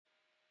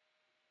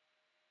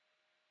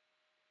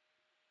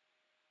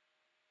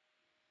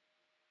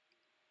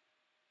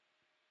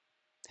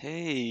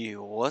Hey,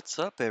 what's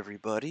up,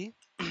 everybody?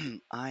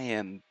 I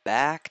am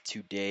back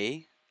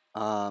today.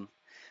 Um,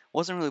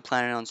 wasn't really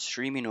planning on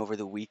streaming over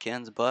the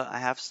weekends, but I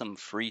have some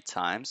free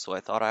time, so I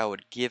thought I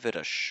would give it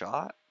a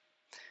shot.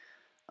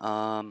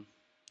 Um,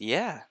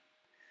 yeah.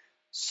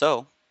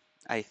 So,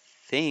 I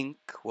think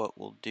what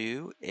we'll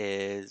do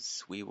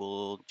is we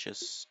will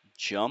just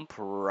jump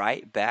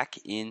right back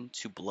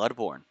into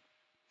Bloodborne.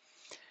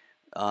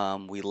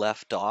 We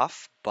left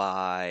off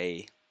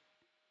by,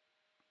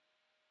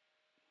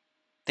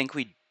 I think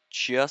we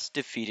just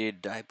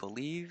defeated, I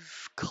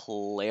believe,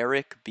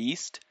 Cleric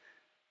Beast.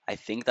 I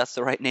think that's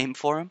the right name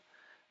for him.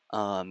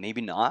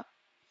 Maybe not,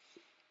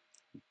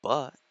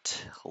 but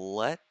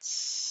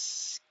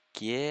let's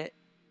get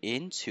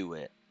into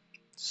it.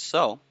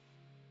 So,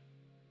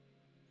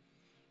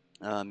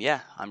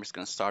 yeah, I'm just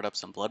gonna start up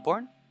some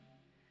Bloodborne.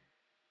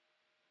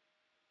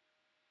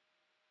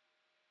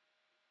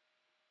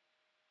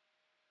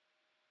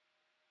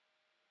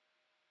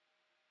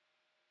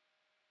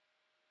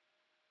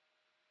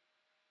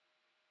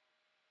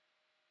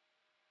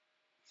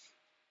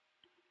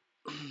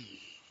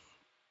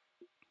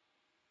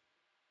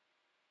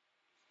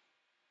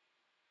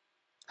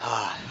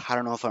 I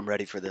don't know if I'm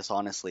ready for this,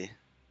 honestly.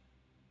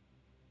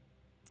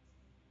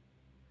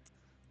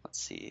 Let's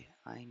see.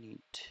 I need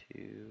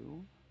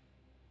to.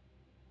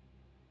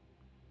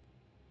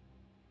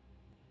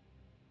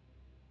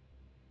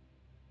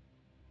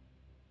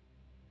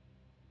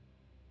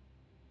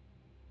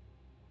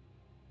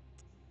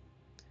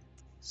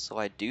 So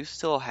I do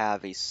still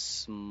have a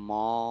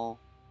small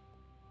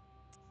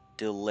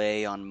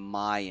delay on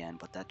my end,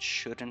 but that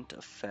shouldn't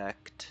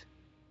affect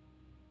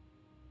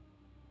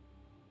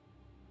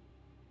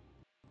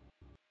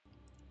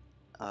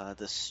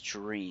the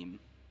stream.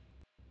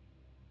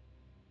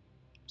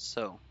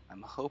 So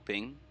I'm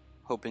hoping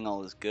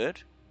all is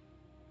good.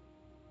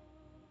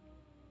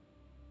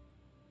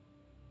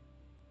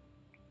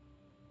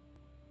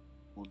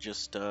 We'll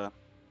just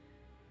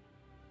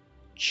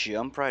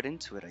jump right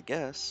into it, I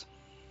guess.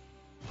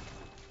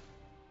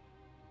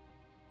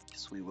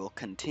 Guess we will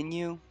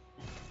continue.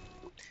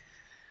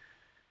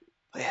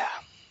 But yeah,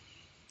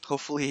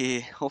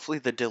 hopefully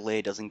the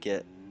delay doesn't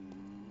get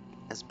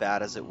as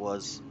bad as it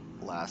was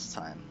last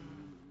time.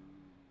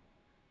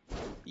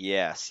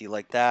 Yeah, see,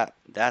 like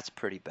that's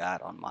pretty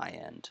bad on my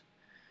end.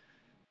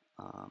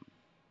 Um,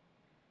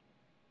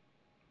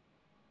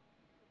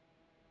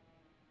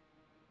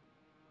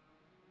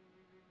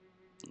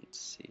 let's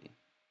see.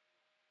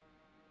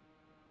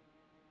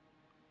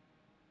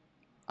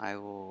 I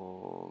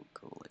will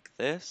go like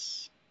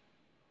this.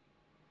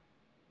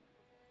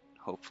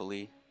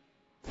 Hopefully.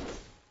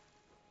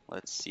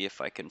 Let's see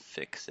if I can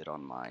fix it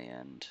on my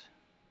end.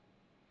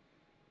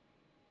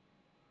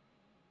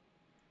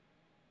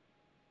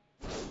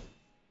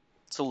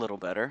 It's a little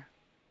better.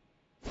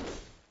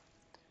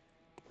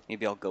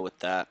 Maybe I'll go with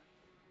that.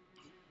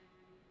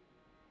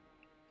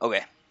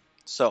 Okay,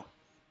 so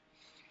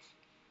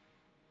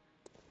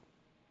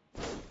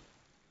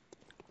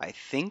I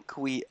think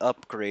we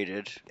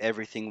upgraded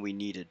everything we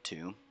needed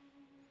to.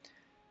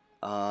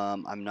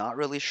 I'm not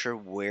really sure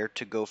where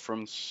to go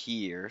from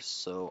here,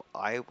 so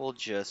I will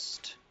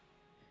just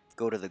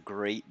go to the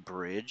Great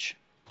Bridge.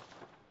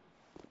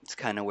 It's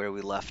kind of where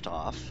we left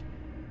off.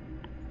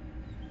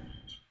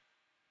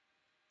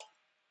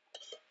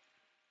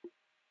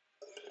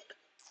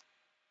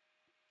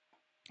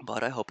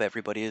 But I hope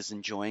everybody is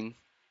enjoying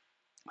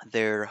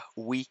their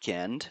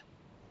weekend.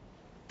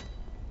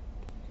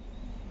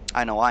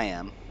 I know I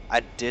am. I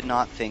did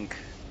not think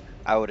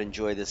I would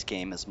enjoy this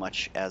game as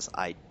much as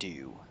I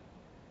do.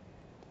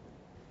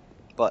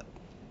 But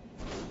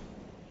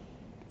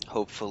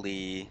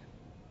hopefully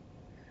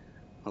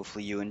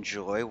you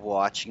enjoy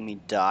watching me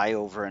die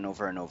over and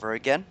over and over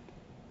again.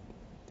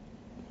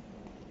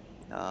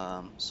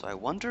 So I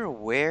wonder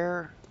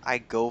where I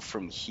go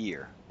from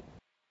here.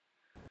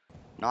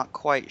 Not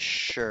quite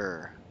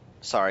sure.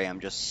 Sorry,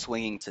 I'm just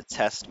swinging to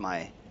test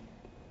my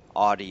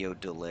audio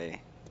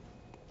delay.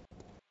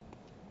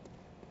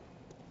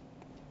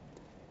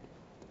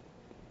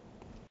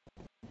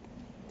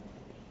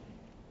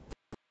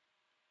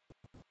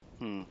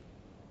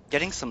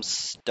 Getting some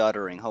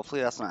stuttering. Hopefully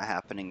that's not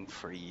happening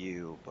for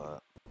you, but...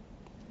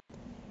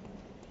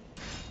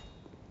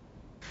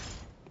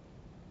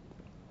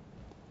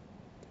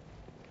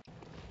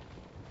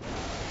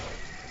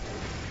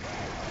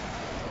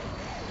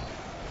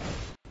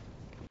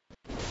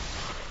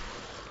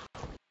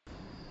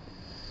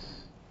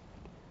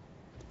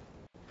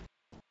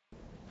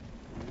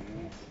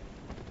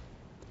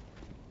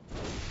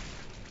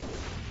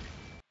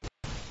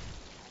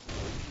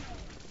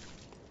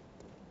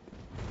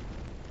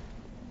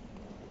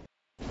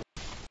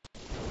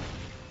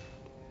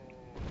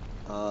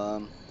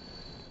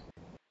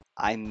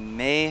 I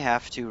may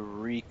have to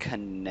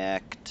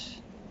reconnect.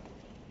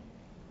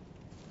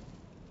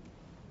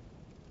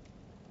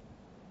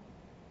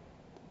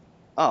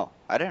 Oh,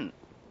 I didn't.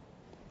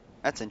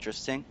 That's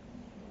interesting.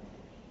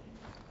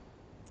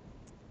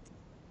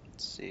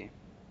 Let's see.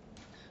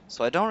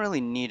 So I don't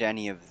really need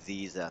any of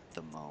these at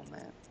the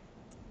moment.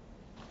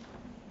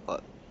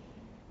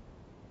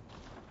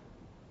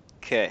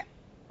 Okay.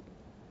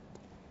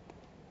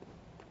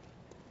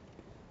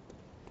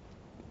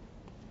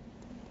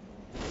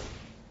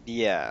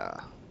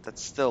 Yeah,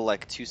 that's still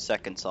like 2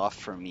 seconds off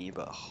for me,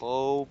 but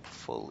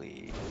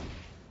hopefully.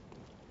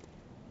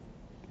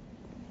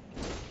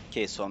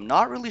 Okay, so I'm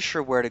not really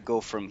sure where to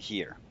go from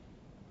here.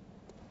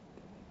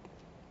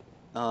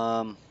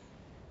 Um,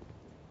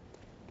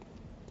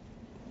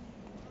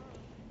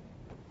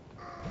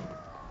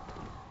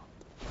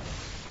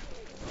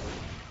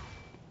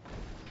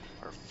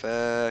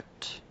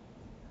 Perfect.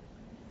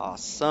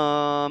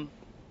 Awesome.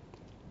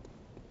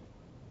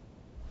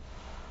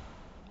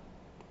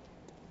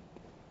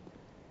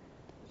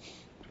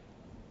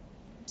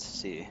 Let's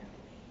see.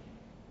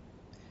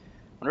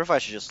 Wonder if I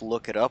should just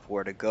look it up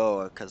where to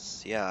go,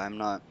 because yeah, I'm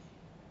not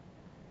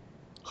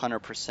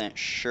 100%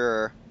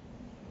 sure.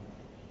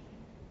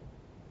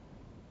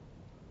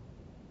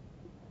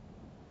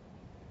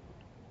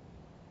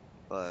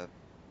 But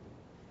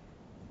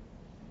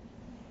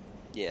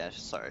yeah,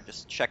 sorry,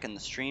 just checking the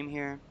stream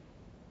here.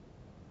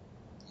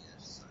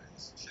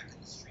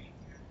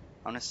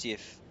 I want to see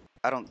if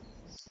I don't.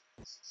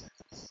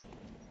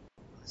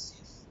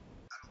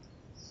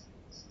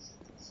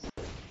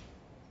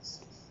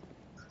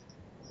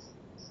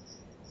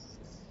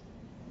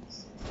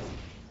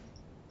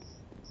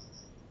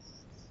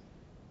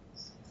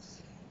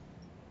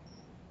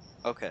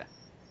 Okay,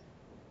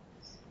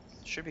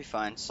 should be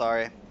fine.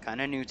 Sorry,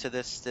 kind of new to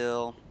this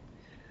still.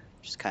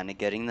 Just kind of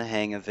getting the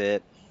hang of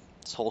it.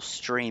 This whole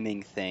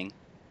streaming thing.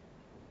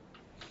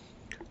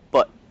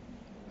 But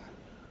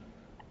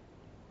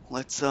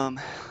let's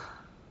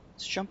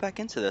jump back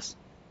into this.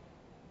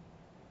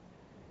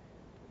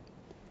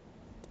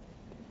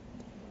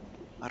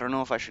 I don't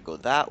know if I should go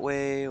that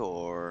way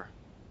or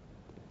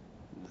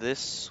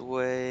this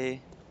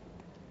way.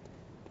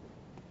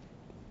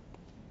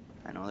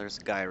 I know there's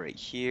a guy right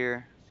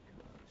here.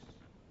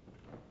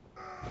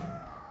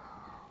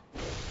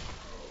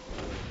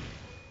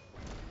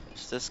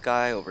 There's this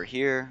guy over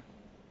here.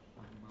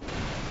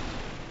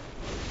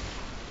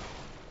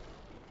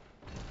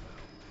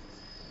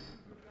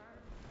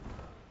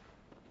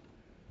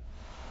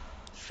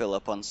 Fill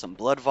up on some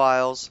blood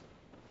vials.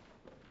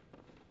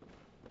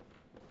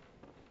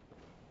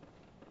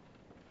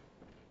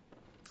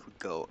 If we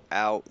go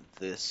out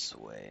this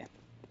way.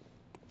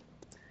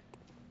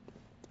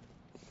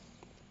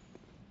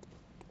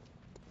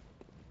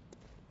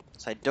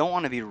 So I don't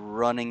want to be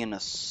running in a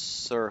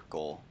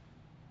circle.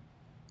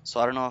 So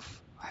I don't know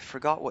if I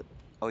forgot what.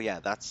 Oh yeah,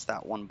 that's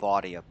that one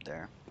body up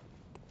there.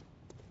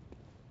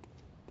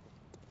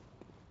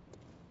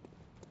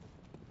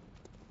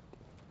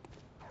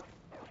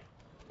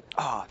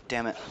 Oh,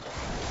 damn it.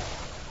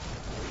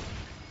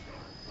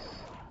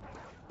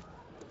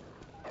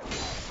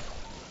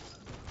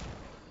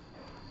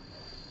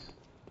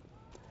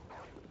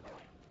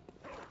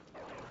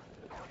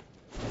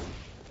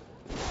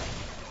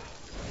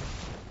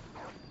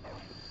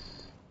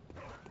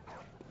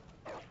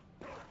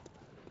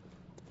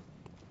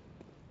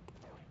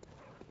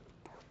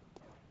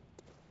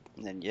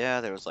 And then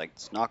yeah, there was like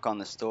this knock on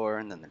this door,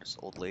 and then there's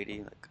old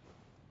lady like.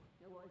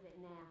 So what is it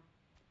now?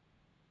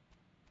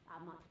 Are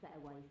much better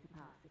ways to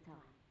pass the time.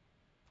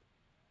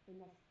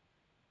 Unless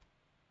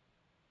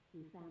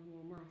you found me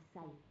a nice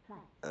safe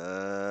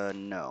place.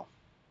 No.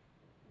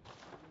 Yeah,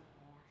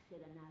 I should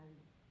have known.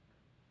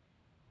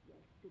 You're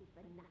good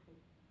for nothing.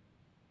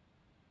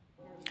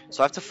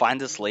 So I have to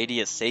find this lady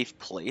a safe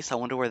place. I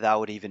wonder where that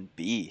would even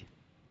be.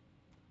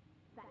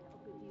 That little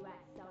good you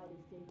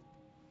outsiders do.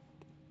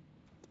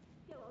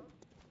 Go on.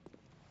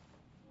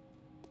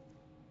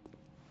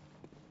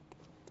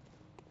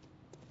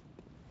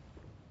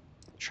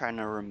 Trying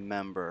to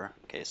remember.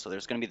 Okay, so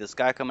there's gonna be this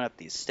guy coming up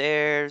these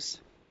stairs.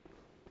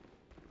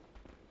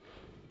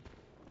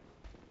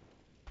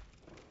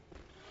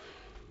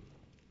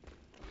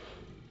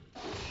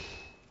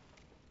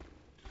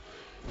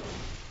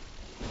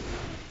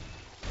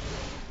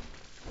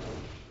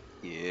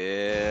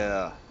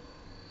 Yeah.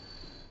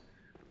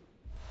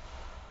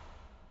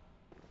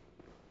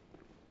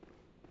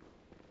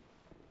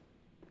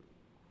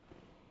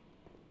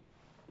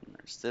 And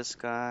there's this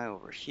guy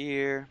over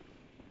here.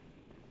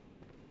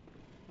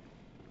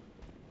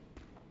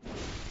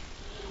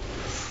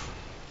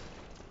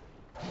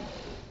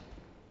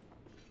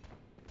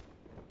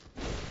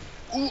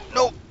 Ooh,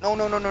 no, no,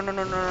 no, no, no, no,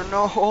 no, no,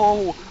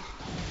 no.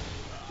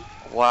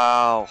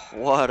 Wow,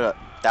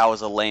 that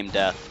was a lame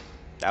death.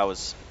 That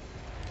was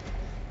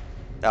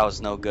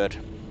no good.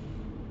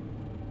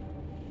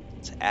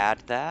 Let's add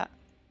that.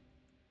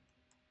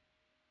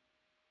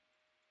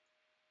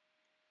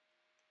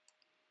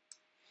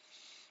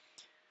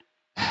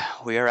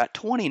 We are at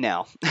 20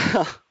 now.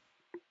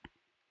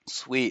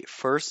 Sweet,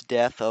 first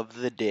death of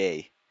the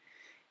day.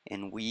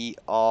 And we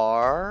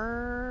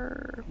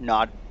are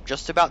not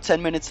just about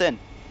 10 minutes in.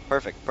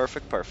 Perfect,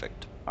 perfect,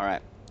 perfect. All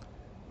right.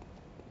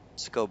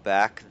 Let's go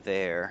back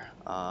there.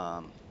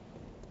 I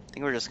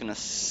think we're just gonna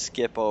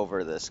skip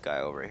over this guy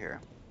over here.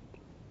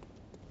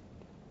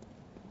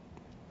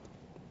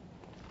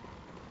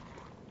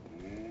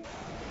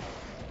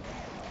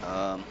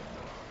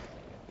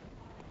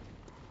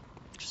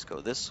 Go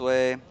this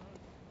way.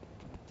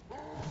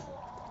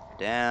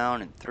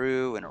 Down and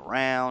through and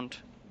around.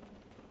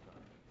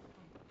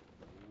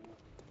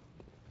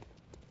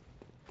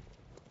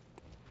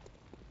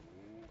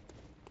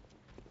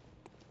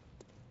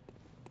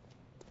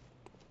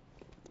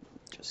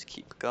 Just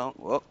keep going.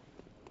 Whoa.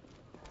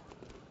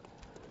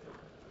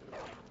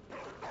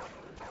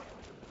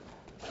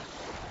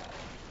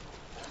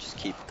 Just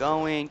keep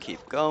going,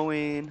 keep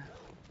going.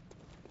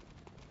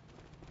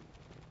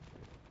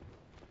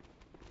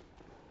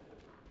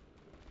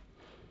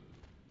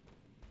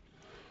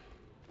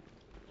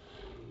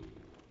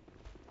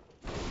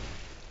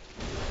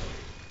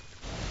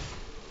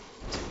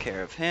 Took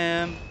care of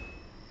him.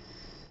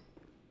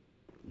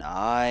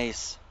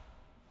 Nice.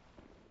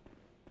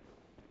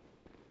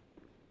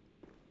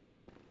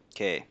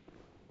 Okay.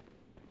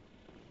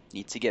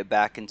 Need to get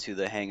back into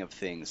the hang of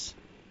things.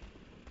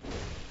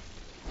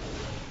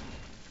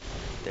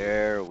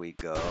 There we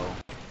go.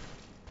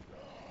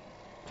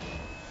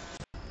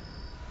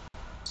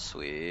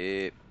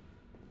 Sweet.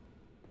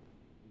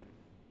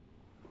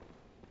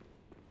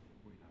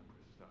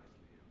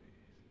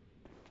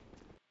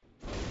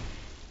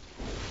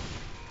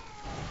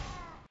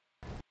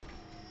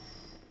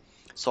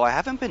 So I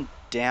haven't been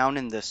down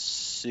in the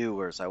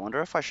sewers. I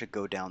wonder if I should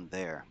go down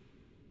there.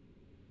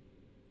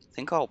 I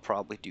think I'll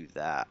probably do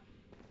that.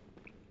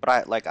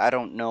 But I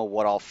don't know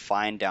what I'll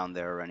find down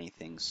there or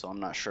anything, so I'm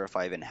not sure if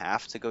I even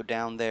have to go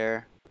down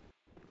there.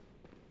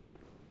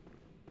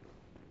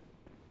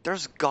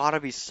 There's gotta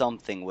be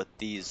something with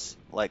these,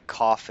 like,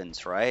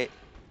 coffins, right?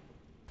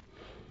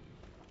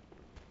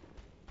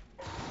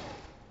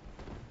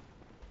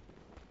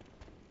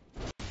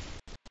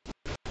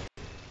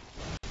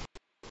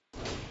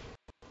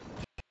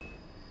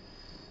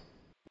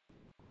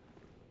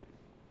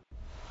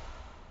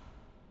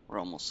 We're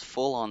almost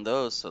full on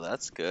those, so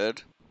that's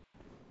good.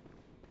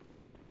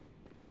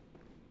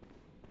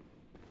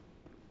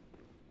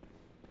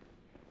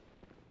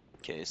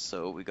 Okay,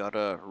 so we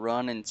gotta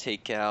run and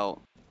take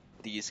out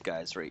these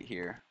guys right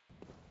here.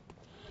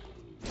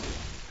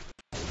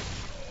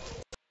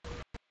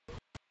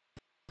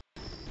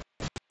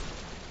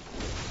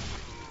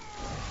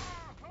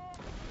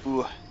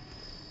 Ooh.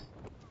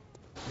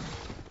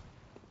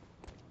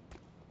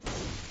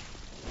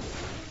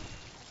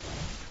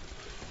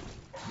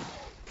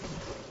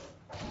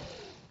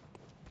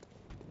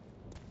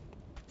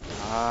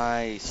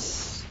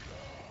 Nice.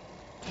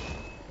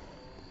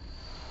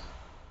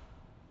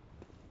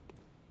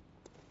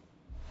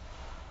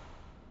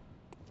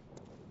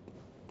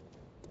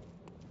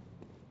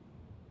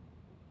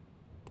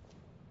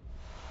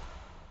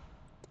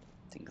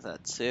 I think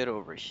that's it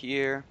over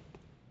here.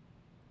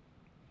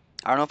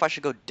 I don't know if I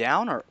should go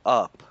down or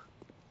up.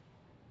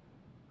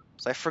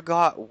 So I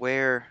forgot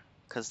where,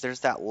 because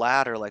there's that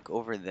ladder like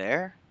over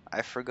there.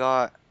 I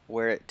forgot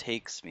where it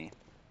takes me.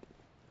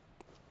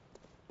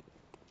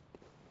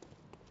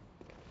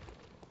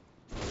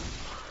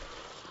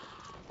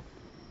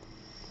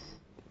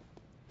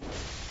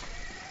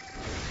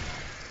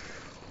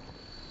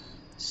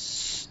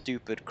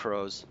 Stupid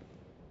crows.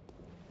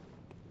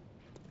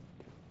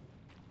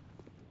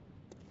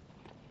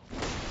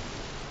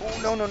 Oh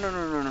no no no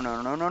no no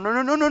no no no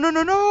no no no no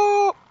no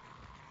no!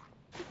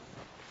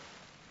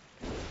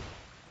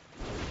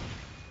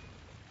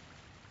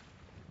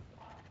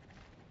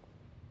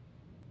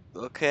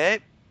 Okay.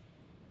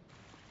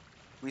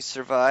 We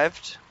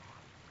survived.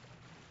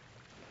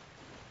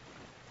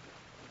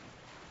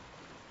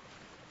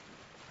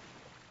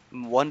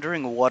 I'm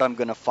wondering what I'm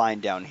gonna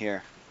find down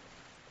here.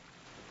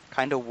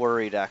 Kinda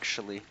worried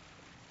actually.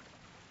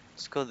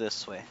 Let's go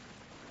this way.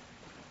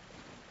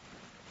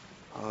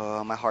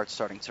 My heart's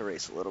starting to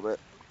race a little bit.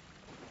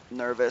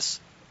 Nervous.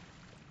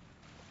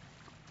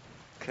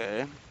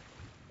 Okay.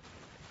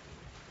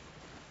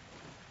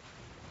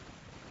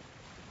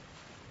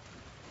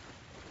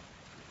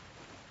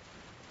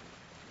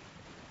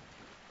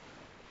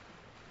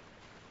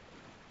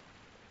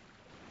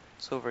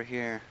 What's over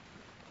here?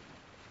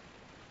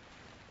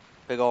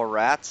 Big ol'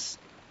 rats.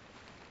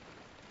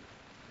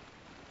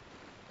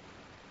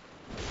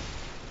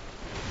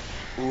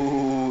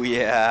 Ooh,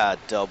 yeah,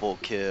 double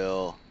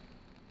kill.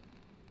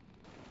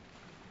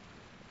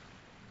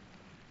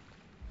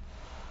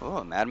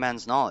 Oh,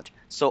 Madman's knowledge.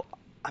 So,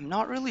 I'm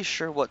not really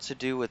sure what to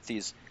do with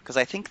these, because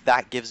I think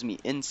that gives me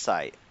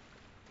insight.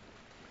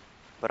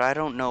 But I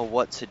don't know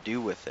what to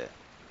do with it.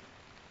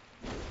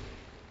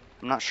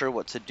 I'm not sure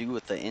what to do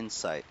with the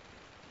insight.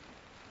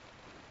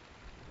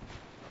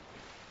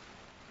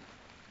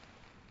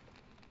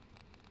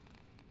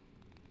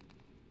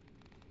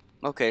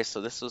 Okay,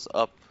 so this was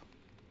up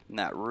in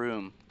that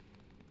room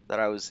that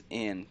I was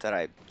in, that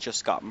I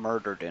just got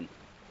murdered in.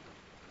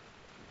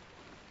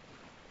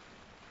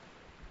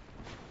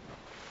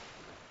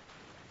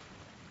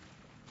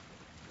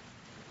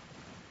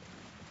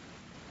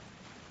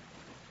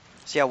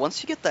 So yeah,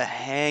 once you get the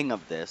hang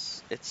of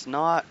this, it's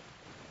not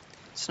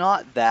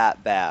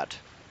that bad.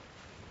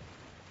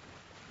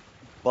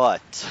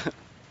 But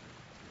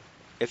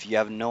if you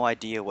have no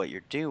idea what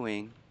you're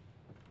doing,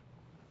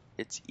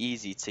 it's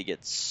easy to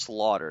get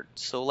slaughtered.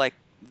 So like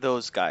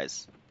those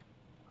guys.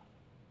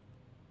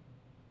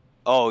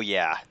 Oh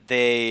yeah,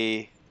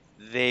 they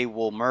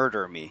will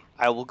murder me.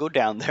 I will go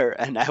down there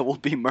and I will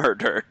be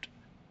murdered.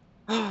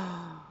 Do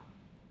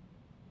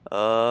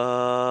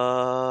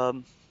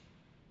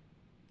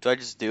I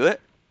just do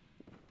it?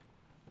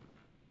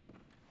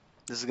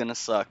 This is gonna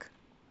suck.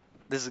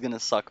 This is gonna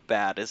suck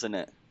bad, isn't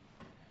it?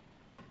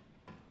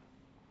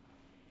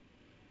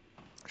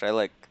 Should I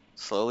like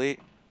slowly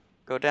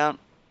go down?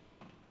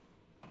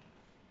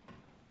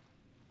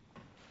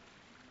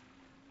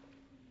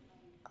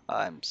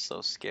 I'm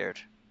so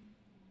scared.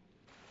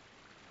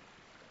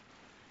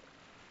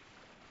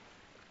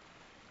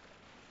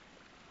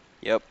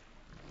 Yep.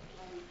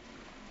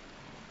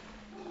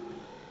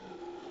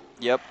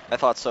 Yep, I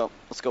thought so.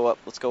 Let's go up.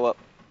 Let's go up.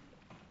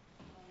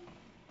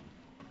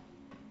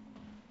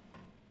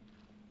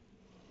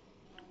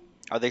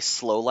 Are they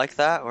slow like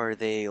that, or are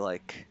they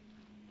like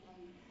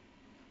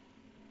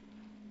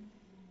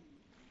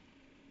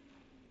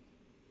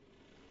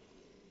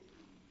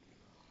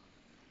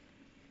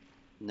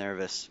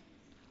nervous?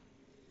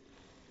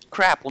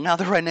 Crap, well now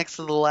they're right next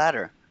to the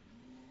ladder.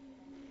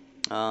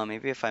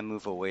 Maybe if I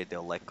move away,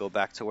 they'll like go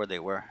back to where they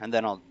were, and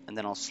then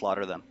I'll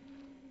slaughter them.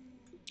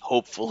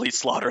 Hopefully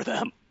slaughter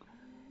them.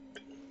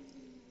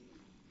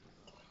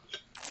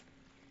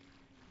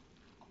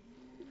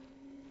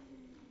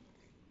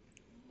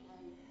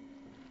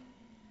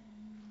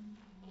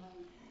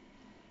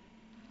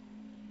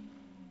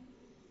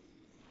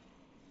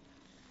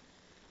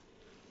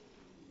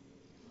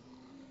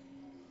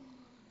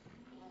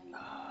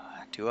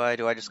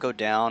 Do I just go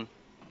down?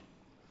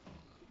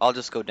 I'll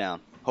just go down.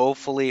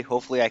 Hopefully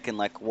I can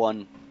like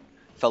one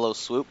fellow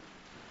swoop.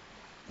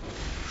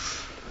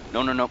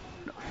 No, no, no.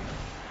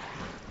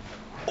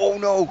 Oh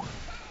no!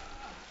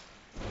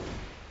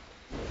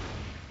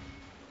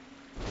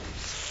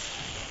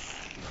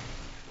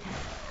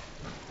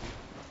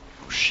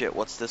 Oh shit,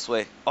 what's this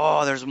way?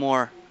 Oh, there's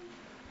more.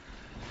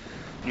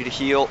 Need to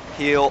heal,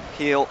 heal,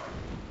 heal.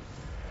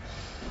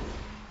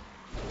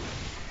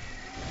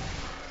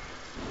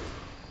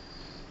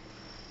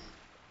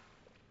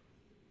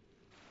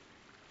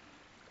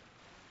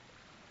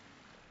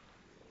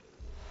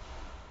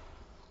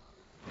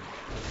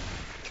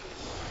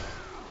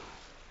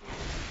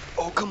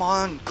 Oh, come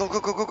on! Go, go,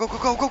 go, go, go, go,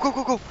 go, go, go,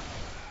 go, go!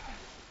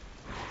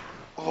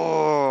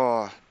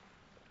 Oh,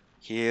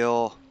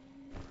 heal.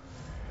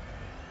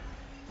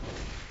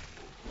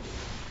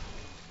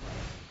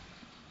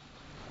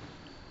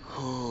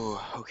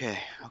 Okay,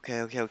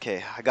 okay, okay,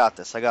 okay. I got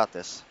this, I got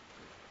this.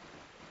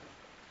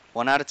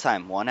 One at a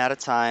time, one at a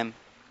time.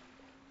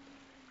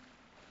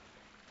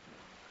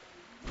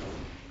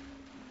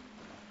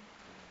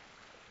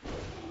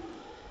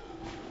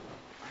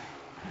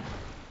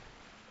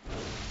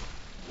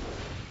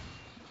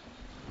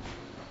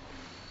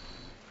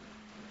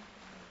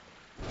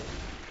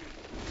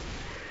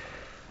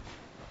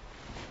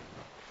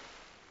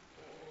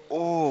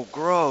 Oh,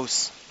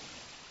 gross.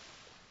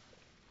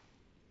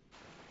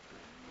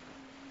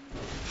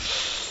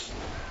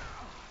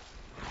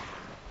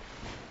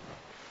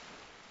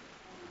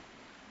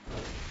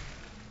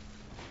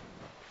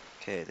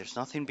 Okay, there's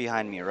nothing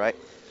behind me, right?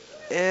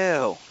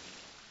 Ew.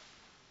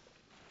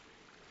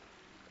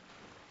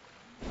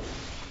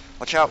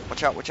 Watch out,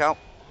 watch out, watch out.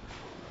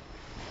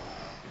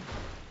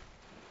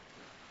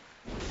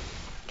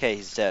 Okay,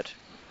 he's dead.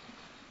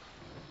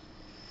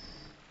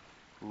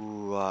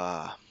 Ooh,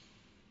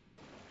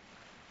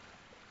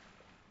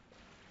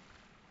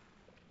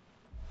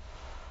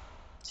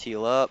 let's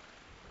heal up.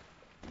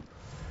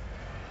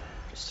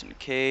 Just in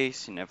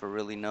case, you never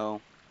really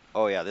know.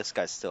 Oh yeah, this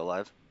guy's still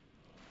alive.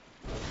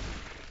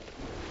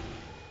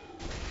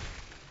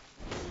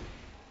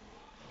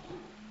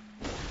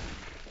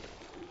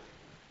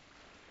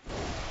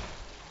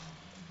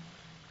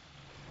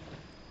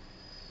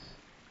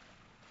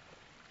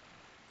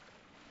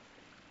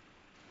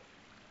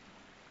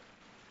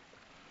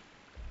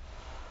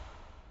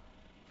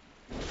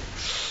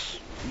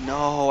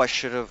 No, I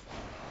should have.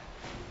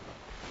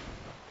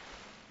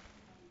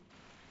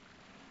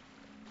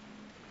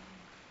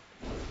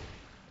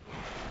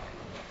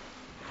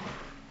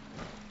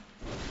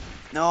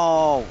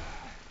 No!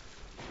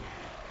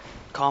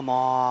 Come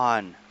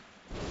on!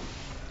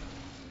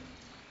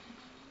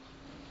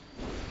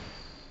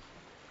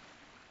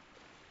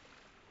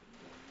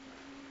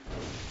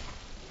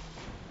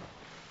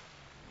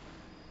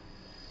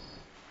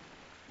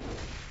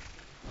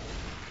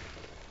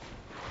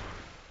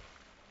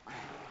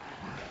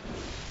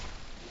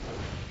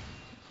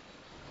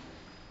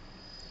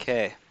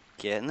 Okay,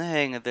 getting the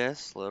hang of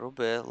this. Little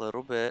bit,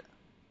 little bit.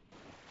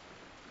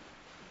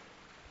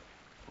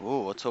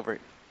 Ooh, what's over?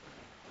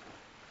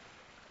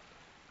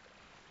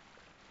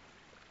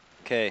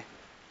 Okay,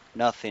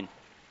 nothing.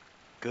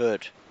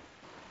 Good.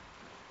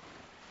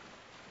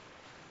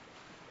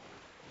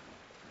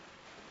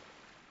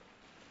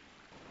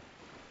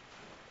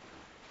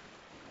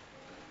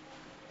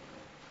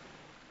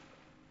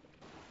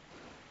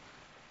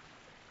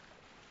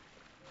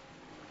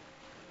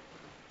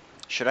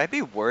 Should I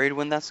be worried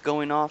when that's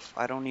going off?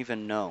 I don't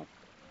even know.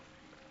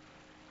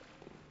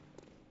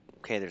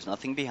 Okay, there's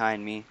nothing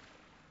behind me.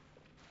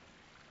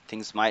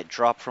 Things might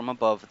drop from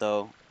above,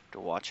 though.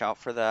 To watch out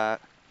for that.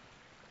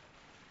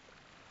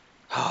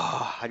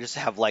 I just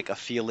have like a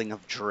feeling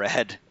of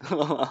dread.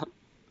 Watch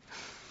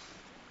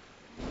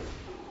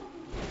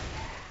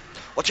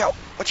out!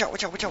 Watch out!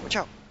 Watch out! Watch out! Watch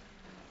out!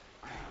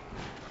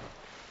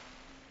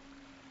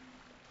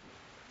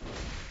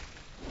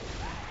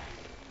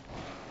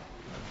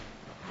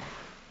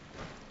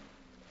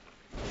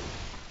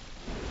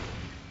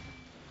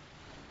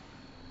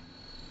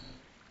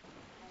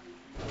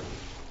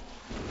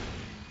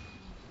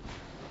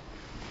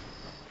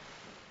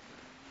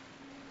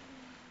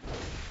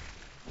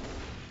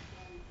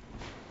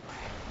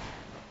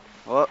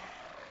 Oh,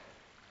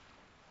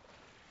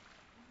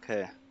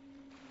 okay.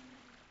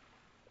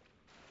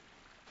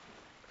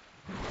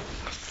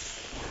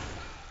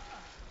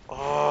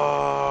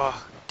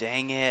 Oh,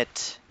 dang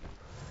it.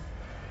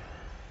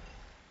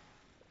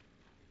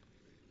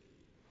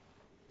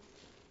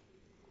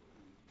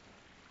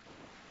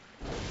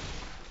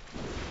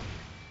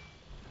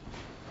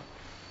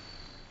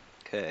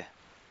 Okay.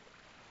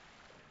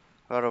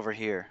 What about over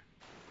here?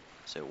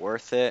 Is it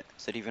worth it?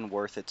 Is it even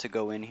worth it to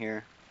go in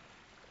here?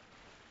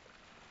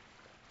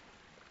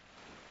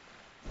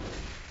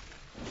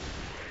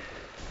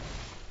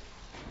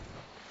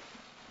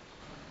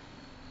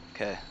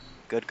 Okay.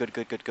 Good, good,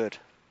 good, good, good.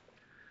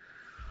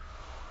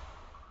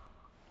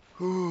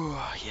 Ooh,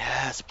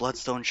 yes,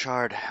 Bloodstone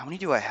Shard. How many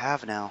do I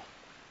have now?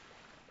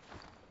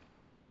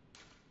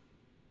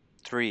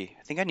 3.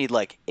 I think I need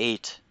like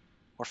 8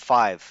 or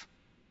 5.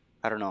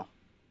 I don't know.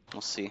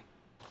 We'll see.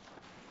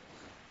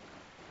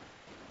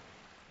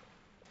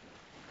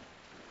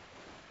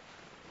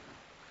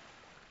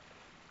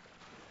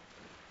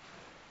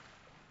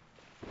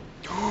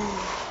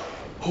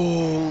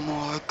 Oh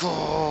my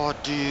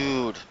god,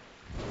 dude.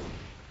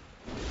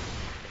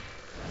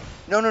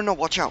 No, no, no,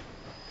 watch out.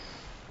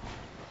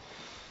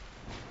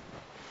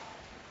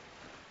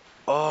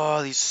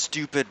 Oh, these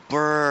stupid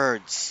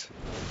birds.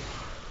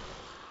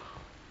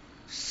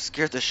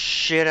 Scared the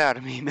shit out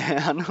of me,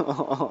 man.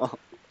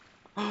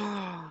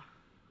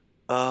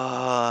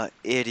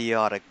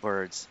 Idiotic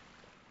birds.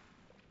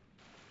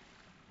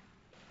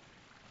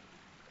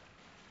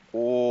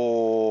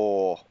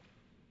 Oh,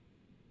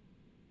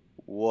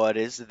 what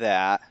is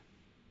that?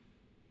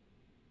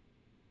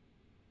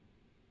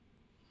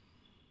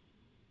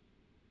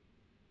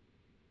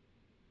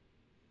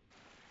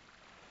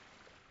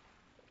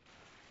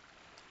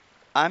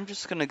 I'm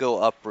just gonna go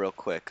up real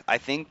quick. I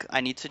think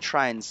I need to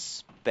try and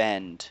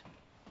spend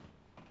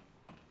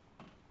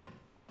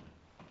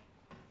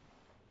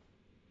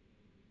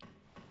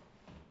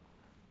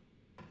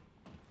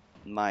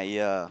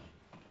my,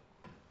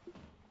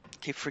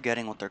 keep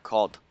forgetting what they're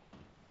called.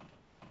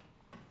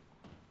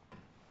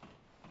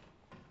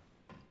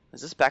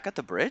 Is this back at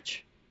the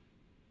bridge?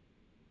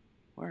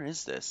 Where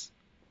is this?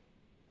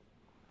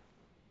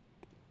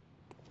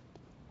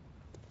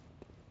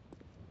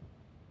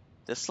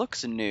 This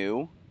looks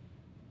new.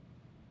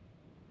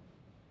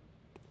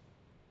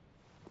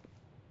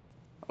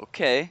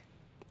 Okay.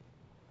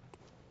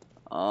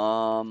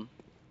 Um,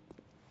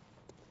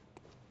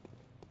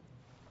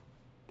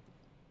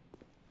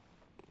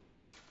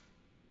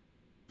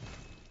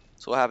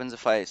 so what happens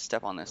if I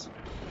step on this?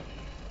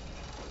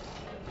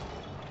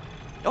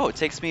 Oh, it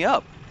takes me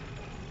up.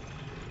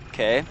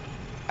 Okay.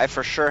 I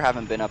for sure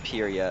haven't been up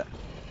here yet.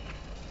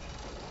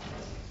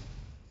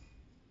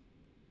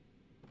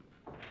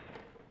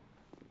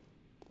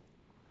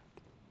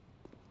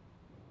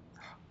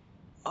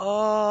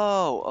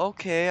 Oh,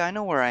 okay, I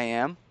know where I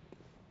am.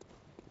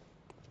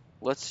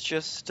 Let's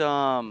just,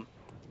 I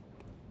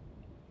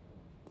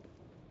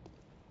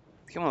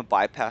think I'm gonna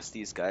bypass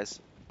these guys.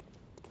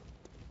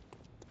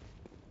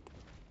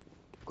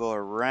 Go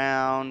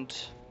around.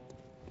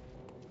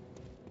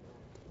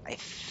 I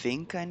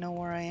think I know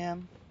where I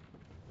am.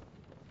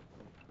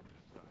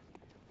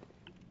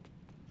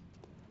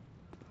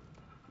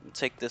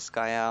 Take this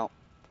guy out.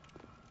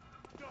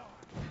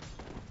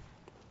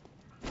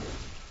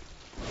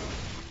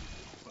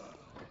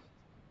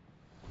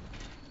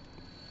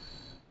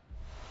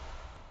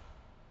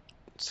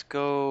 Let's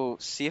go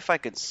see if I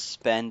could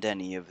spend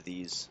any of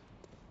these.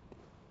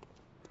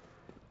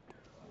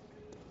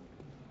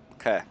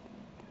 Okay.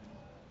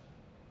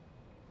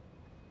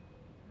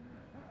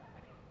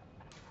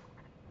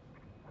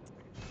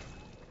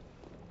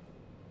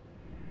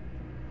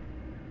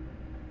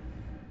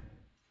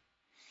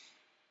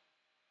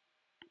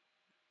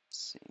 Let's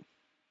see.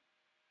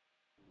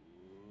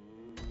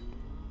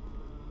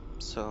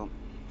 So,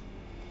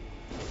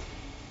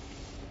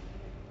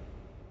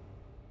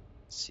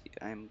 let's see.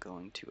 I'm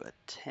going to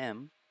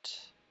attempt.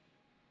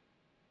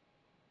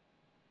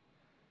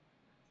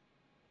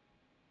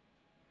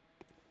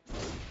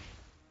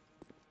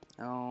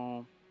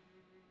 No,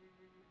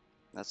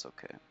 that's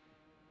okay.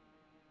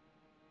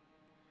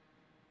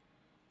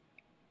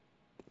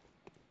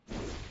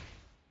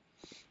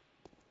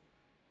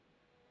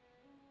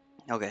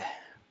 Okay.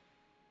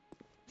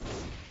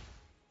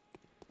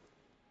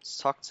 Let's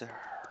talk to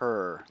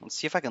her. Let's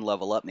see if I can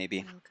level up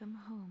maybe. Welcome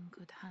home,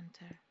 good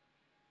hunter.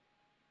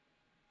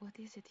 What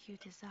is it you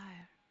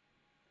desire?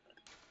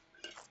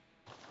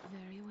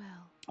 Very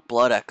well.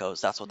 Blood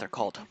echoes, that's what they're Let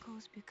called. the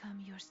echoes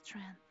become your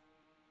strength.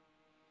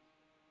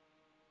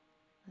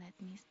 Let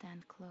me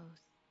stand close.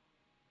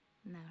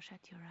 Now shut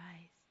your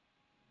eyes.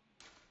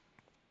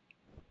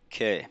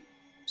 Okay,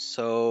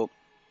 so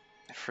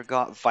I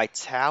forgot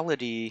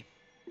vitality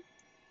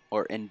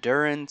or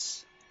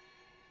endurance,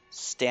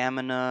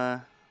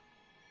 stamina.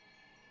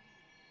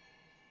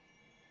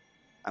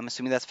 I'm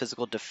assuming that's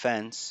physical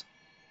defense.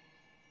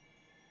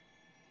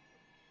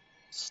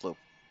 Slow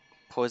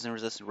poison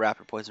resistance,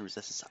 rapid poison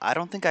resistance. I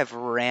don't think I've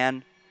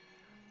ran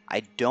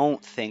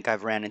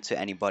into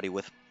anybody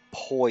with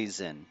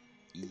poison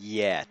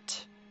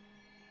yet.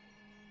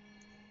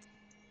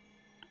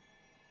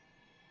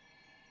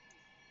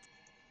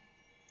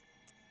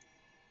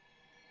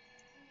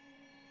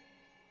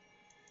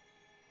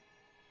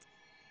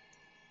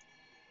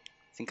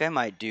 I think I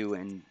might do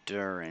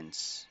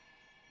endurance.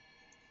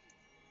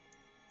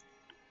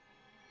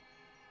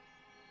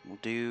 We'll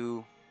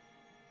do.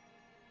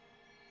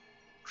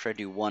 Should I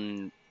do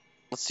one?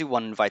 Let's do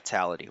one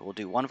vitality. We'll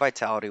do one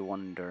vitality,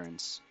 one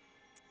endurance.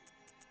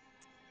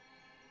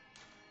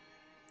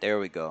 There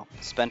we go.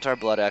 Spent our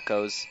blood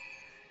echoes.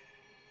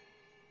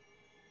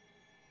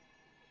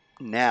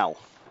 Now,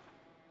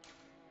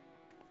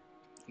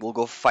 we'll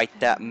go fight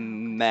that Farewell, good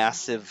hunter.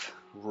 massive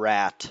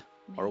rat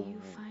May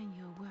you find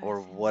your worth or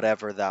in this.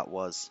 whatever that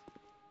was.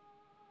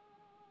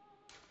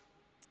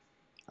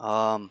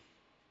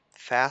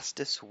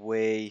 Fastest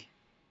way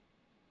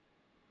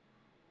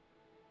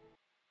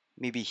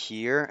maybe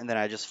here, and then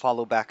I just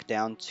follow back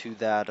down to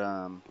that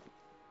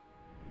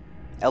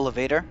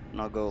elevator,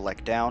 and I'll go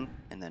like down,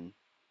 and then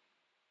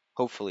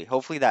hopefully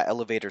that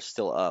elevator's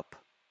still up.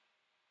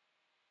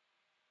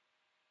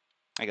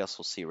 I guess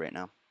we'll see right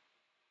now.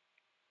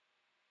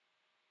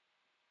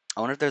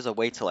 I wonder if there's a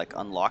way to like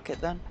unlock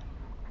it then.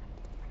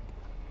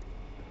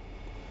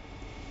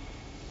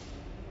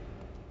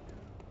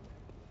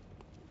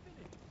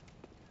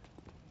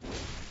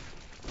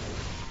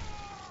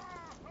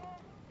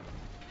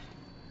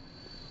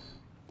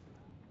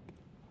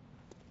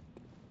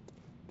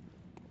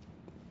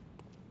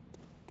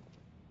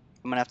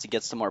 I'm gonna have to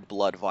get some more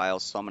blood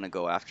vials, so I'm gonna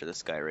go after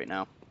this guy right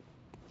now.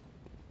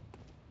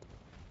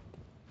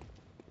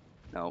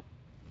 No.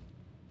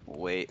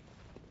 Wait.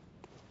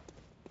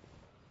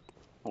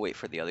 Wait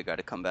for the other guy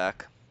to come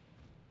back.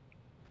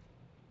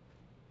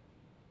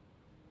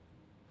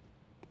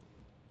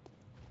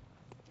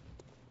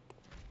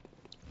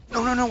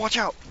 No, no, no, watch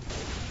out!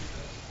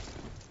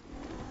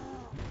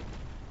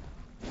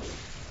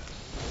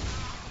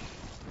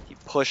 He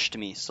pushed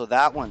me, so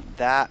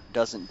that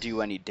doesn't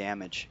do any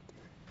damage.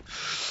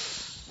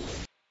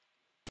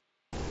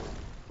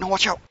 No,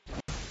 watch out!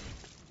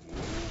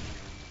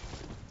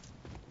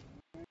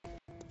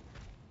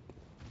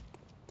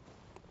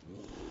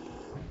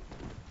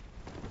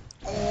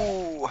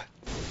 Oh!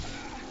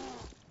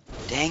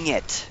 Dang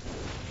it!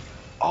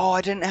 Oh,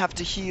 I didn't have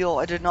to heal.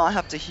 I did not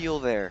have to heal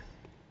there.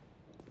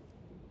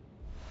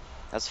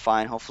 That's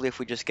fine. Hopefully if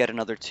we just get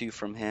another 2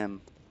 from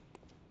him.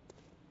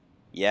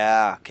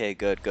 Yeah, okay,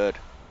 good, good.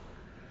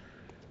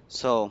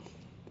 So,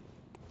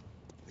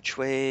 which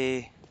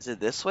way? Is it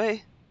this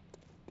way?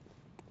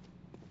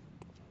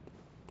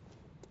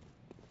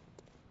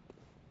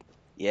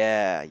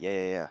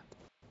 Yeah.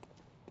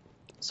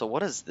 So what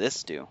does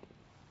this do?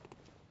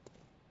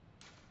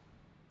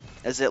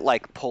 Is it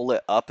like pull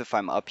it up if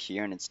I'm up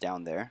here and it's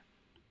down there?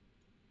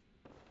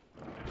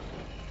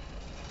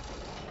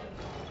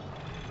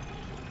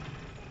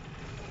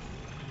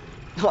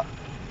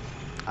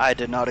 I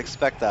did not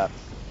expect that.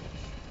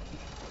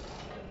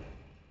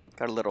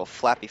 Got a little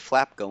flappy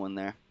flap going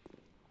there.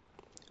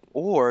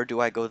 Or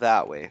do I go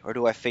that way? Or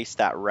do I face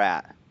that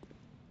rat?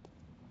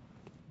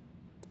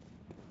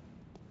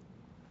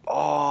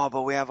 Oh,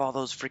 but we have all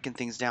those freaking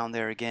things down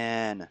there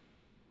again. I'm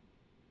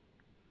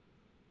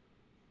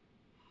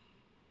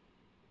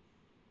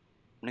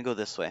gonna go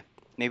this way.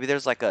 Maybe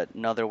there's like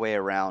another way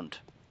around.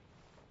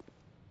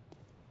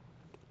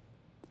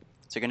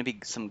 Is there gonna be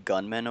some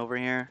gunmen over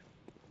here?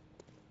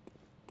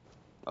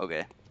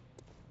 Okay.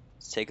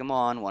 Let's take them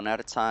on one at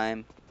a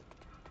time.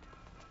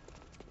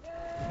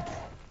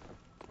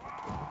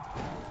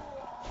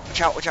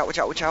 Watch out, watch out, watch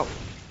out, watch out.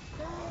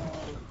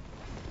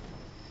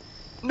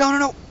 No, no,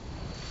 no.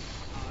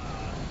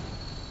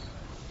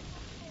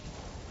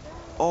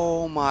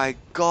 Oh my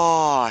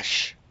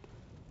gosh.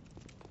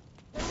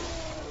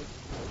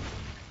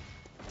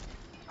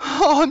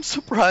 Oh, I'm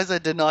surprised I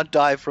did not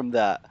die from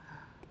that.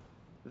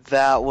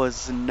 That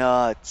was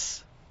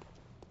nuts.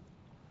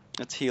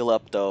 Let's heal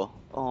up though.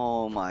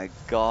 Oh my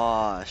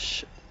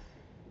gosh.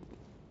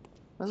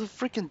 That's a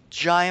freaking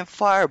giant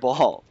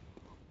fireball.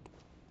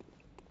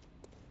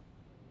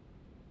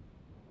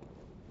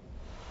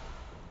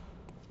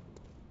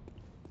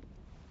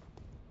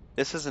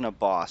 This isn't a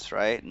boss,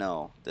 right?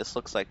 No. This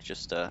looks like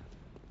just a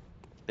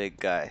big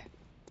guy.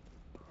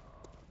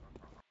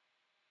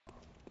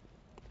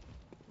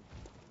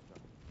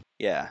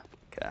 Yeah.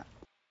 Okay.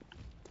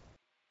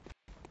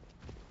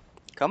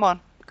 Come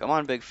on. Come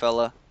on, big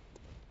fella.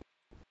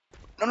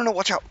 No, no, no,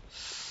 watch out.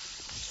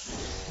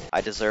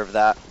 I deserve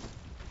that.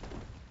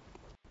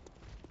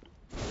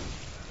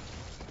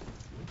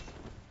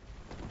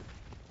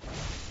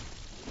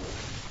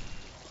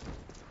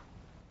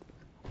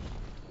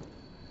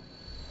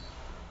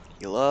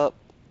 Heal up.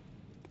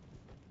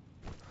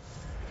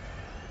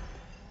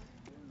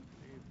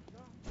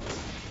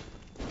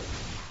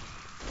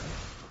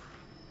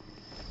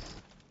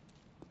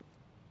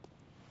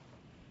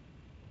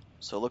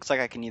 So it looks like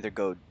I can either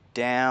go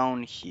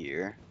down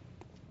here.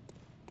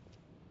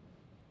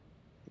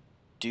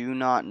 Do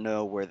not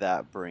know where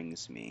that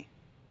brings me.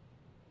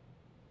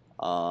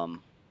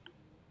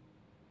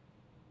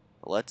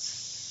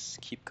 Let's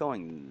keep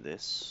going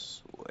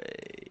this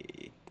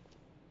way.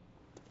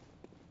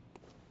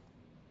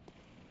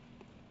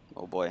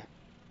 Oh boy.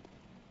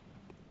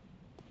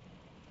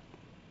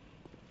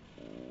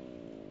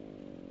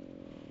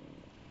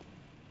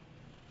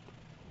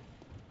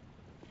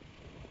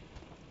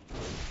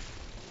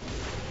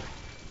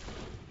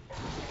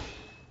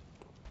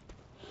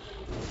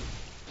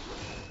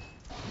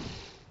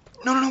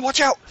 No, no, no, watch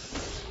out!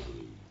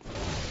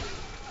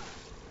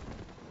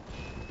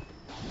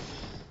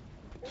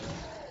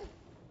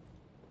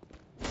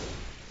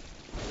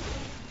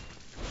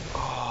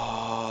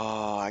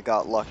 Oh, I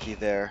got lucky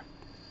there.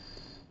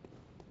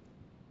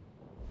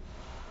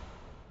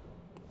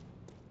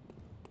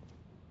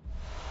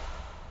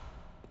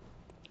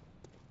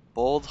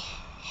 Bold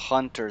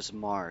Hunter's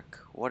Mark.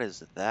 What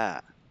is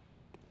that?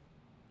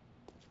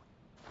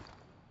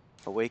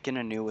 Awaken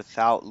anew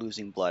without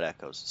losing blood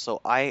echoes. So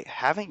I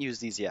haven't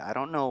used these yet. I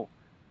don't know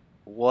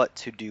what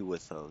to do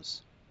with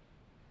those.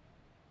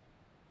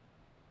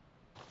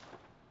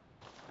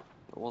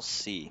 But we'll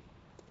see.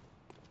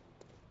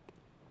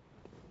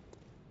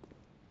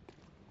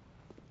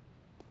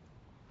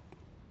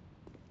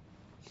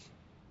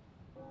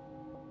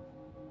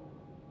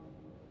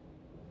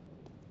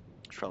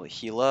 Should probably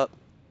heal up.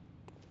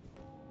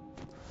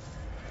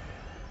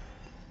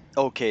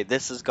 Okay,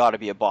 this has got to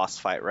be a boss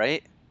fight,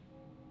 right?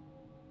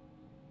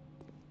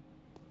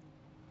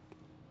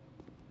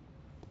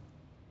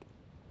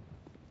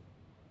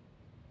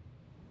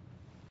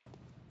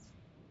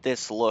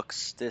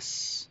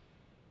 This.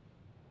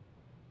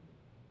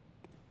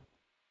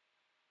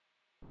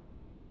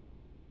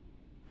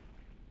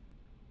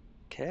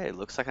 Okay,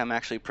 looks like I'm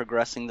actually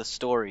progressing the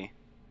story.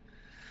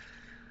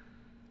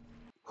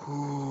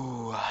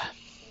 Ooh.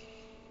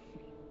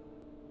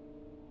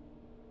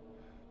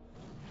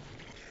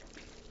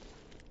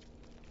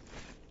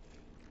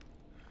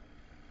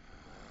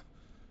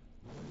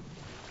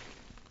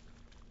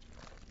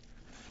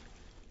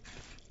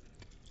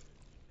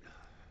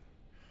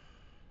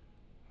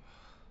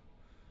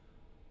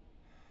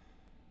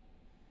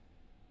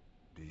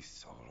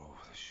 Beasts all over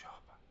the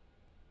shop.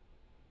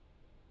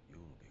 You'll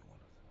be one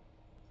of them,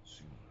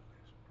 sooner or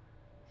later.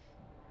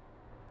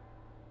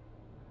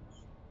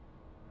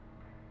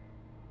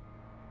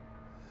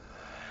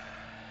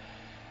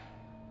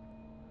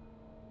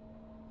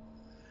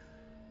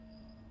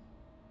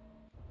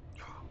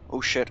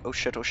 Oh shit, oh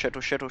shit, oh shit, oh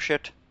shit, oh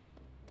shit.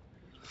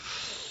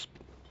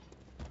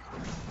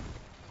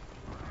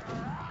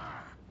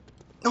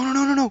 No, no,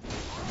 no, no, no.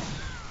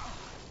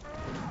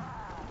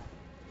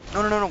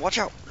 No, no, no, no, watch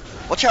out.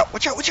 Watch out,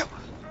 watch out, watch out.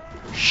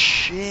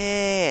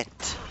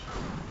 Shit.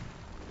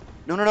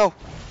 No, no, no.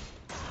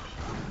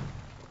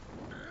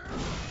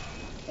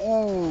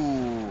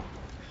 Ooh.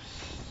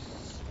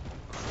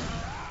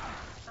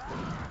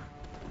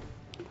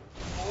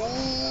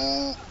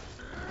 Ooh.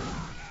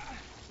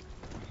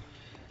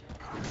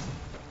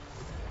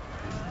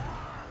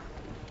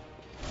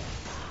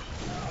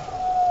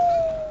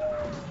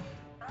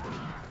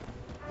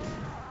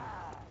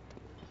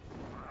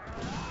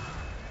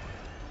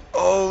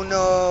 Oh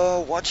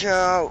no, watch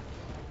out.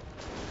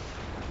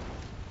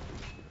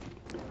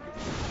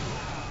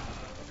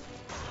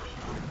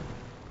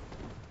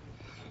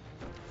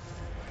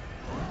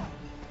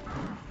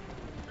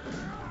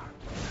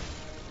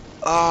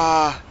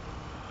 Ah.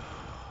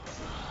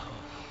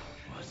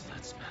 What's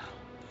that smell?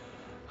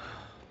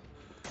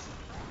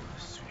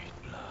 Sweet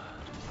blood.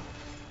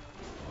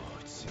 Oh,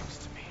 it sings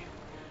to me.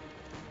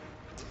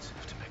 It's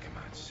enough to make a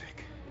man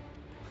sick.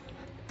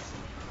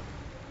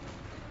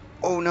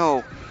 Oh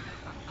no.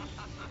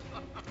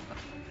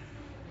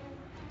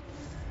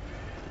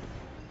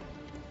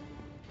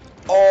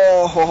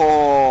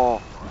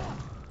 Oh.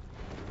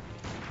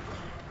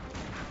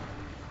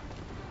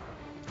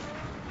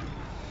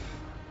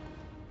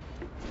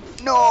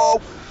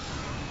 No.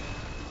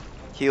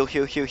 Heal,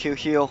 heal, heal, heal,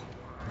 heal.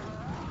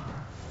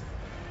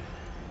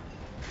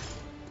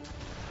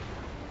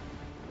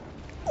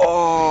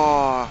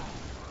 Oh.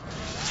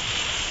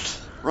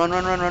 Run,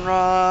 run, run, run,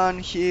 run.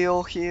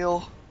 Heal,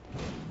 heal,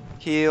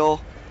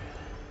 heal.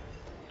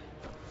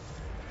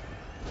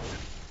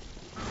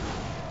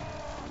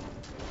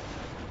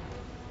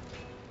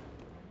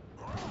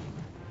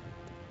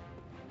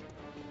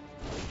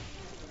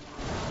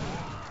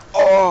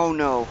 Oh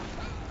no.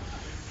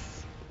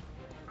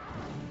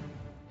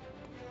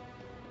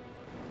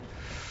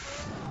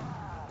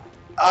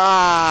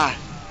 Ah!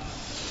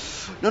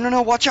 No, no,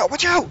 no, watch out,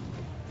 watch out!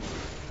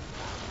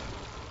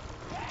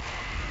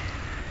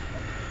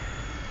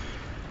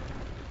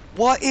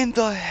 What in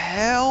the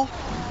hell?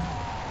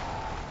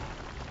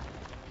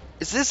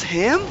 Is this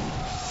him?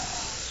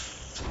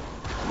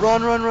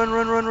 Run, run, run,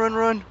 run, run, run,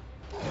 run.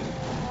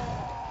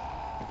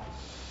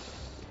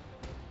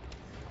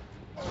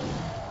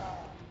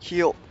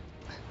 Heal.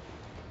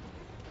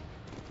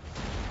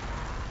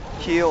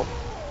 Heal.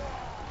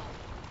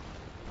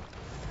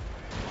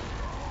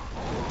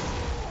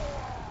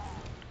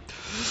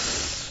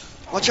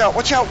 Watch out,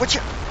 watch out, watch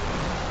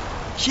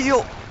out.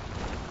 Heal.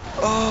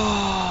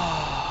 Oh.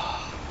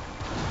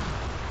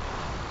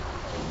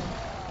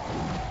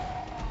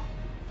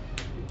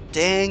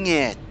 Dang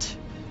it.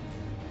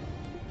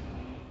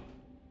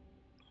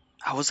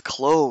 I was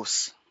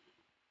close.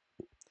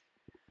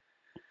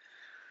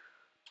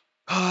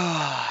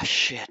 Ah,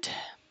 shit.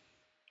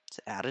 It's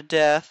out of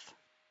death.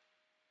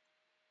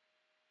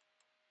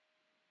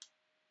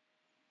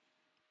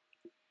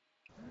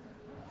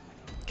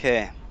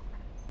 Okay.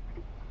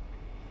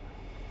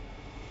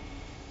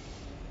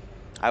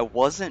 I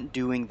wasn't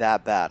doing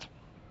that bad.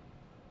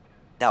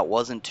 That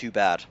wasn't too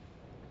bad.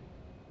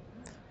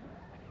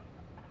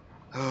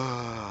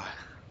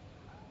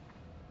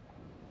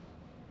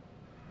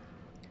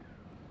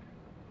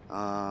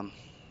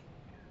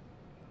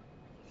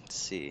 Let's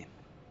see.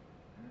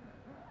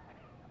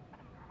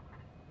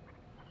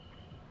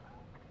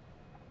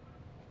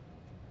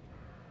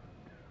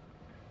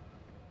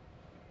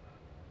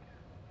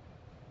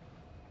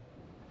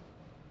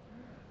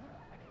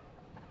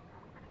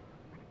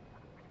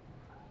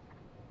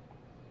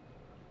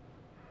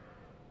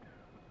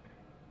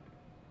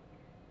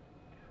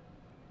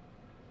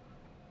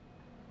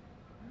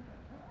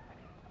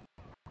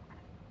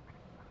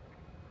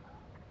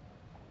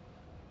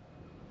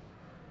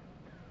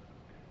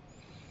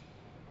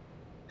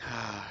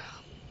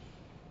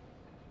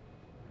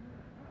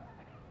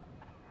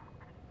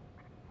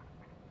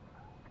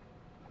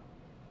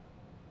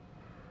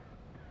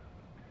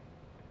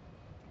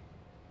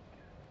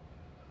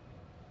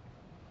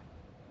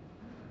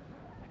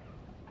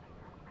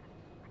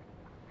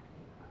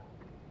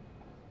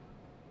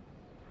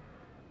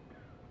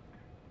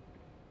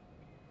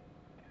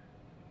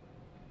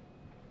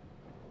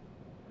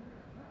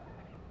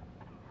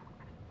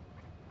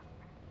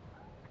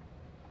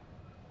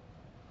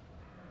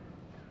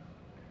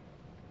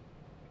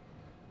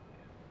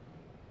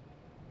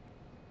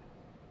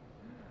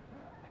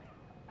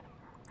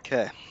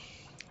 Okay.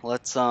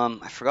 Let's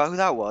I forgot who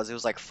that was. It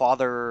was like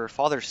Father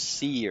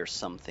C or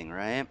something,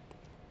 right?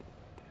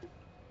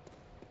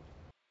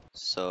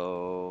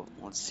 So,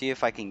 let's see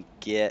if I can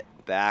get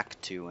back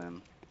to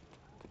him.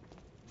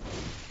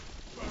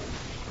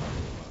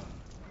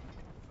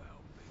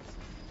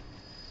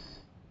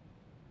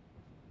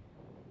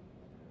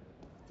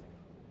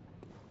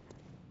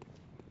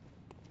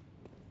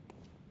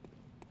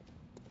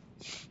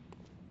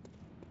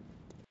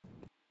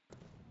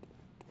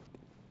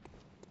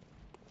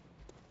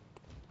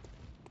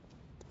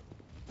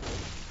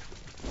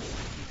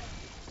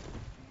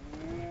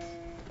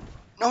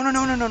 No, no,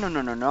 no, no, no, no,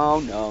 no, no, no,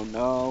 no,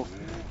 no.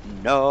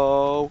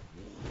 No.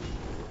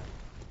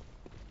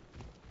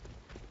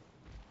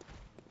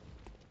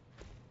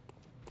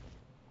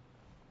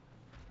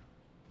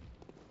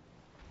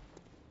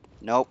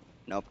 Nope.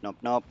 Nope, nope,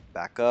 nope.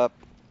 Back up.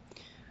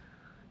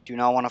 Do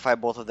not want to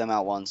fight both of them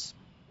at once.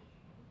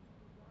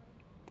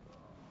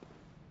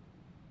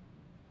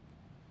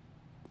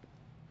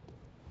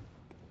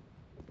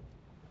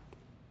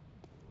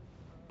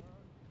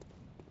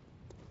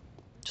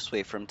 Just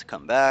wait for him to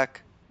come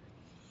back.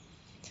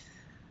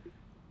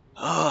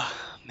 Oh,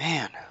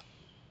 man.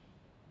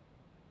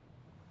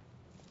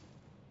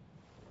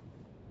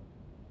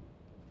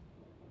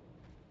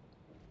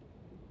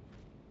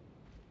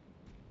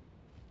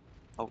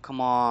 Oh, come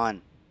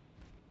on.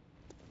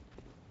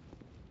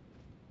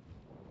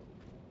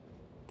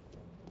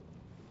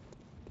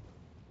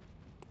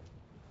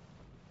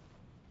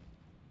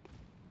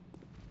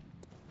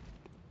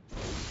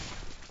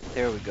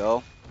 There we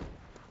go.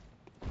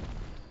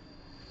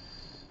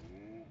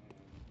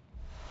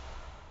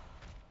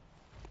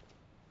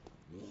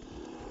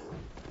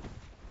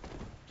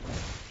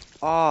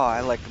 Oh, I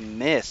like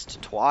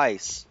missed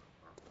twice.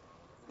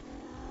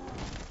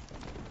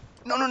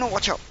 No, no, no,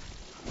 watch out.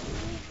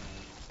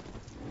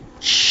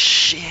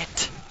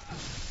 Shit.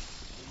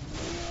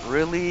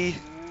 Really?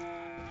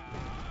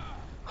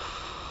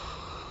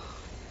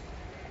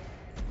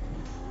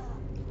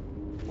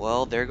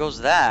 Well, there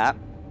goes that.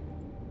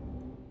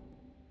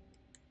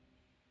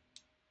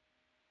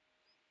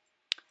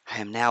 I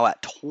am now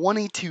at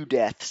 22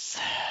 deaths.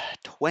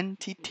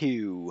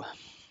 22.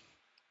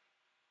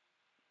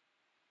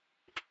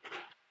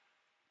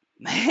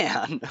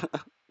 Man.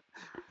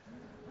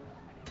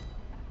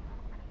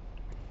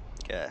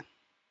 Okay.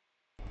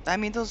 I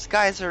mean, those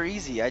guys are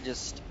easy. I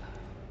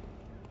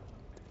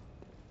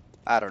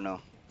don't know.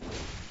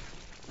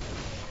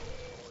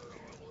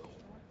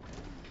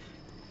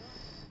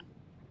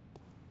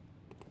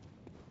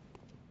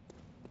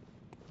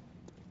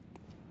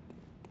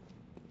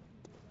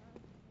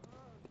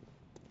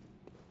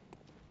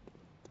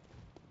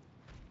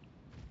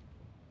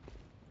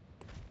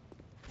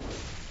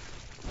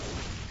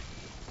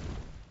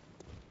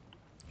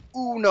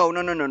 Ooh, no,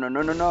 no, no, no, no,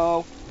 no, no,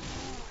 no.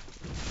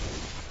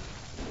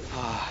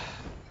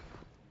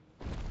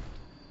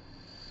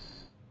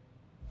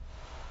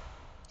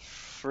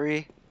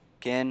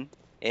 Freaking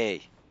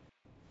A.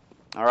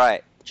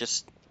 Alright,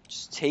 just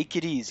take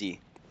it easy.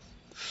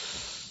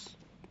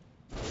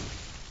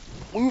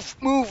 Move,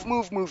 move,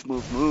 move, move,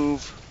 move,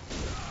 move.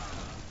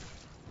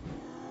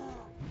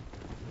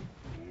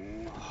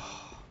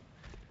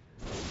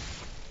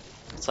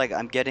 It's like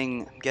I'm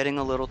getting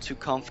a little too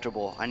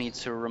comfortable. I need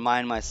to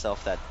remind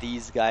myself that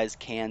these guys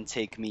can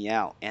take me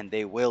out, and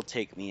they will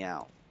take me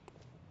out.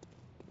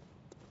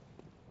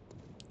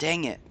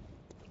 Dang it.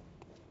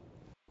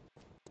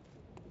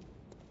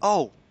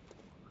 Oh,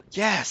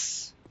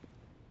 yes.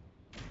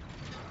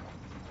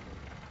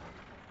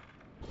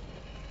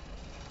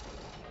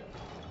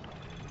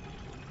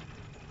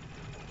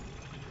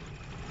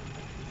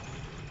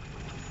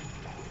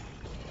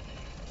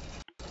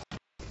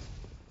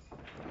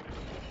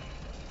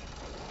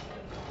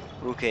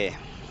 Okay.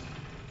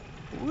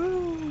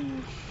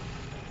 Woo.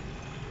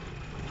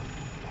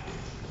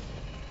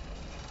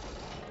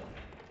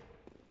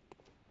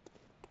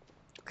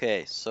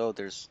 Okay, so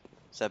there's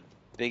that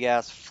big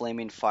ass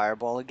flaming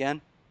fireball again.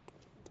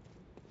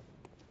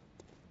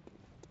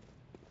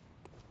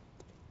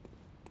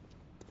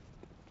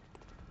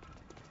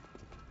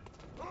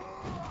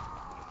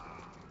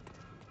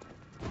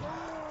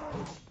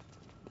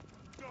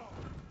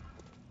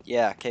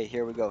 Yeah, okay,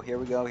 here we go, here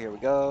we go, here we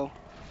go.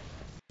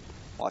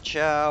 Watch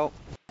out.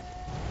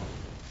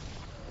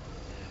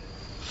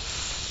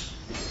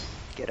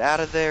 Get out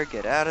of there,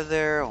 get out of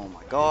there. Oh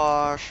my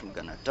gosh, I'm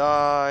gonna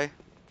die.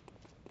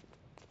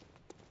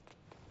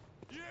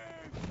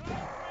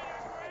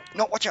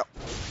 No, watch out.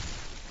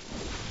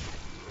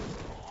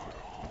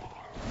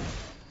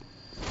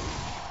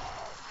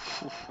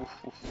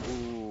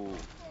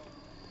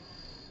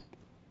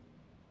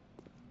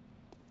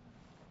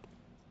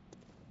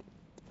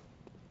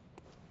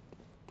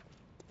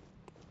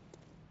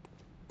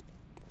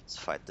 Let's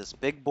fight this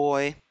big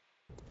boy.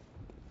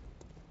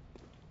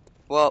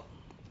 Well,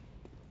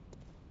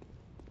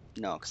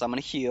 no, because I'm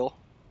gonna heal.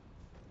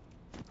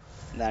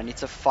 And then I need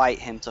to fight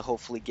him to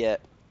hopefully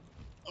get.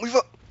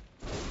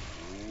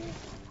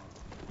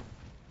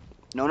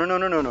 No, no, no,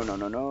 no, no, no, no,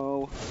 no,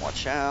 no.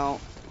 Watch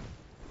out.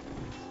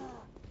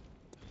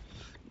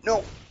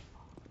 No.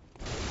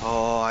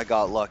 Oh, I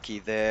got lucky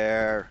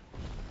there.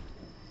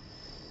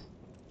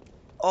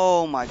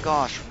 Oh my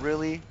gosh,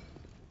 really?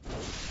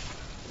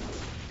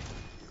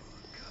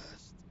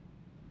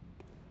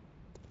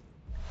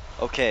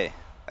 Okay,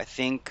 I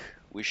think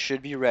we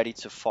should be ready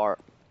to fart.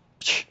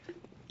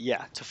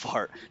 Yeah, to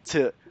fart.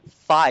 To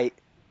fight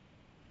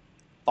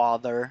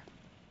Father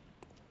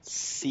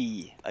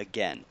C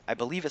again. I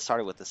believe it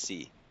started with a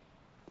C.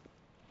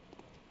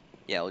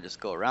 Yeah, we'll just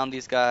go around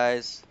these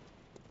guys.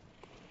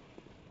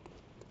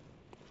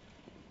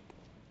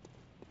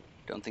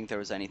 Don't think there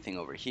was anything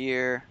over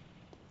here.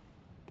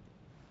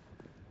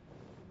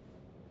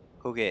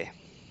 Okay.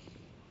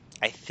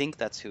 I think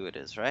that's who it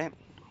is, right?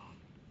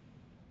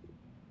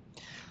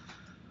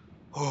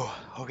 Oh,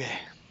 okay.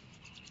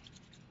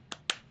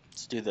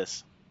 Let's do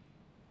this.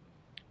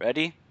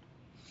 Ready?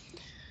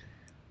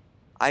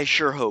 I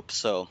sure hope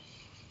so.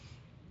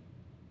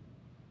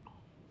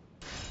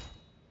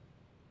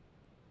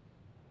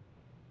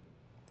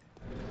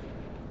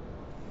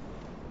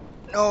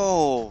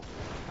 No!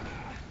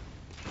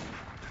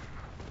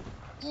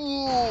 Ooh,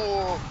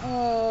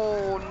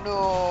 ooh,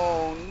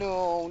 no,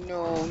 no,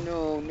 no,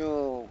 no,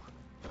 no.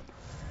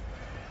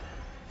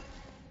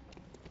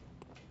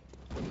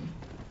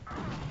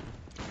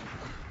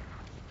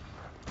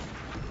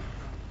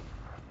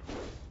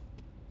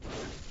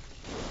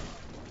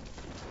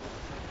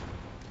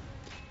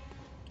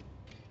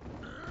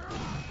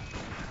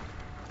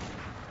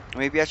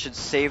 Maybe I should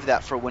save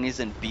that for when he's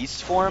in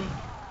beast form.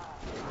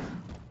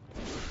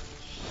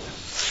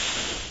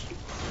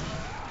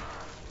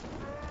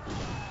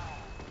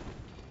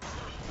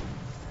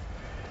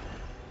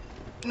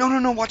 No, no,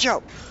 no, watch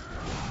out!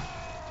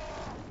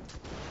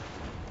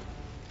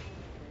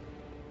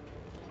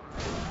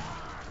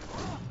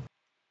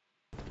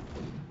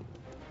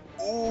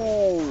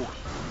 Ooh!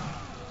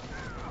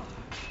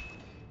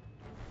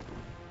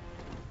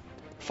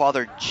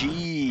 Father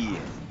G,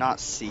 not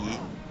C.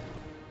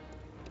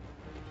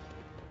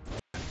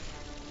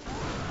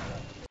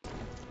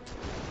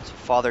 It's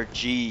Father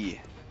G.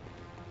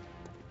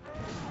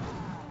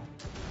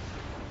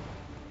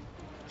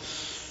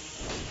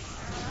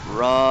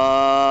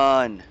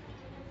 Run!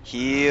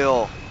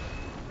 Heal!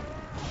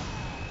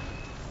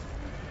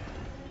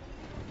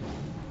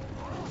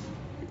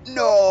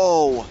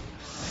 No!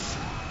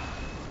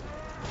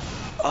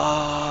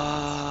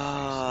 Ah!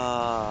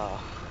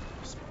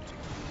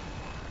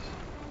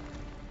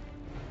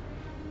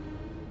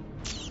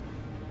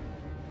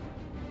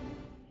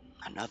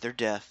 Another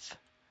death.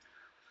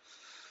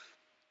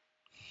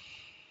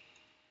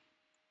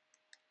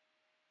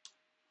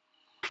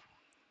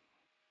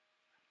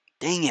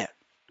 Dang it.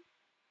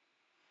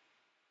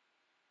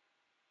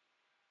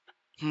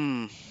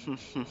 Hmm.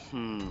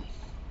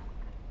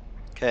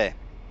 Okay.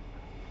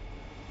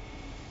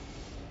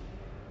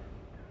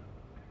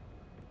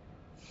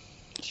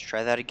 Let's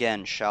try that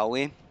again, shall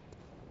we? I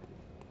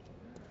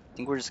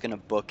think we're just gonna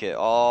book it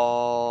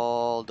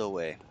all the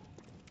way.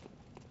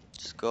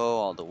 Just go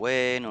all the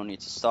way, no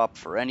need to stop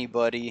for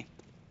anybody.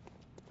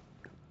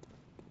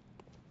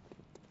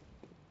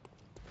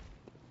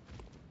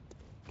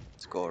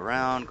 Let's go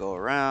around, go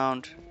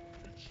around.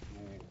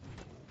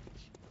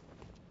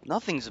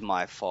 Nothing's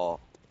my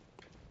fault.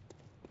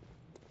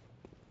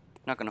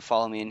 Not gonna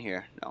follow me in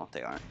here. No,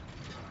 they aren't.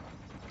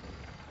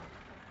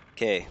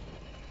 Okay.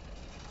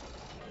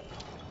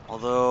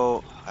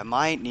 Although, I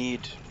might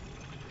need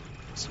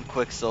some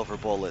quicksilver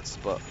bullets,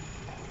 but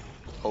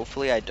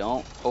hopefully I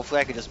don't. Hopefully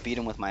I could just beat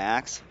him with my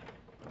axe.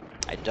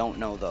 I don't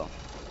know though.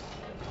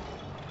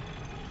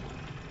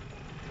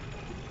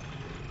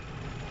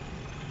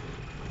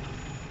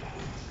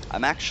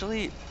 I'm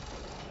actually...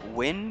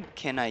 When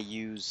can I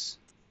use...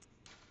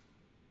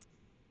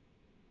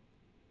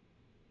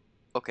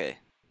 Okay.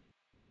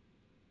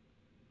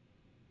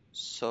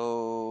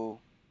 So...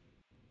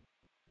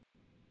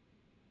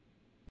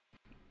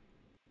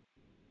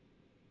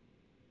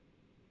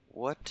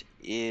 What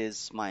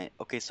is my...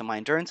 Okay, so my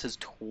endurance is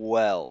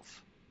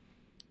 12.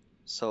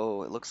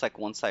 So it looks like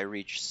once I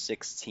reach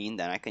 16,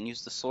 then I can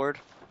use the sword.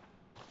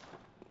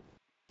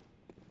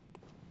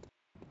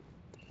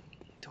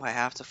 Do I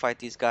have to fight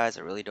these guys?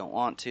 I really don't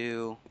want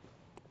to.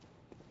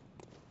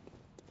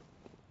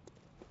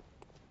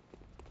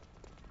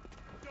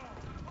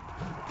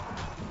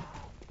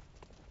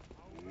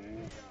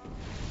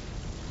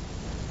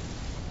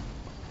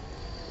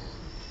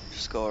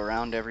 Just go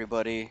around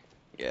everybody.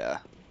 Yeah.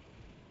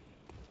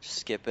 Just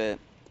skip it.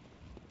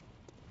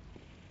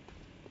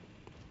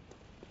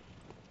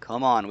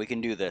 Come on, we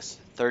can do this.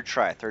 Third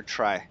try, third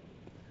try.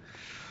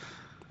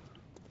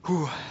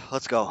 Whew,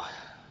 let's go.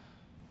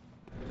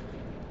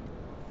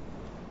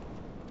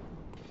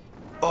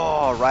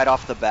 Oh, right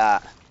off the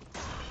bat.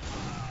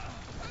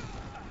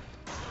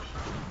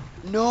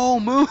 No,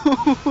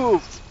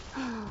 move!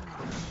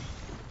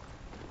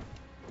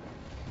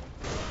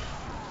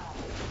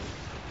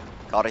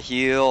 Gotta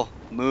heal.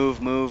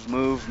 Move, move,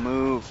 move,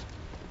 move.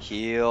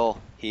 Heal,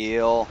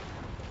 heal.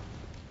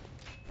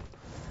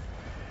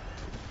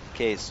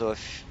 Okay, so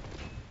if...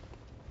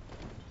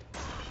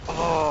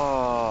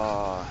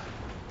 Oh...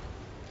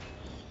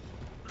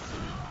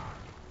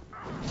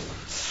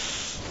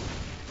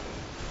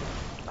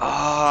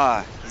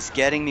 Ah, he's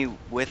getting me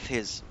with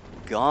his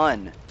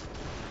gun.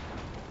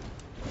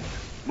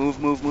 Move,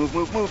 move, move,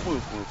 move, move,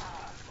 move, move.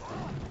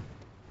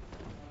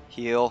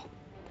 Heal.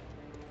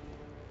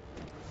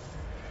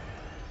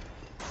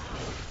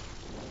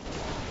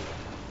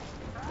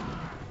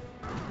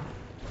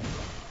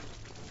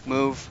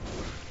 Move.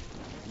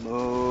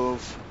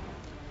 Move.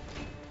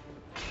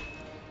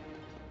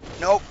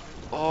 Nope.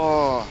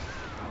 Oh.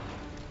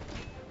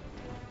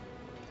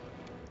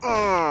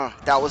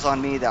 That was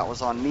on me. That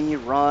was on me.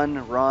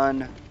 Run,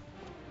 run.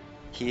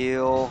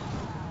 Heal.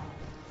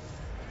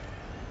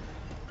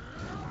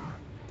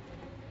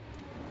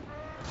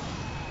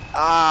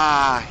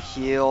 Ah,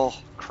 heal.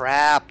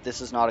 Crap.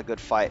 This is not a good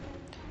fight.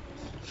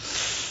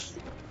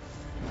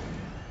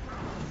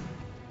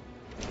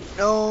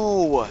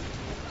 No.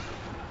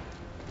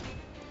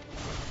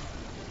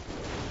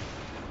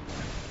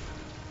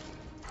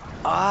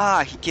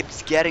 Ah, he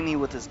keeps getting me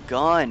with his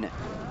gun.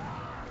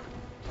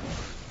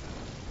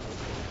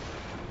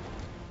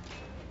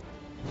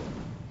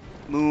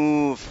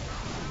 Move.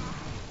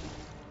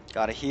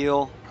 Gotta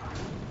heal.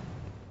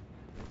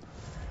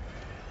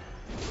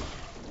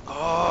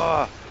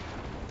 Ah.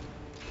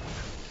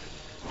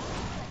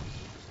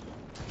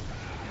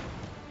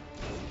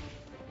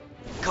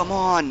 Come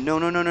on. No,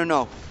 no, no, no,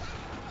 no.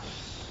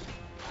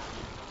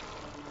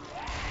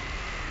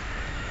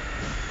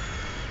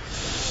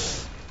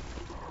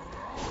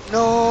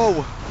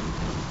 No.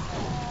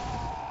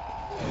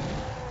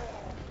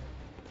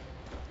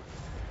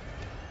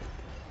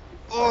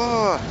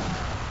 Ugh.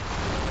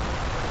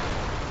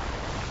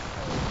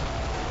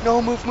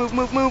 No, move, move,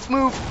 move, move,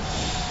 move.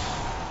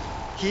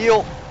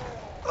 Heal.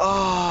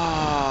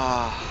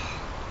 Ah.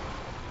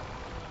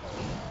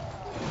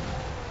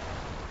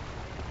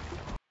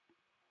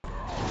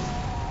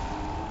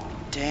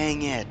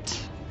 Dang it.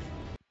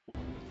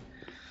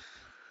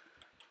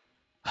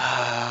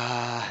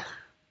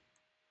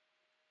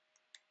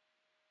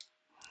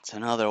 It's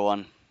another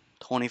one.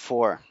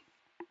 24.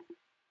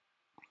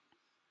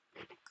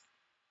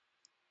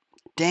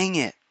 Dang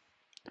it.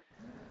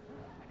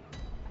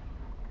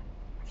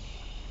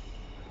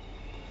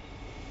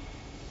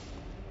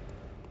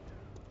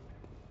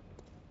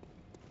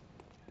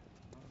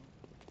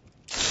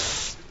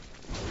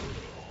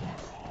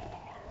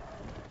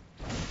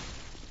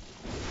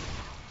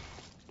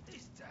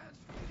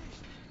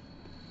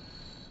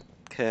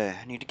 Okay,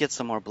 I need to get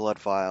some more blood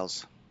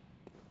vials.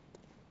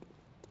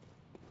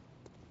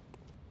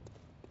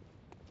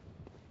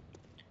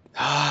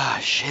 Ah,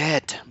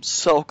 shit. I'm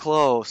so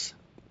close.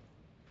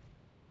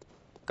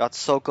 Got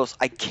so close.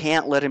 I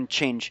can't let him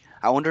change.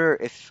 I wonder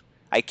if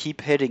I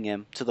keep hitting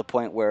him to the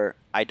point where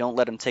I don't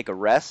let him take a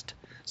rest,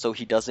 so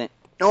he doesn't.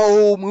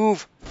 No,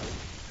 move!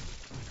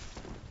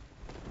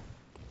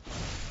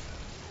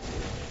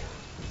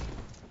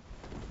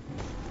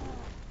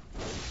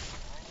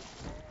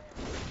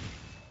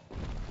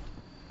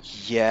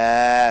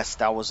 Yes,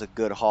 that was a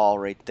good haul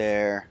right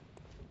there.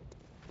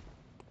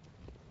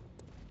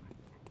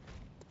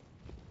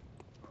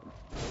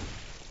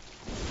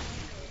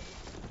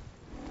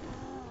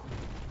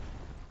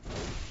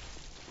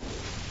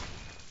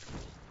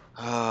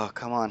 Oh,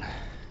 come on.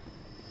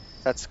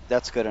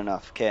 That's good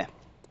enough. Okay.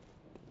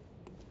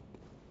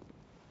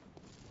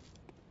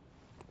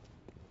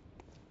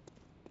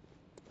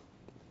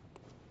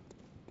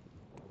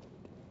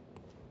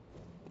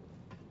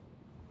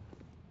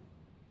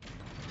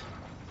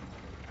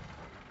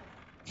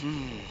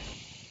 Hmm.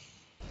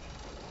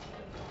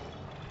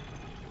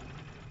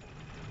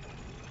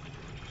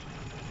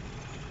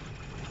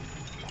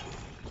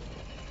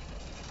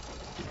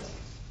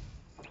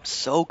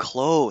 So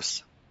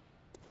close.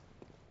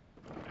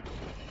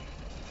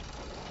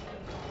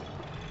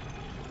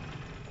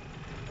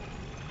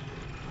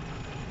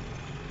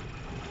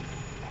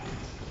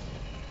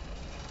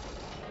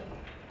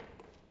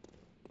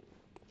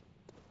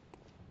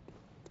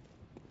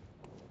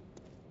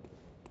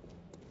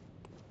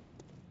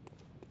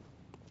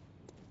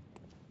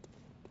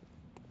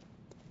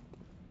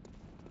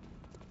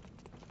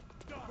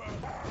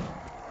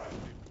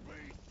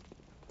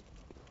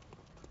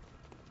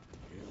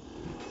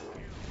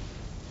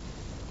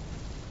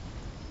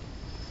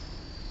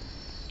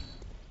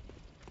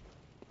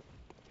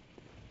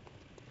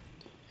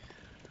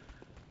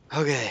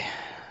 Okay,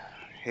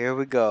 here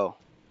we go.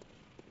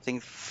 I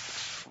think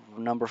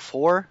number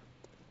 4.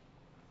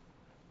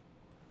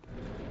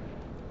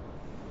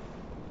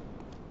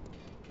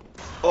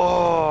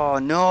 Oh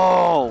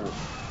no!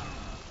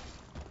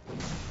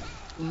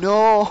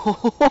 No!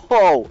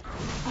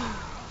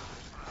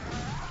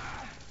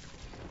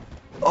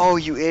 Oh,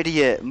 you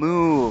idiot!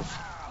 Move!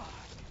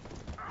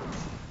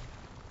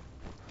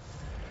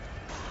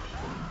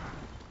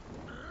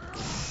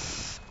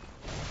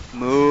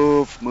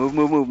 Move! Move!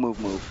 Move! Move! Move!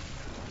 Move!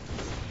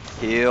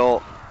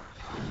 Heal!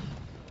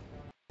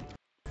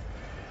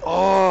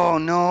 Oh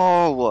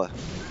no!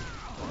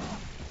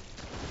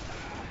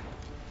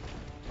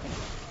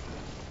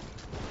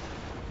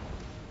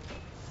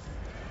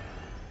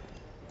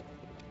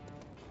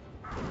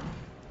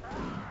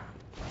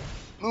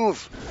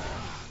 Move!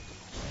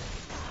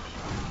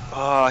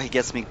 Oh, he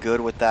gets me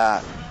good with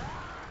that.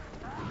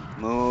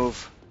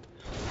 Move.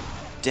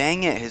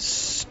 Dang it, his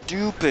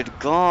stupid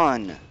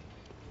gun.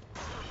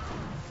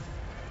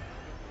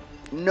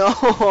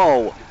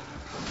 No!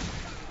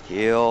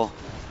 Heal.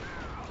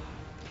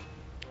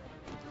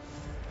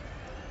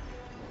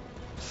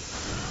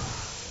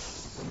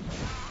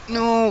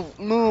 No,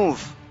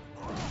 move.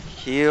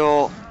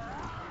 Heal.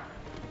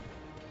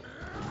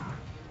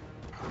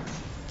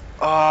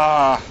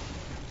 Ah.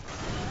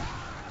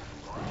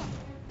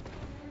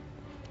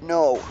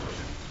 No.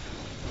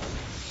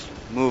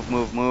 Move,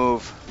 move,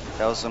 move.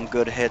 That was some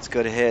good hits,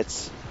 good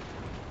hits.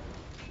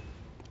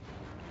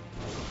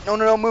 No,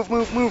 no, no, move,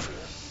 move, move.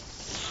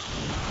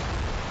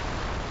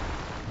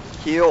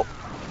 Heal.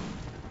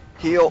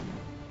 Heal.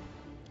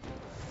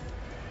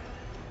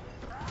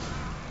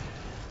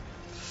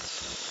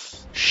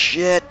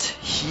 Shit.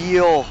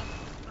 Heal.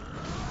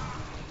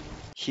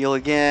 Heal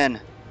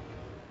again.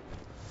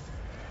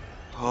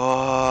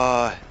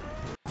 Oh.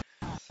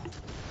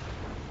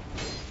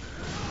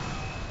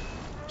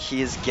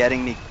 He is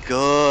getting me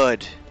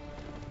good.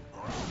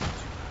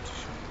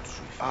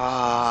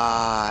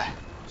 Ah.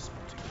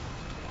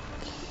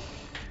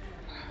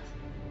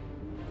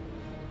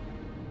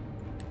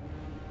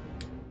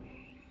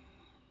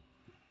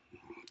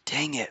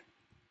 Dang it.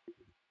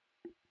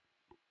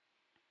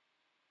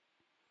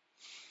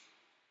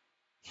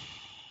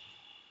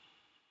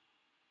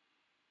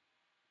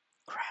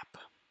 Crap.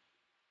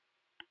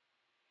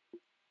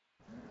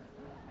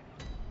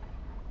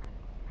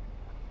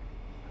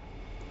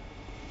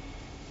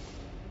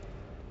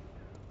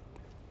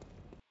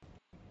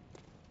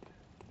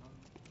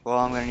 Well,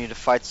 I'm gonna need to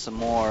fight some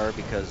more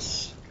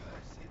because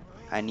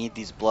I need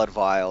these blood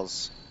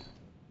vials.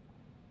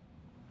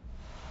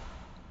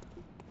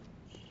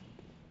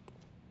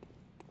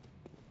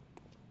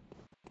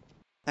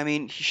 I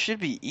mean, he should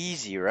be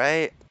easy,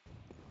 right?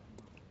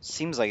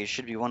 Seems like it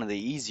should be one of the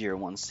easier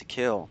ones to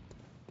kill.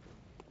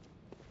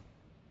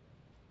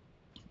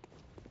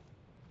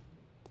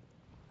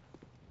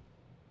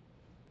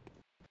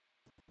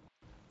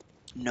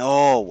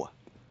 No!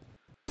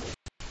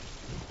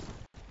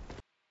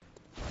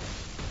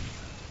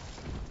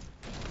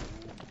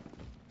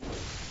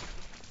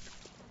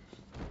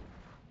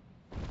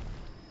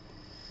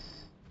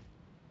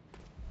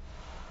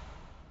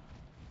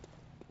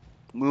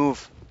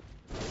 Move.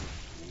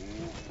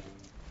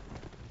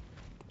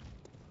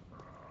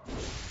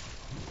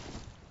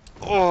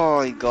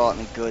 Oh, he got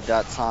me good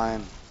that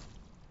time.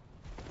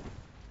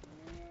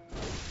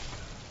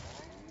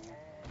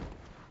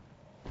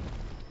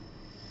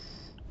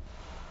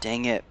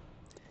 Dang it.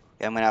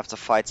 Yeah, I'm gonna have to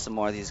fight some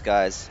more of these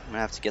guys. I'm gonna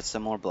have to get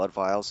some more blood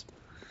vials.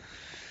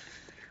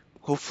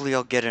 Hopefully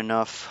I'll get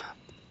enough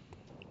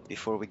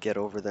before we get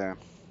over there.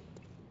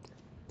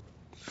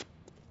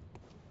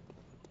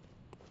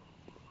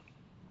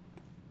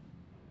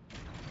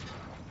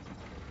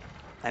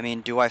 I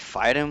mean, do I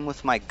fight him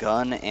with my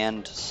gun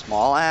and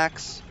small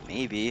axe?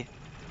 Maybe.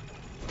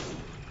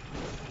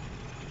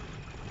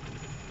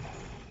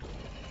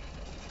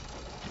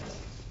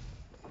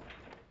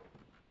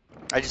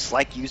 I just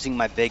like using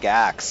my big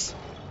axe.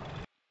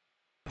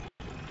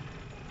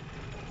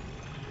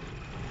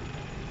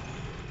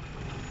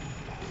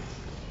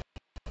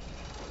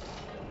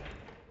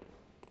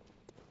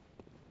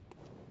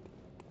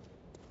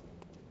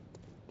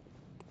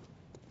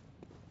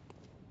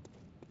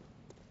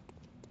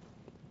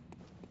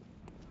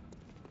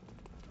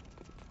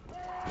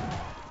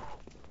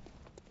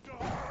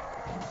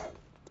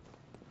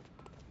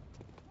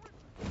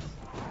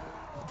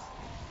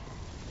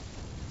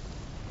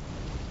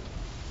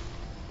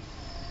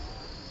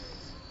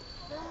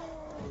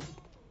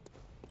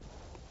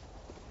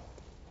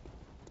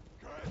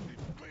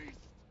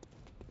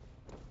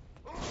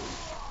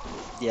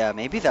 Yeah,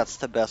 maybe that's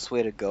the best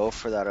way to go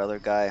for that other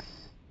guy.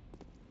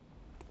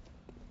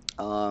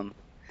 Um,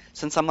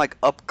 since I'm like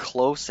up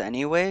close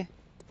anyway,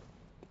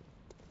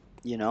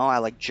 you know, I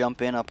like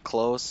jump in up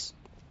close.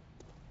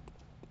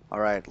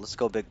 Alright, let's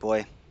go, big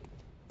boy.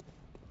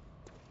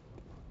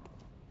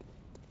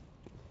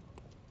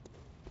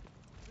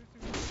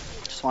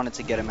 Just wanted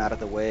to get him out of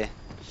the way.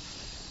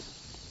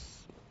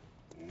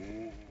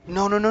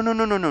 No, no, no, no,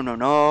 no, no, no, no,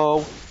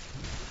 no.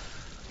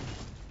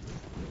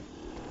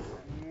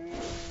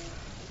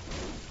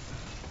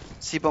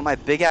 See, but my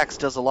big axe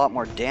does a lot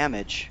more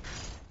damage.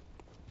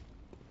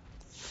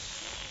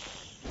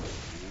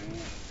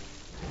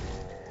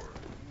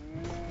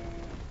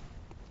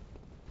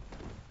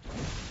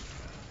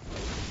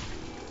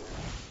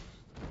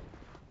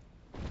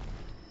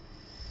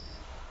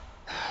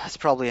 That's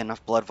probably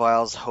enough blood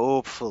vials.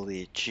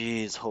 Hopefully.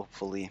 Jeez,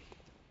 hopefully.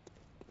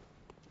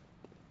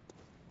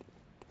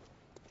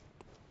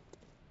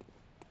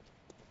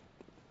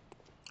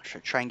 Should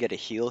I try and get a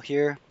heal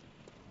here?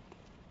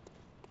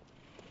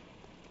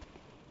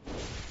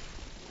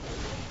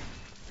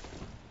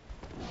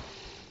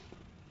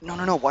 No,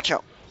 no, no, watch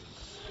out.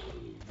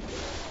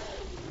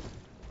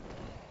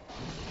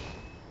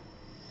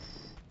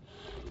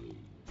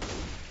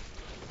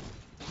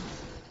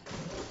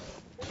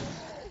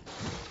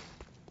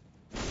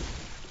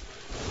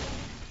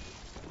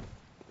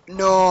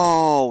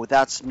 No,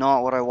 that's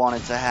not what I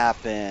wanted to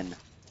happen.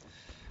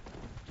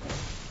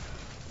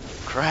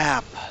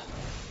 Crap.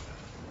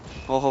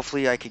 Well,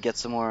 hopefully I could get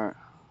some more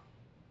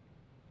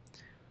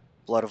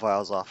blood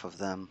vials off of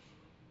them.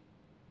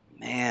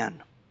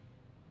 Man.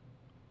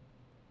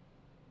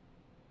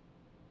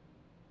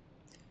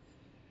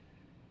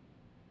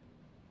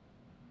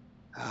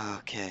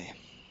 Okay.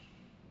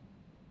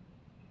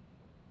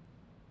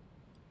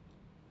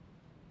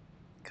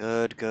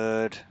 Good,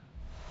 good.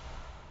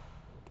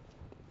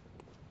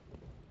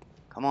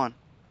 Come on.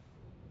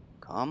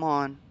 Come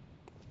on.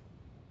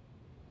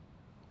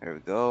 There we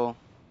go.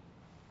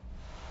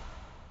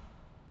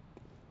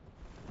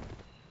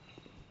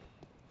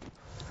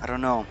 I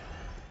don't know.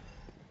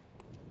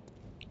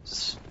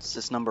 Is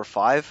this number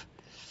 5?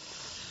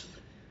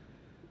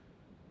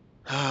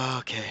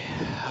 Okay.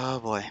 Oh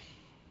boy.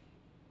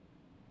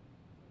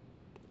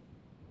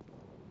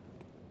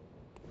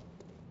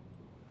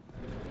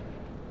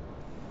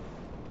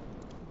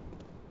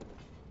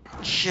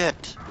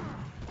 Shit.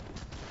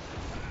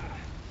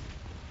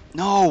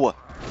 No.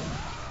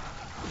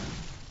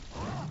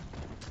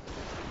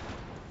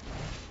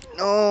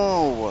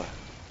 No.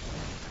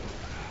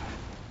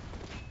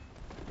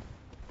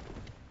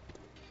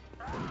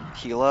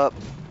 Heal up.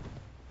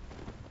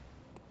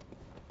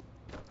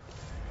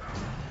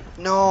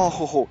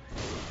 No.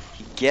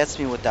 He gets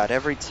me with that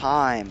every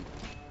time.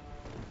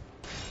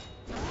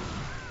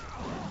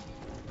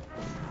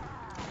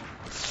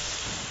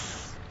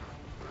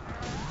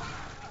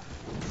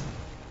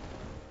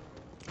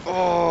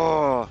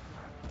 Oh.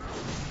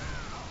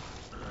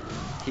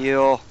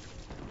 Heal.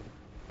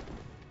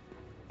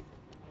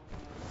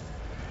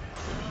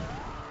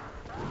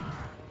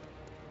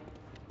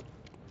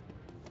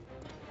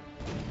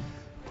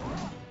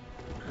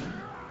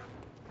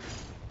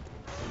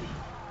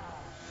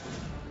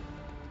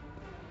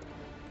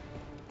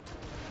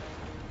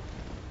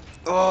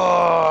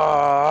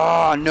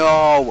 Oh,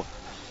 no.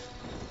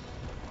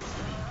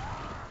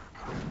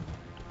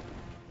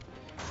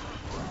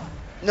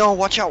 No,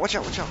 watch out, watch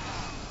out, watch out.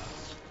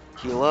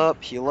 Heal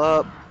up, heal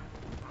up.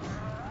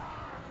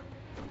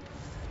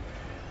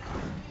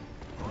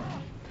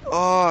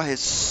 Oh, his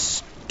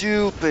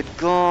stupid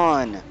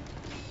gun.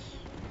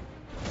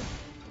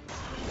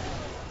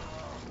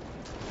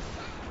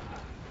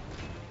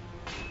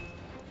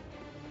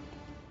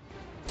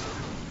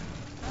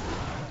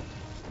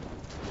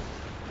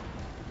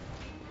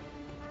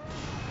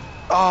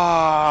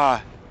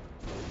 Ah.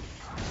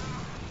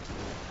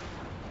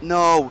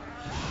 No.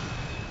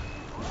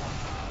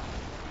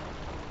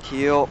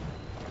 Heal.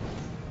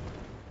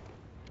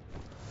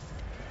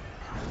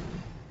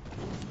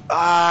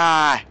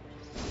 Ah!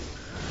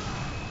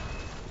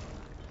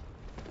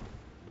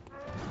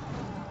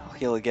 I'll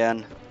heal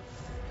again.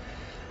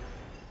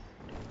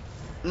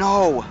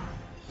 No!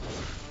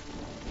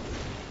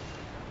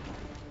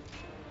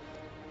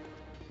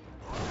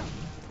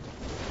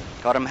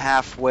 Got him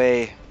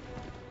halfway.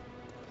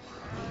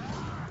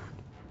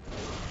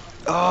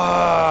 Oh,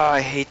 I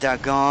hate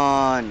that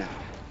gun.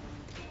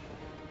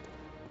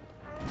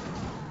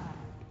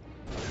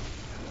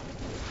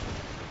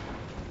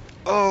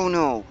 Oh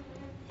no.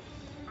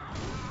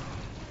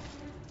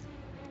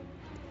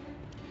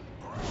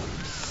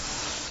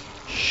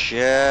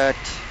 Shit.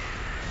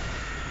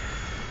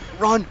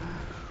 Run!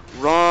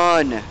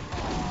 Run!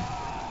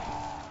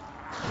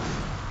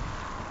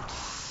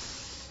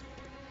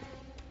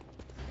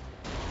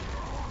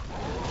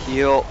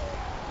 Heal.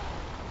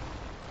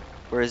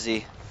 Where is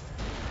he?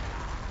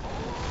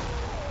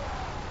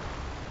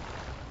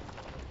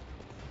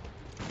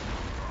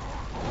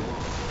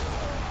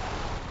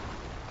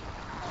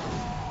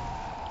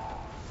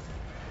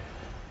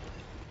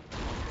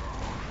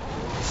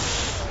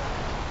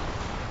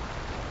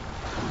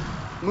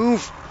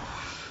 Move!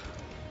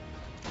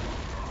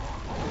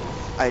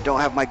 I don't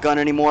have my gun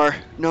anymore.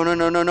 No, no,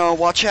 no, no, no.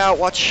 Watch out,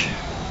 watch.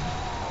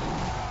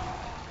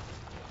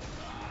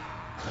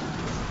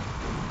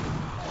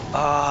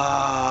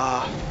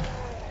 Ah.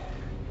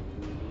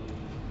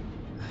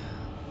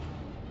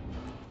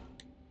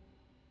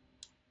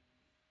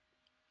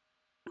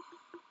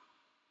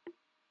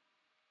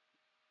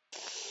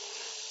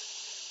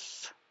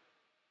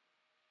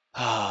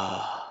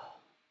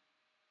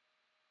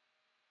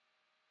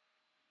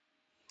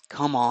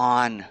 Come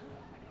on.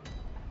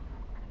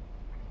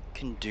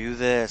 Can do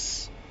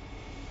this.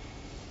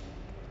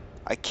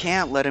 I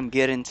can't let him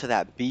get into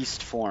that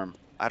beast form.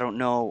 I don't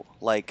know,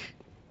 like...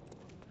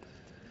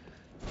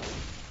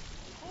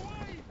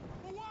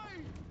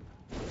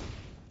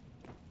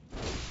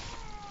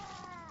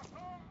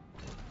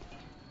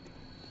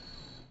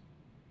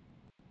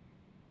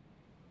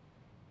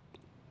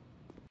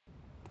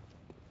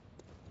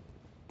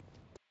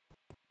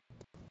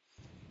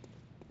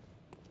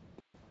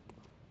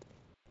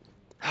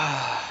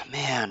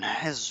 Man,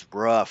 this is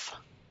rough.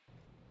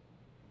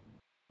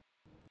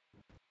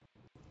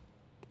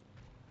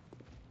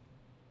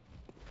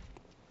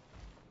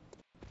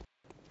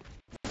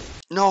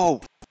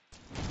 No!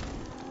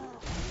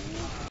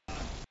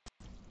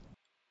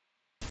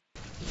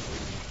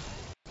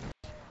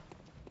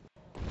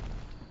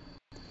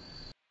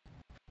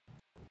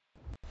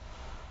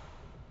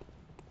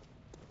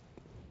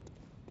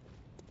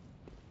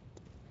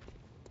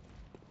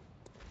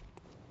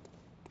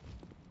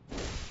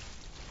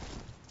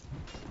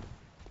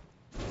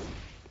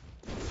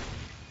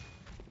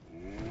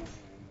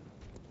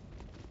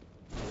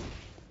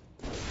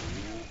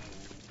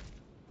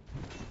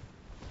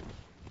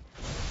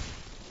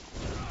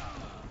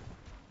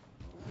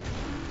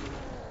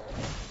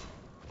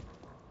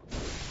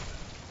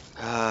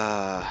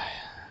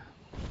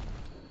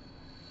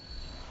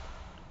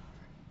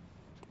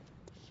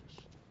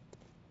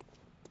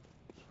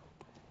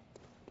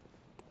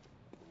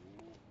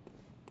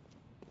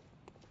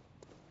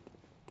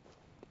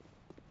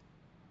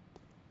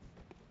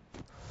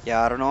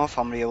 Yeah, I don't know if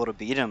I'm gonna be able to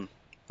beat him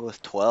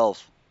with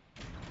 12.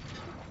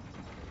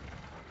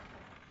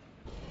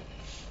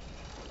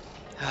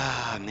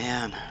 Ah,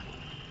 man.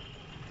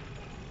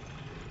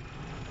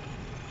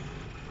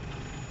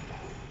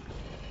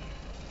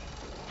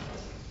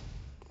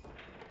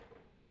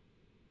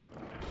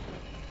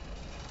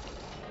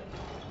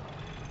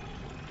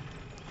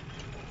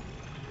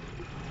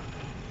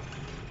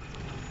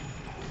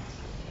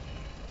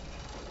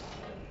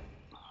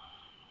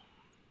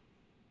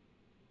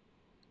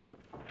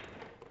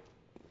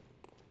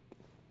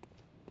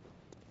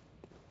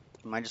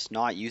 Am I just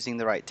not using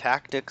the right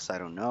tactics? I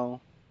don't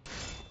know.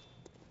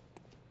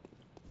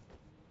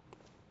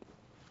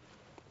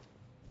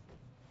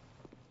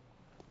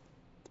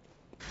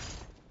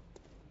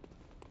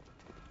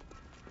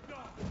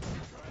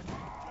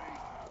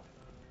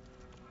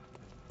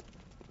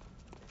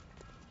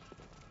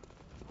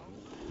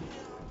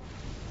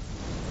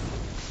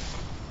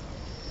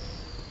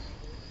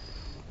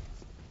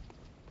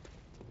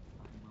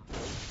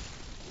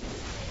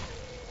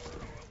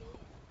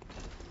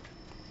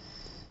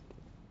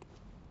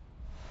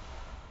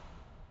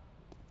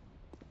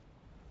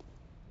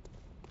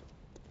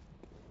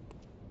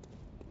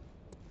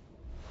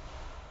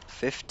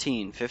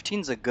 Fifteen.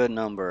 15's a good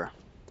number.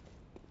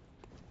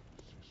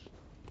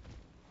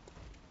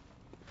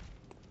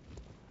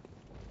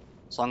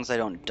 As long as I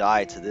don't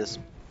die to this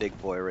big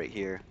boy right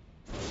here.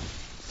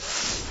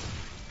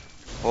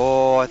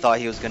 Oh, I thought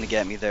he was gonna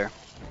get me there.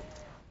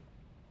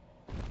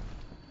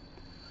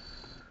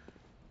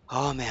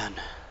 Oh, man.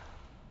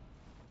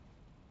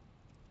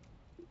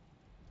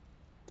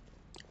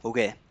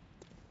 Okay.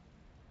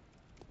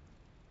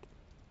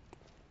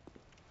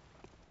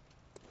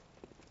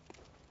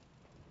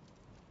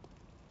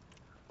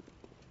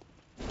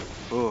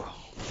 Ooh.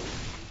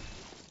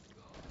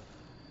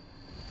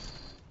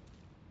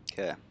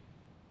 Okay. I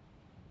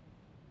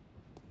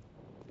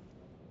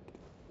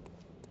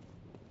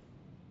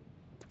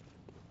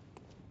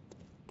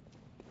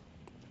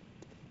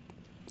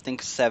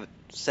think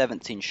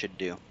 17 should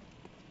do.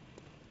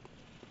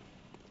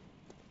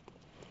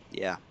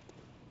 Yeah.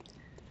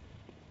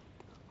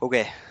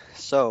 Okay,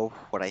 so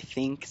what I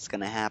think is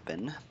gonna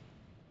happen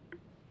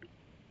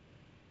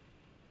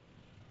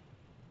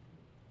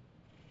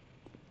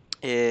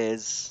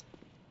is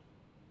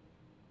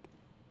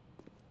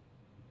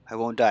I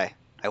won't die.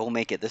 I will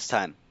make it this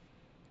time.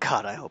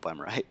 God, I hope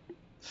I'm right.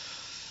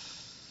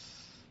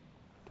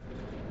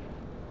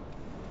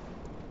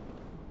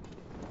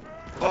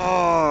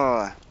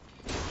 Oh,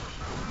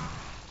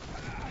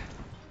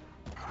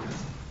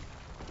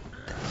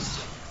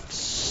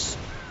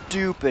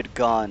 stupid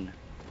gun.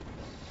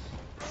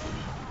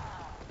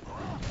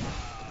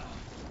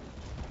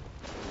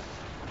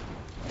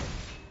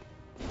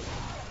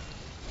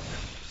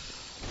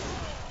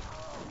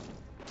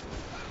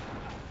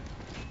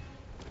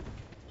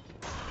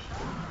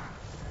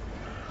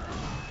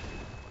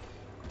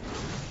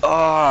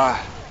 Oh,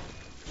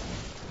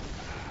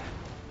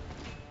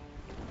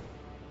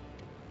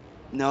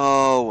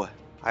 no.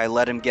 I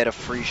let him get a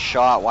free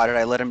shot. Why did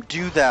I let him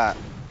do that?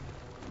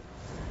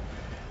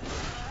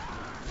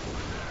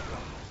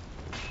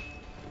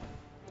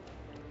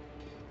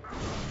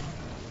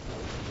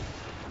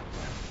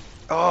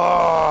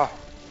 Oh,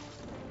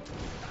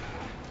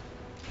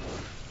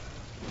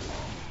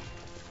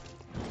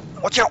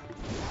 watch out.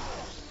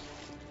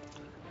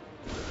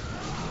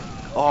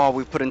 Oh,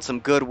 we put in some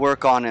good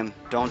work on him.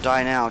 Don't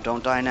die now.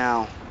 Don't die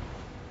now.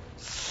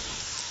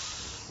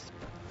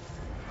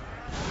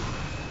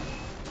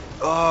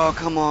 Oh,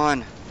 come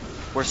on.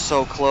 We're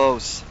so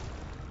close.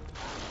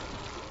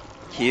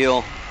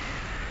 Heal.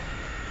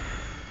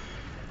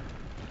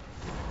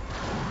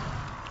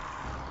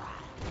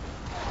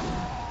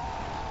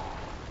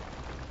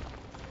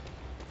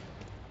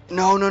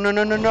 No, no, no,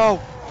 no, no,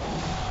 no.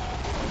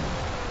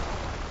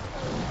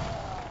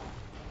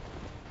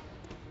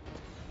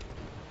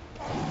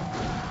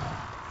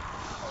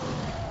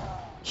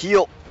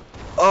 Heal.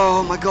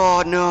 Oh my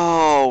god,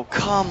 no.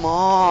 Come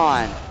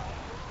on.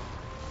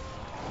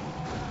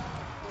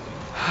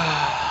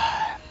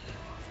 I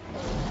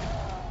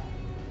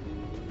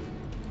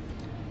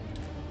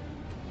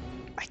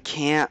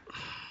can't.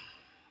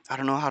 I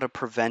don't know how to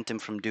prevent him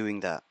from doing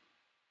that.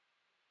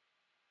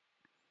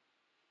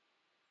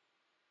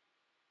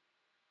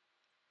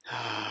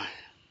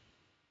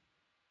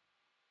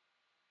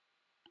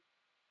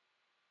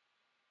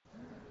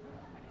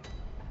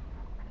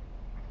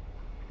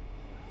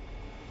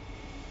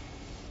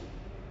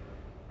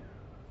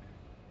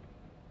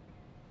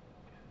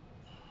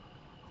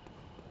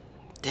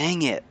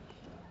 Dang it.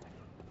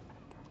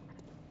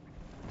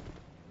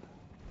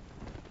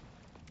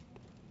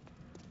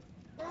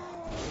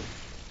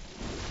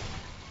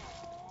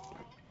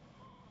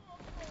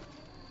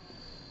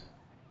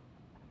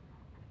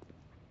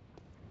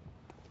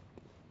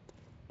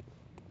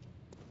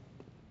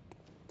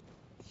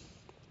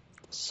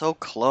 So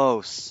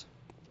close.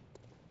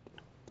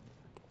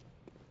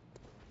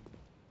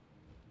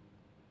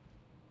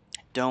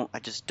 I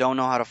just don't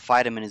know how to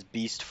fight him in his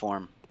beast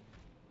form.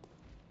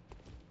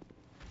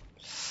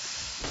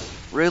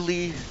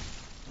 Really?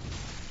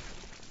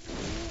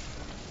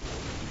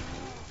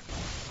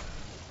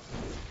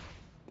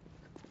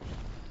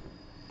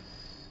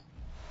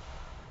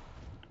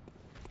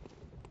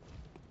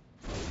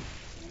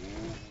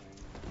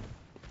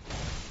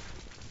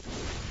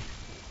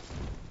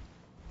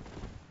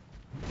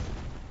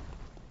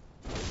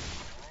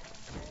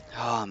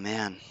 Oh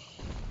man.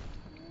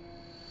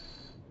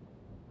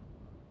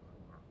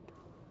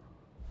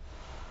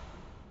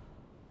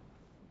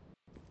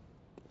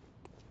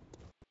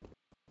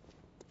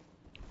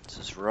 This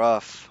is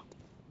rough.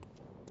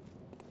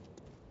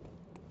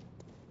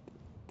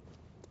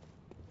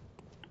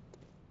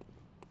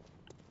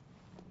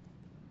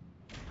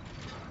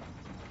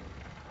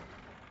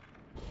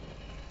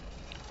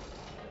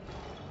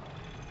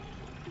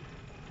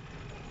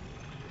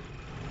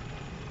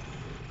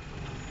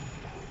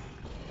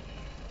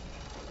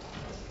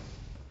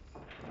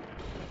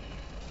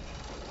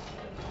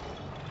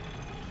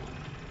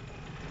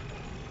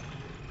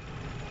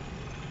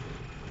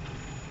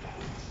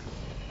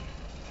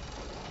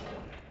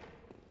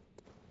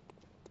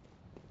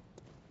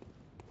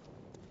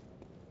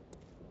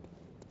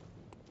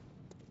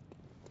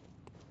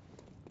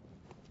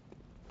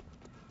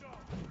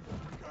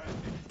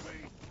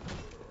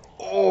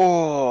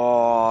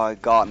 Oh,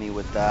 it got me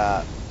with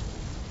that.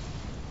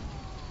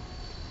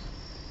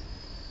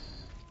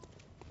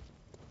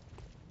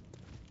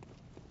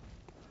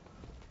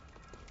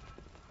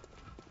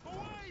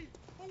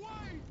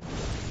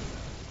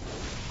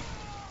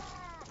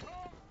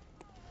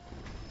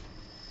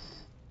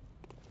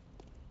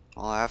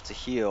 Well, I have to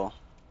heal.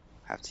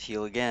 I have to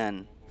heal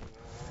again.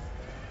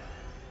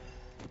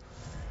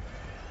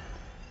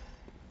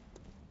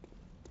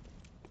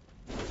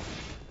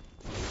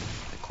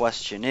 The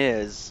question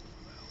is,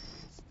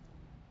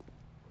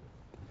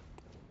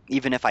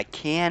 Even if I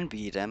can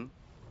beat him,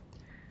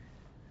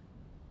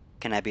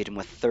 can I beat him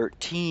with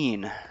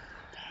 13? I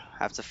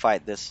have to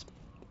fight this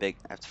big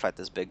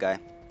guy.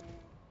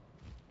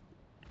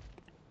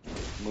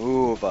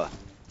 Move.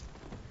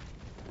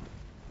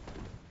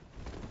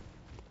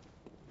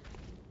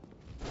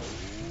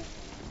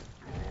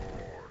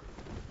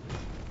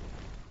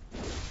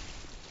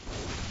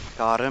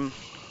 Got him.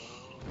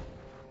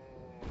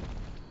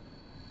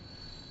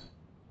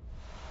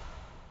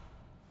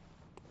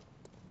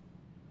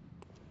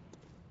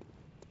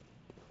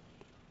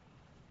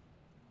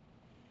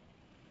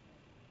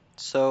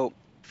 So,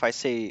 if I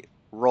say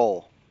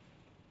roll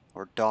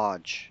or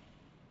dodge,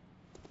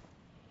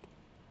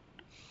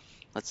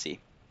 let's see.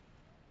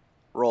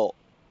 Roll.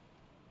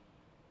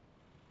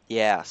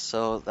 Yeah,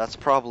 so that's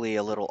probably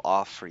a little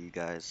off for you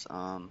guys.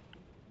 I'll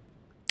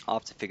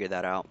have to figure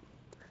that out.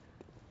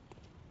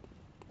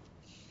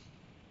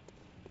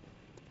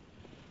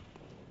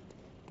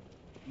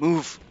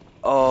 Move.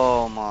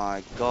 Oh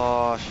my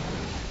gosh.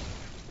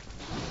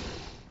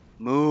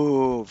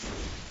 Move.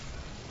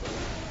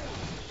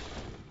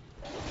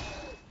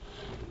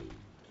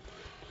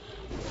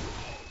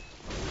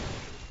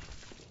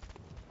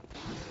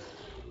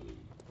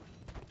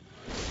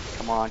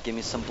 Come on, give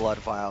me some blood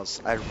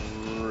vials. I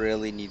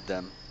really need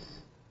them.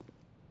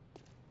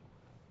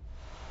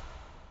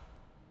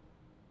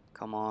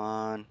 Come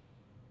on.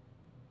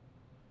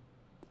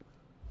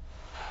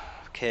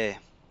 Okay.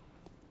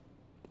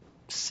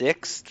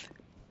 Sixth?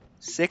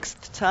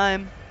 Sixth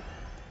time?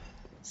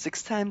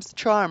 Six times the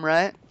charm,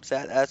 right?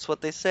 That's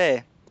what they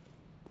say.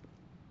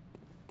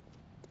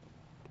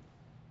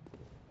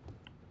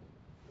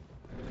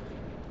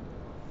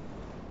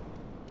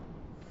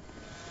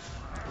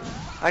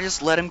 I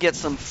just let him get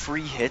some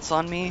free hits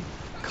on me?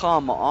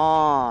 Come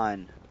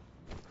on.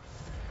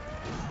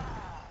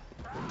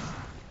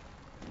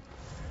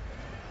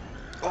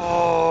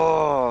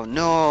 Oh,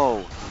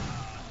 no.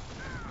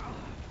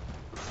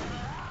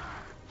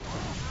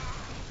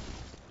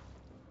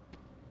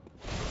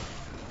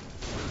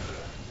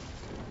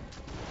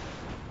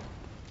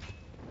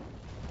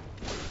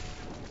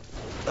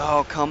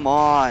 Oh, come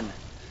on.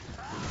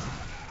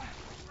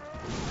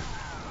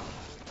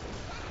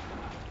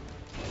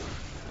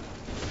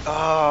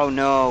 Oh,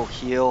 no.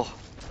 Heal.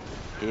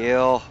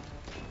 Heal.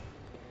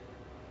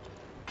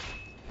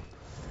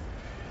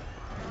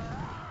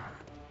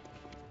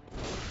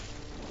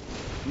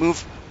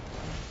 Move.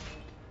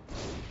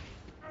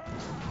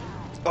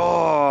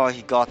 Oh,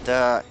 he got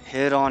that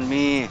hit on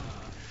me.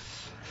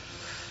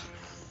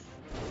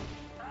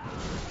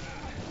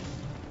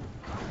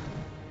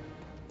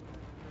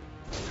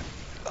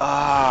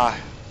 Ah.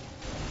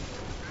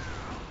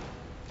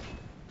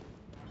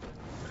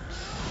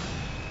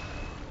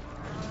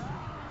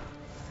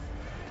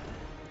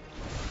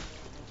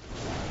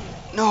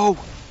 No.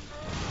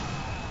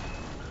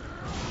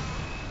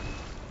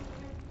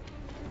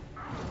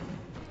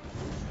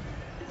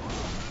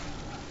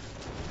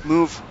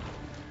 Move.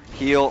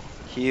 Heal.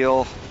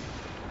 Heal.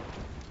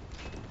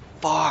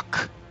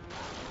 Fuck.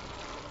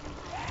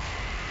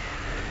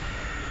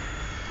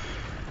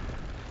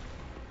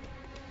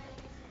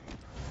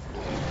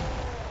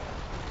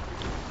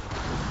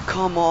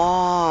 Come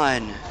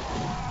on.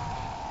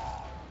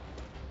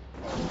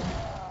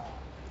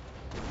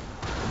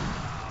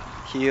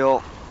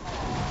 Heal.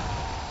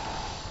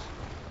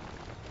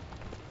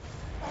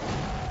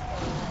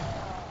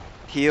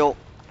 Heal.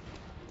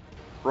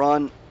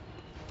 Run.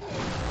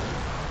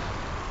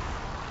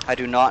 I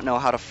do not know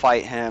how to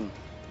fight him.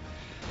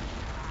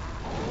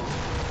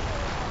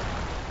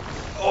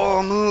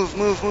 Oh, move,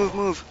 move, move,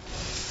 move.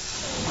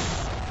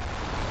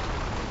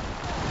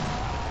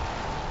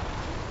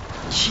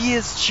 He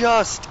is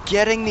just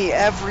getting me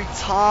every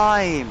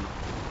time.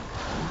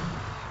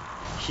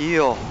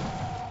 Heal.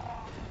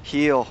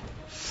 Heal.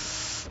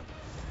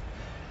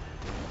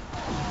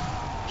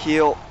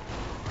 Heal.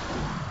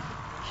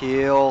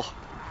 Heal.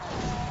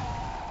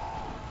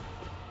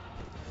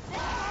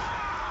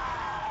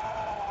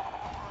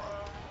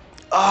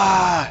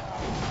 Ah!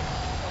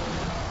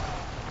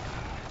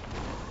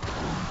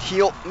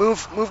 Heal.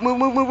 Move, move, move,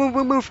 move, move, move,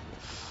 move, move.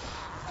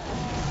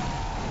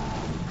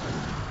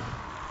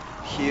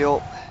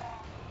 Heal.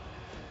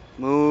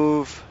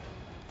 Move.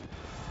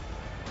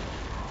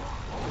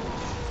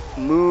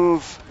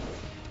 Move.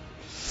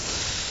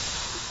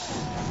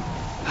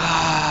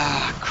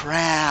 Ah,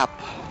 crap.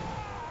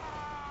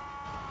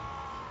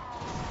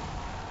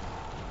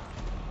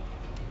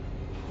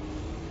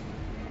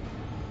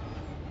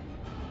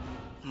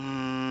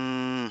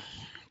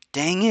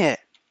 Dang it.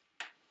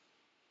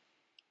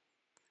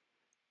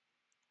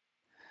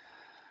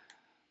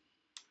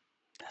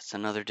 That's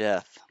another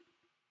death.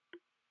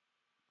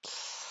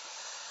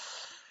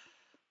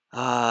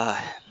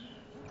 Ah,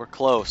 we're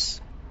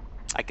close.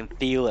 I can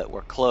feel it.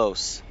 We're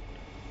close.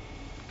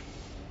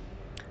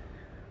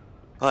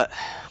 But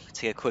let's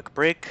take a quick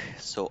break,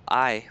 so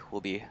I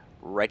will be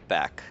right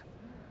back.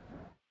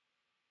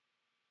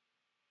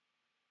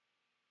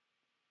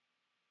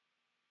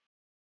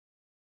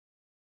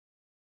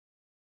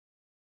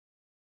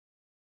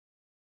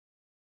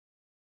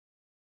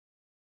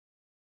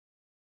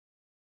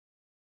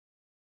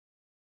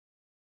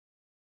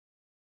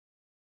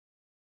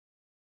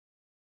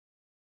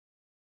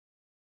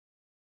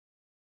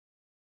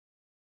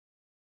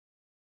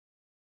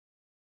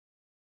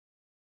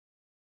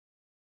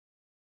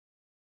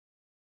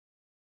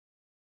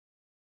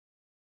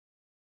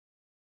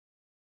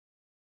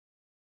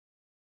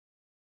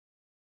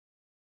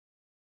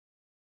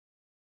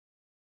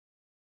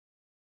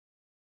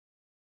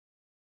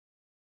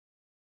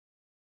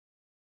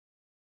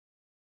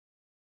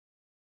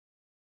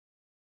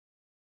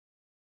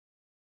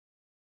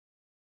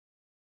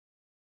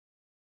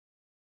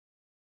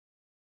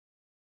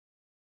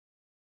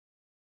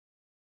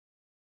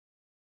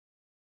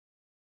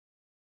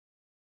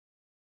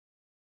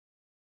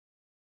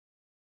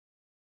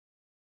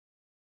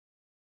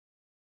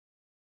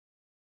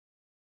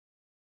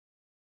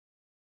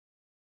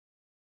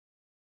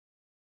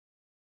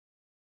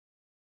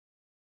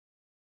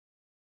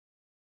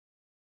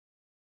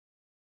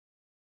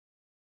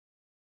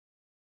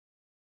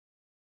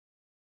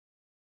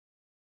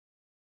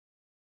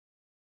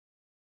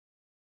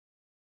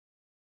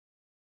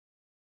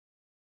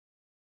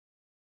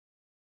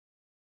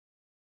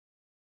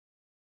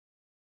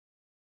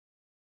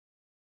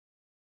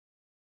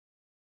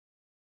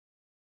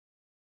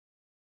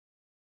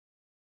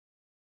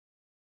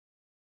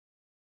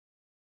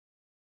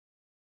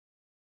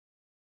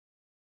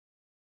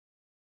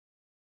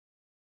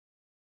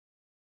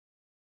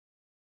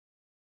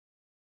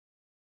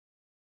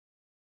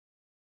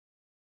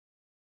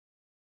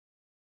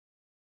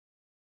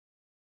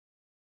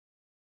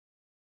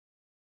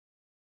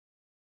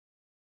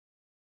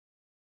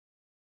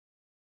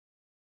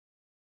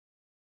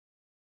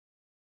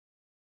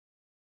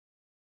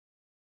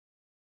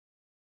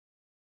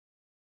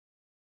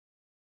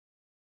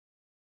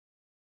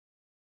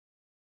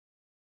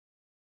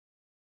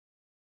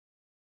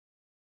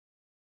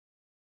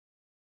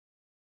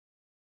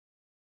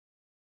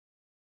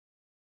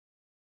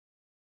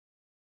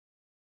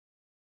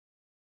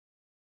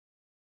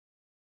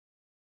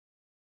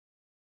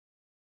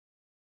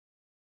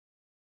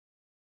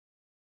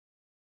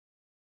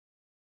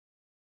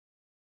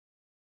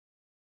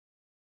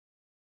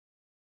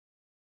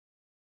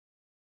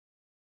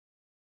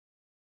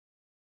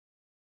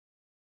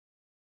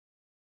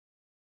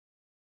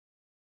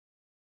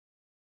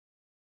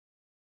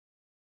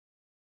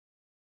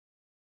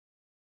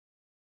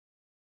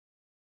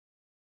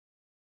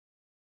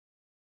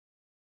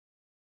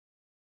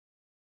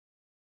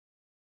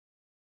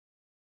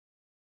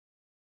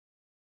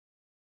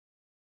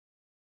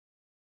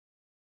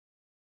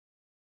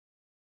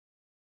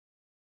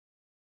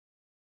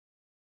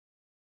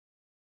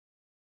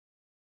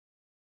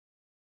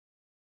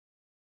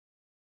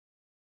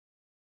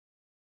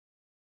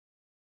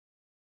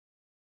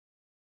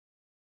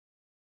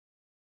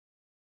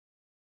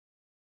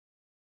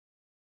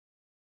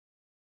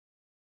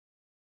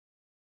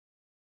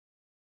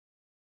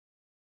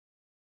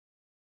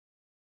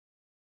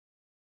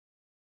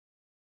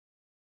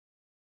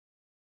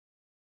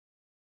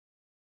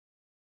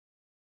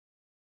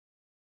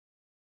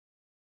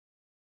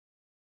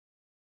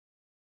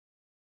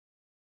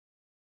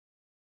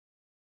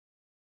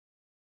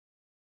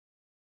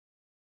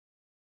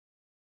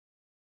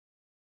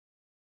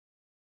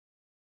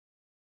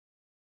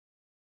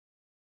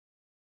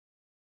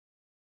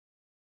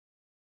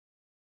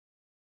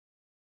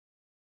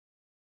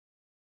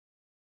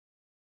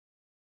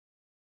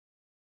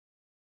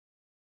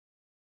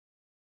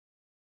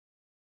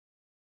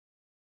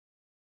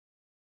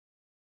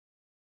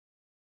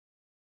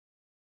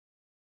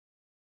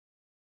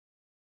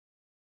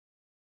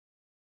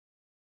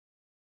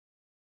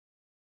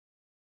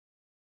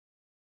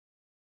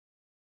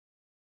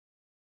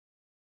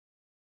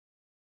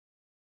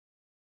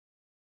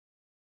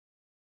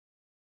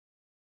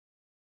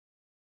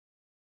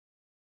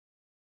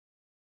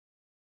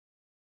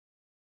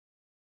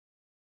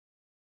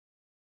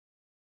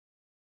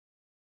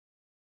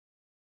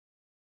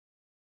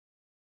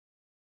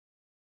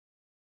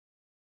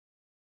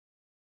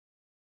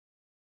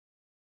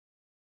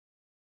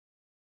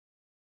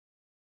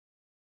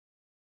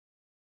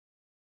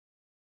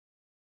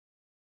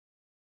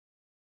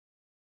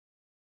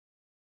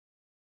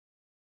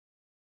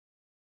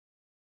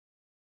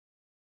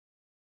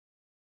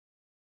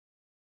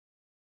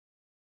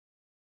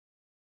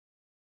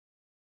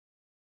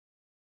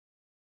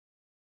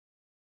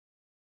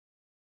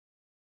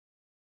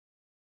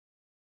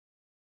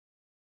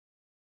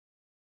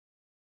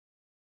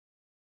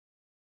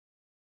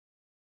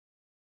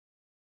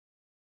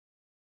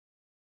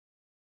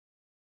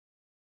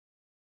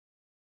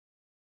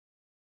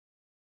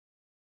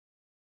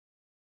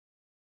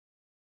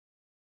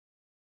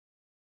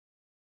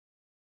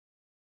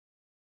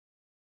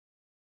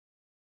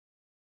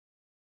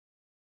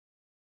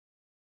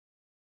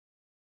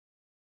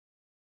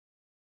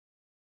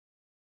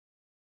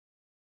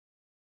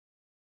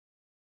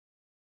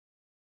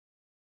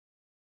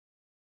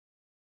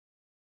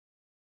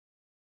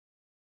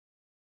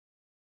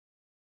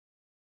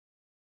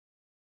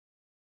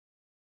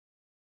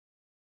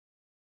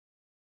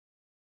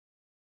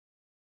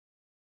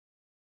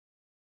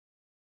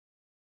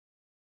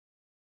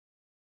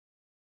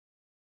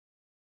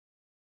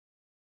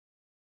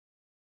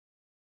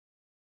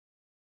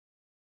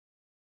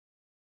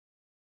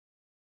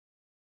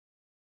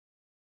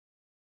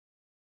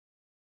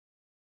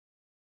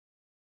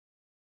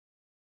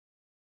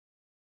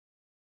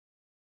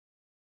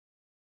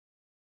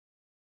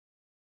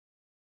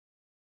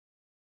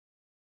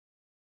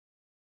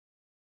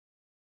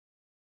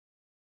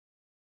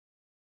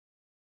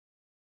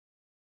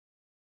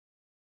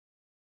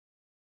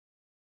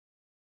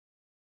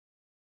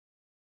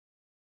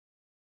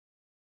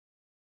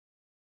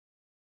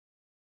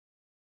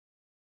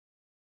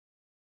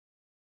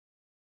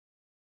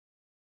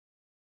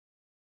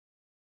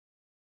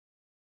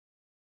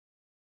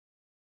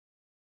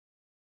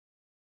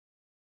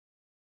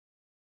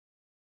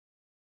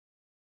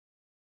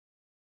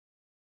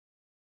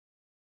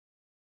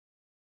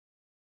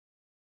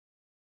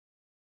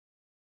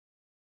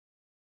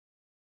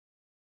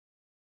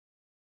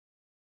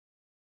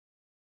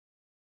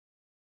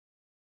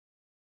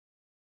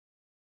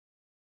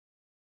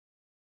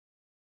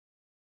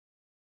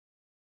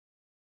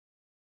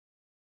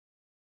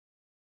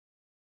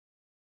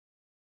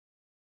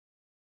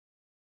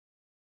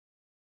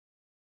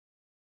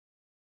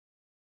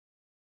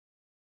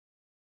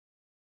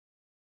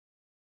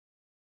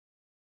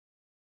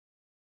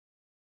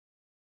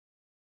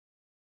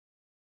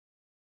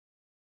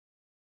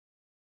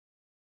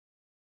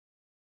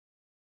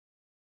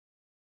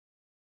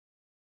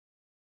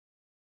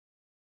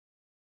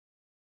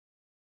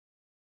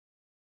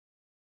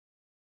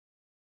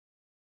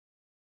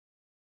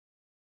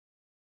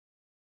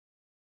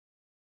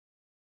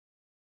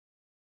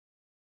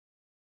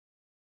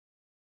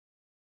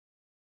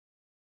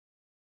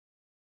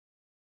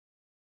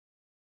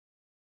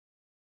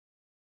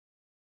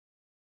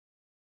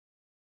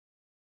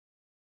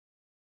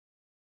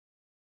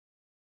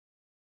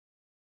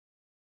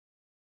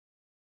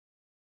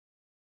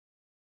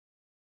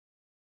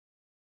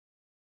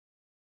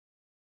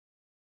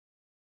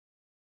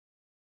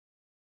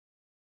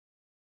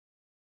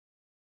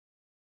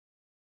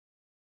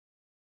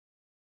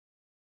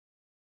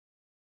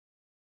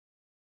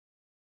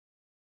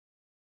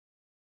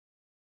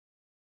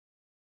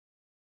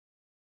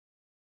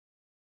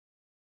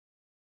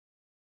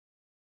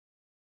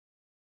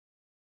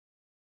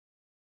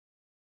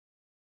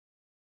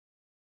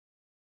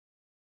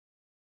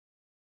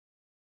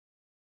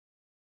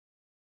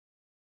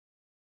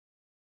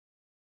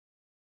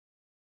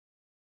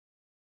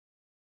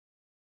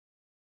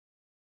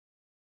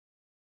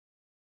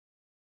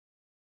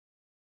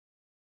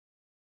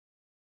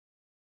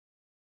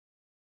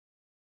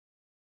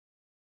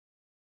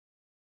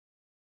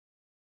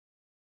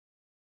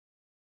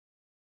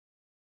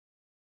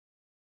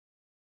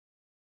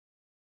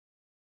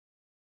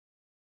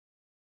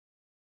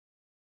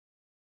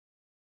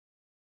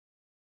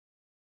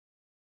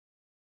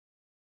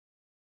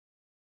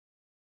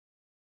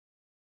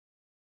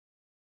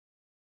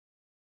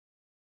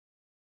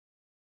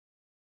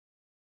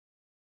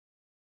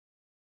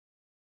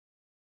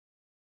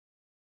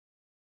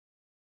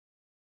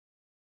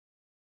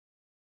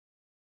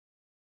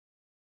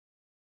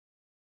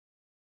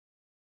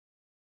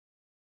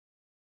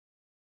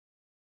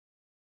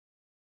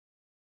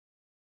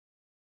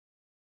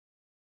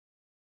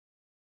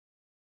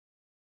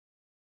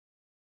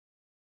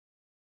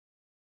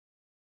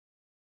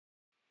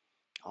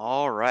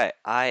 All right,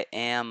 I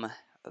am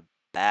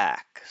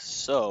back.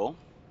 So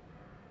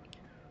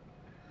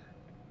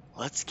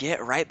let's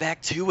get right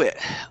back to it.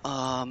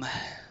 Um,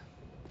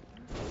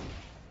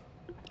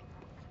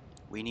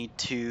 we need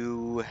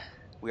to.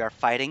 We are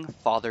fighting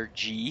Father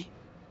G.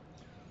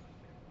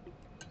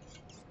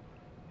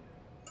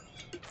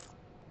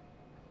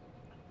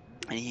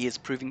 And he is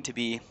proving to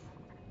be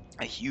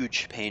a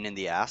huge pain in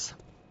the ass.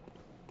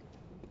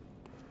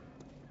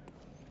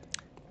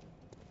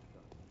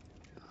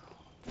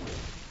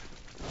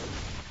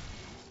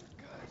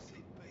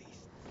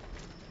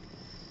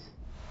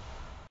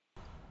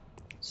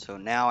 So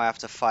now I have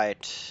to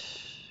fight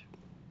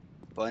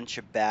a bunch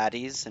of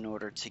baddies in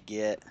order to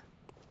get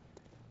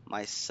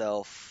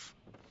myself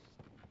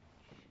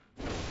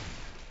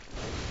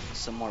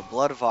some more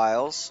blood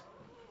vials.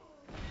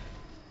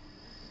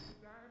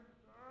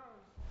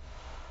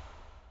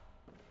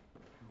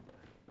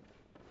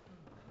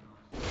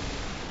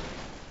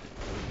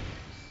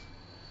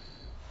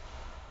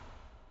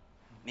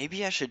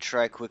 Maybe I should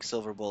try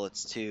Quicksilver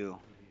bullets too.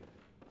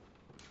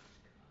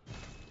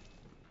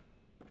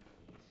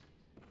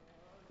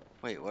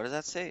 Wait, what does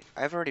that say?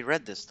 I've already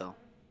read this though.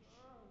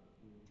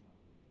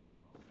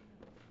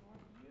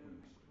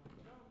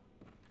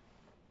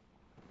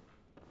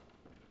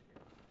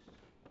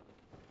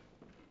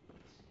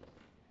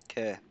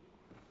 Okay.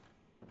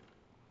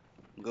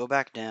 Go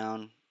back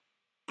down.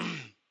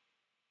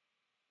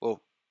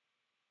 Whoa.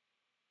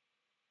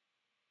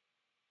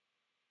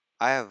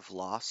 I have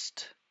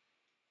lost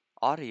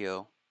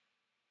audio. I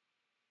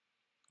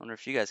wonder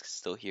if you guys can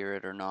still hear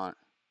it or not.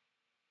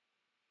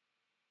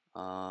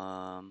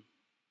 Um,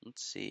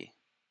 let's see.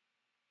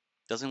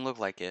 Doesn't look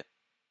like it.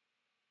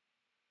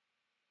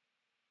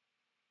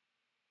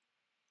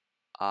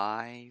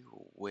 I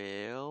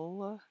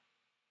will.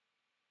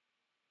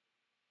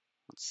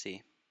 Let's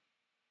see.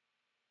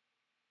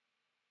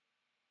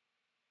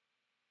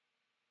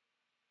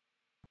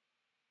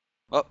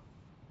 Oh,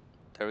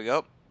 there we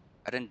go.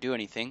 I didn't do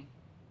anything,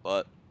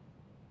 but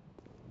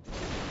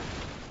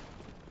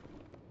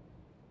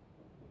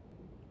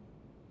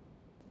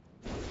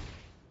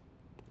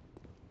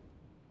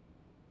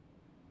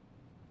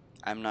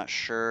I'm not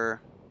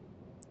sure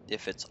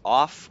if it's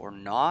off or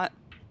not.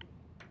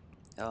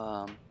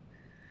 Um,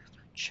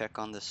 check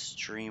on the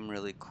stream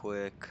really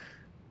quick.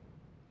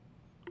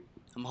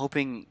 I'm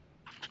hoping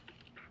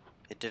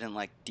it didn't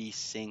like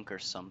desync or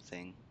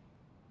something.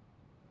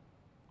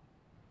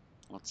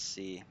 Let's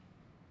see.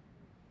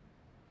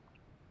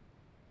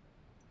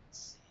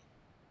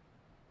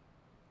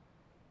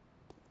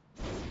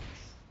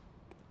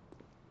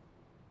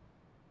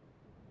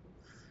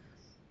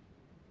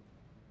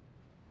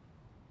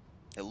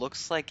 It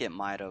looks like it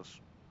might have.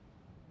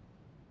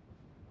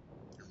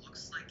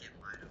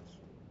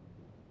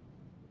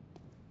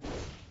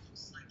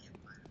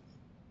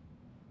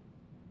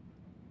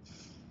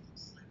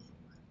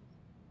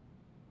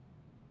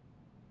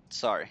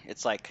 Sorry,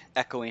 it's like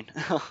echoing.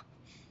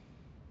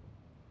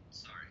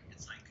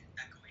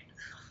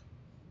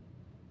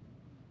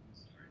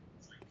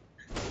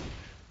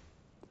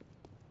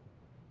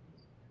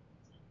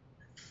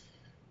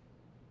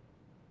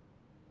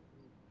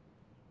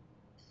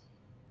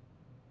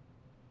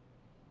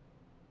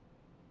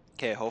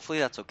 Okay, hopefully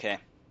that's okay.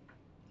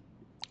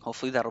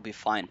 Hopefully that'll be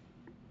fine.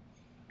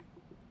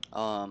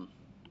 Um,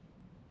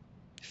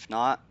 if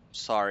not,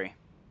 sorry.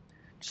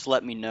 Just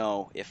let me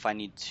know if I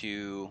need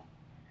to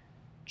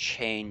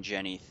change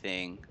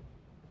anything.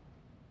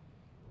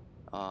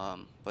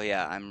 But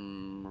yeah,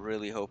 I'm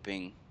really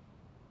hoping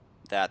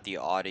that the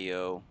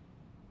audio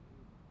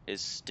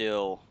is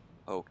still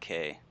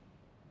okay.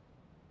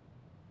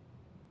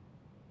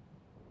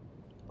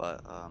 But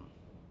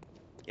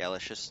yeah,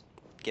 let's just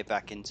get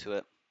back into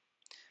it.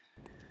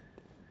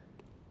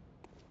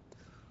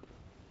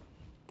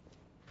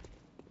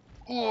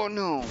 Oh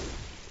no!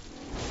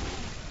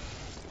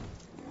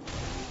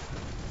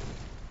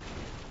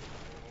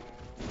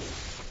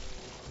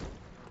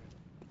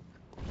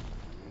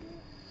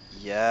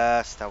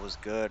 Yes, that was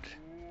good.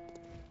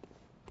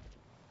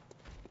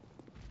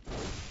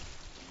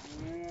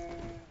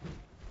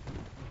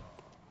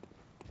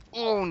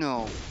 Oh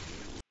no!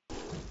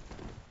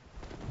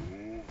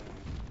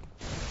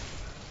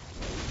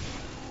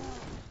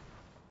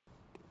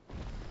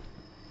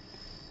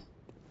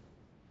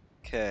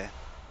 Okay.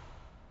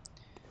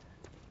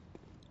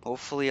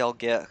 Hopefully I'll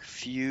get a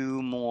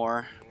few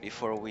more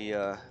before we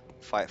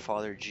fight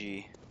Father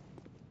G.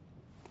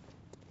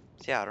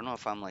 So yeah, I don't know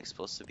if I'm like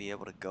supposed to be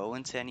able to go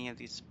into any of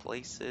these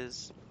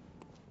places.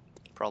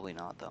 Probably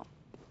not though.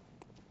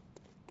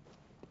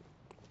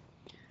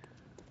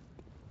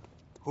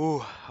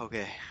 Ooh,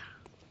 okay.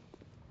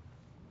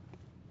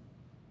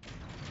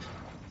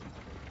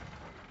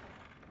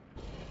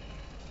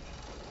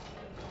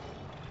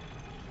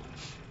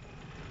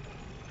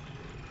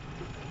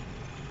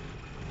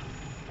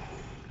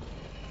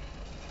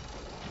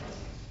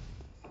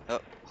 Oh,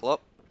 hello.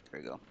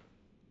 There we go.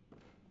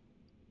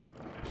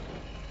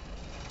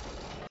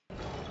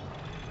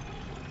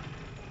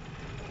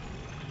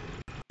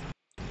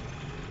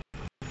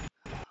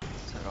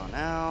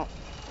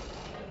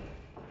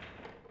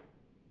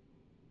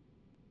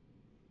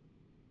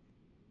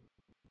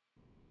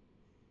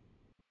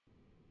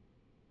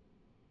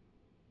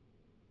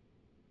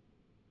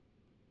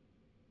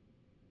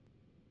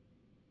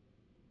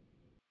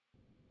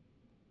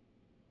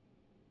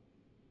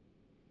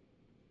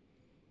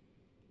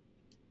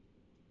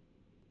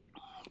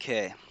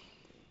 Okay.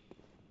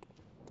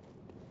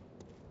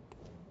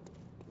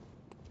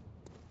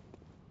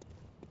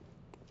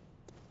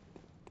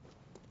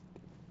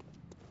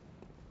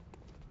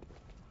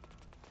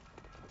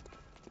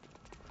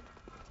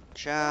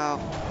 Watch out.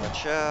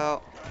 Watch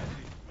out.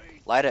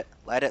 Light it.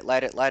 Light it.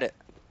 Light it. Light it.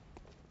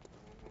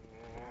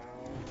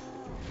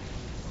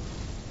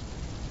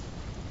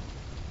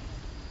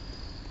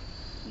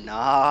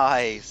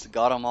 Nice.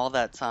 Got him all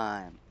that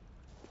time.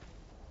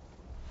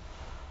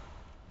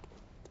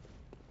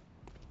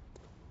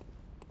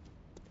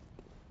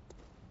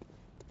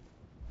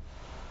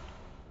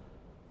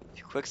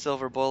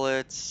 Quicksilver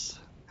bullets.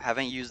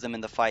 Haven't used them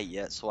in the fight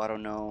yet, so I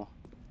don't know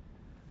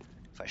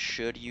if I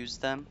should use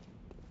them.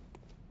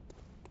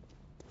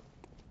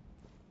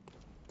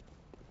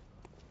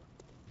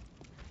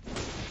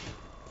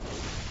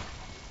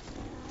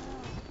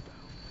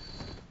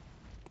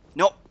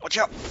 No! Watch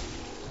out!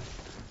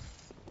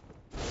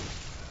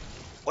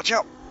 Watch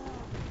out!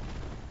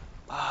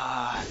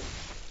 Ah.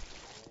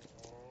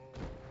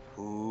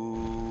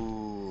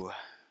 Ooh.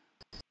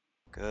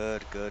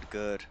 Good, good,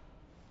 good.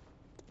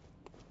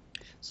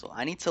 So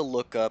I need to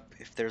look up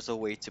if there's a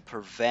way to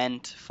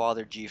prevent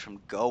Father G from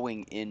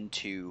going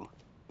into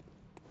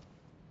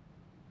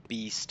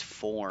beast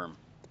form.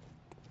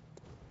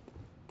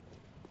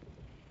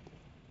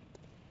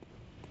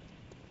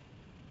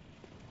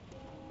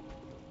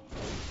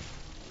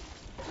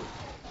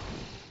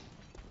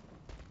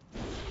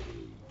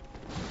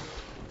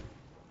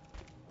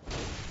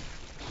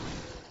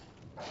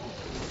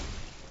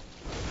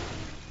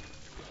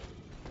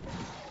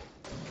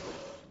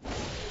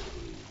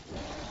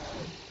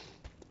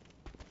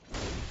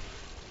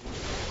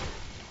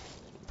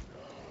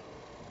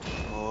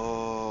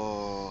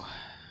 Oh,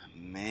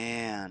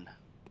 man.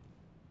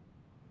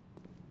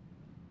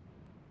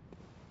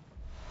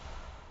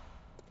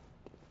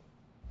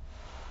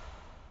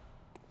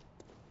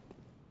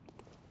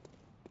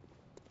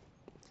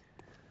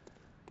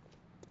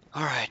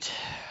 All right.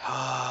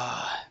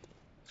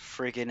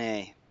 Friggin'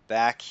 A.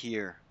 Back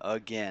here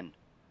again.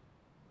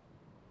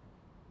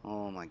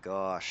 Oh my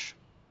gosh.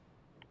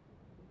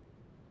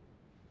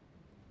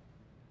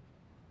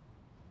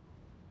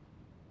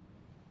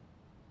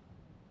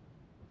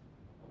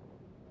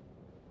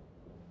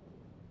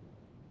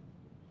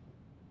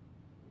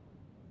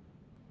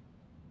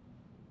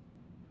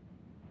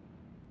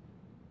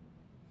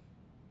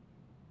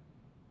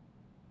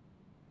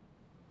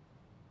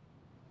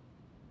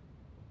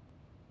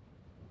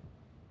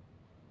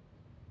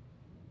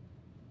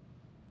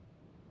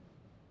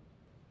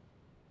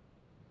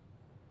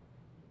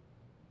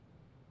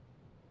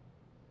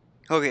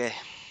 Okay.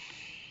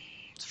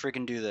 Let's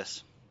freaking do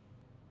this.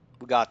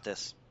 We got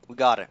this. We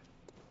got it.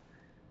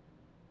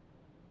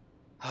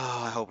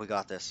 Oh, I hope we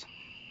got this.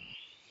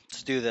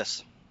 Let's do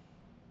this.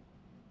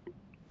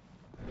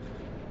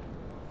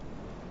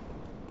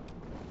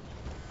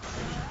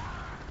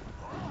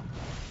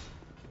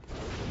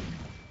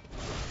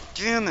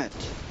 Damn it!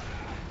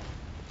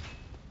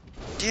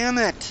 Damn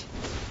it!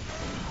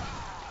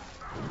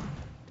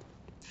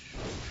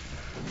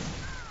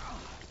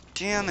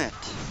 Damn it!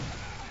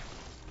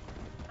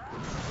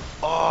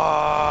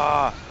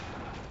 Oh!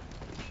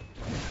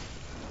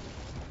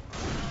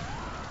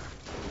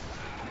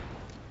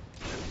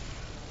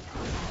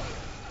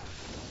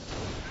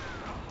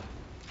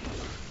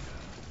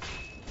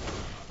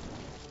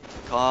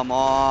 Come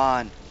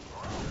on!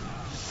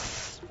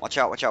 Watch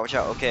out, watch out, watch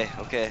out. Okay,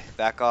 okay.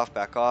 Back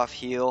off,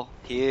 heal,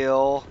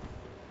 heal.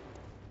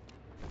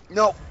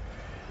 No!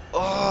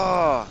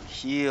 Oh!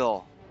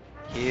 Heal.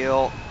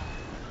 Heal.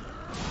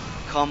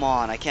 Come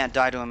on, I can't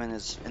die to him in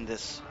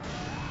this.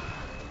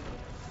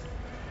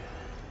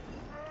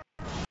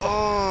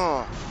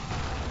 Oh!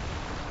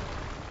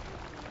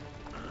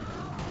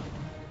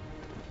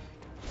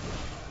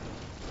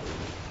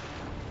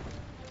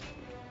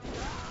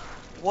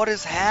 What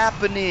is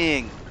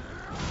happening?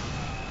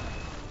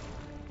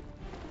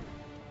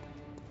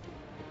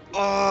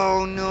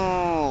 Oh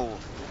no!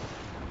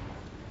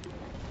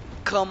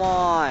 Come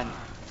on!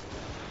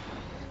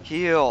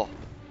 Heal.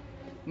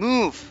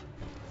 Move!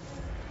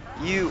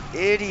 You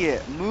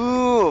idiot!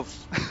 Move!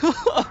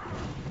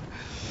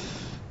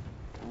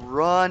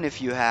 Run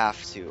if you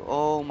have to.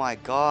 Oh my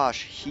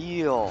gosh,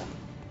 heal.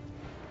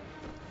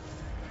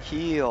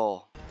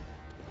 Heal.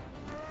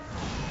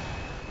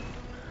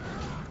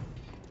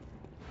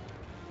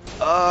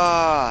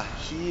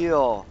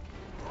 Heal.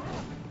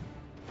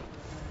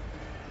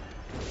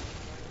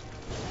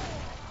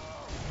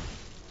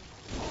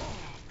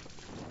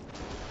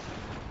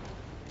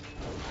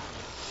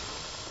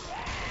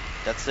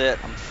 That's it.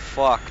 I'm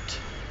fucked.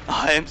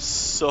 I am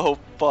so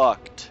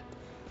fucked.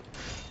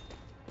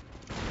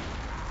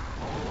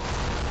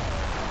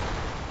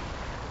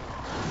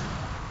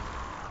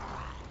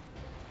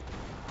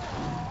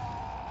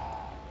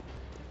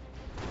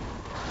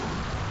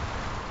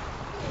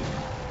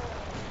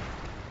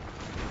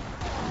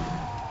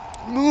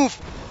 Move!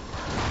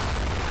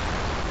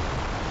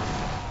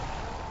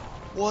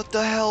 What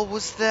the hell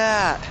was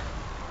that?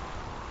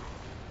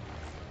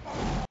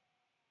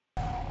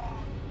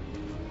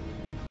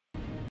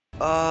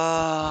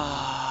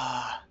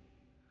 Ah,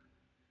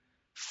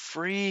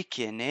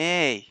 freaking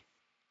A.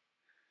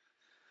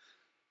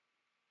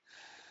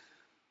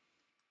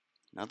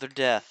 Another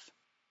death.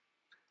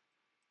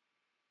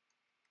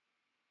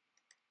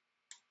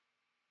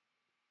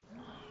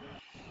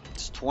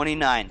 It's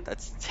 29.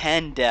 That's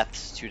 10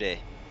 deaths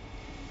today.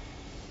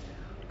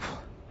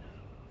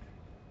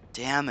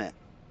 Damn it.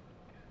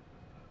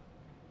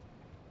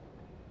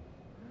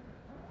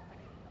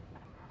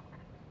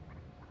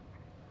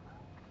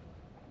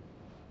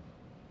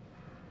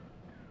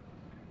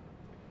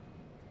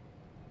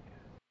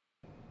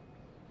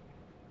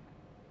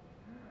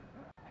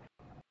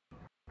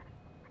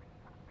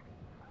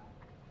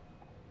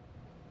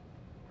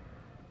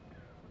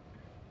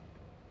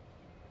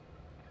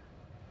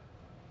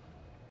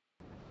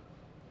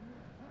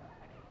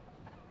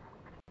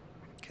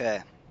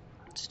 Okay,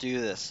 let's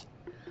do this.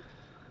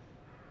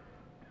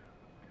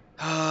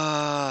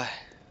 I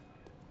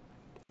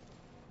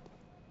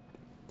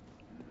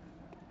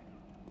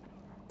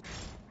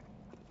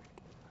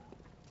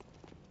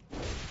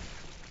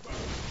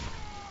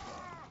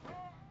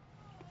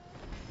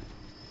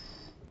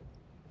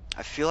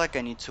feel like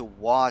I need to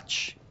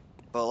watch,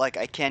 but like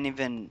I can't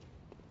even.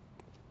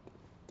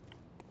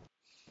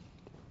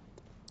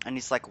 I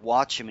need to like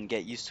watch him and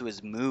get used to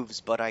his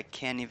moves, but I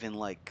can't even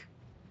like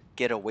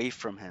get away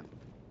from him.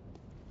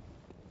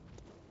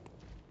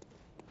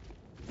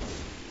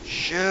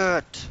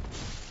 Shit.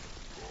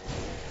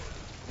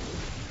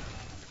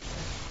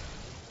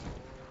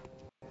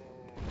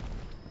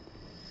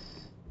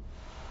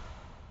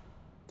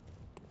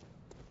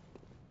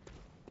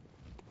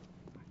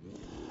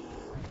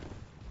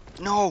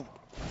 No.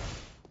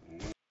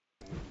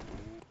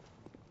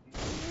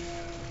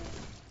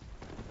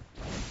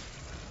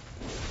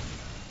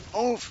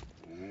 Move.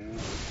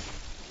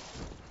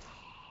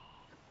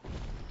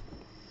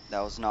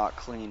 That was not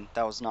clean.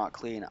 That was not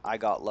clean. I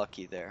got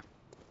lucky there.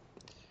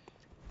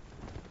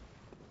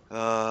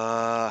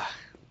 Uh,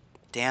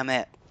 damn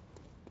it.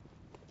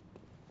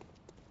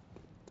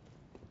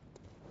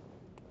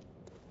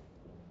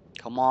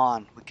 Come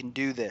on, we can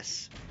do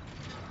this.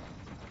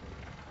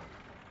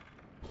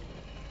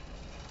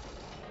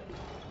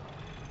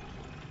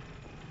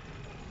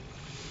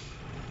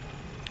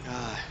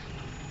 Uh,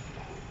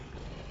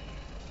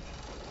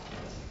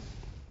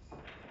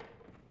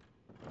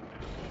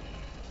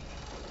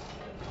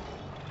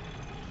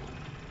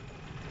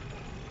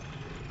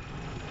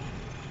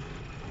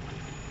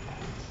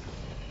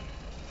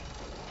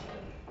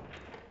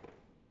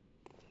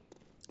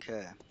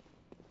 okay,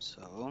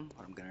 so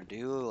what I'm gonna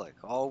do, like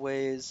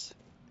always,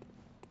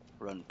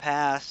 run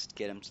past,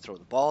 get him to throw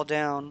the ball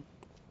down.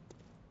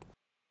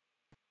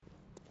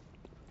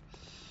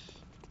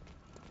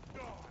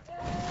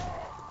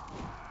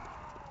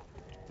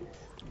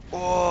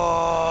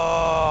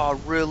 Oh,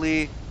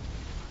 really?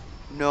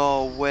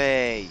 No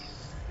way.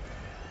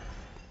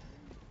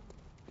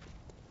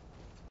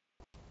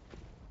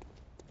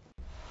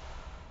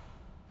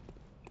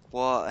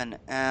 What an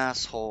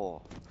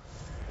asshole.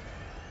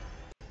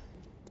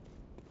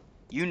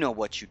 You know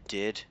what you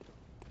did.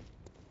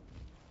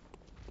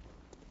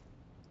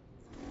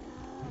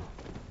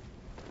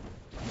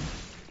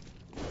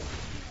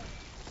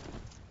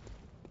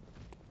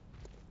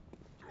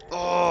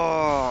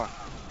 Oh,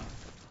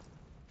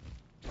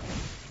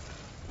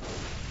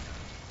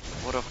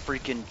 what a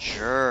freaking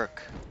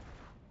jerk.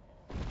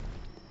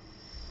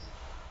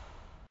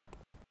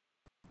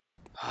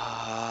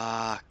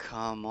 Ah,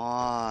 come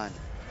on.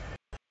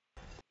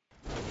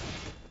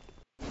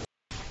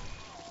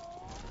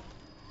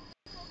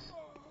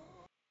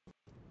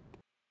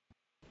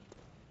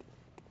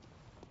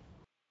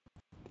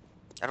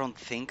 I don't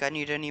think I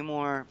need any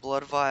more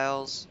blood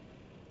vials.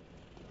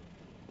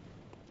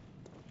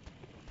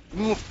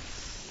 Move.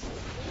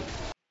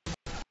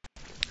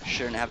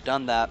 Shouldn't have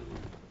done that.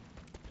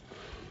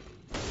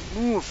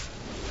 Move.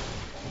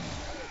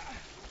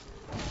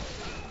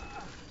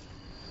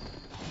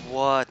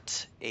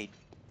 What a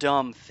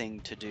dumb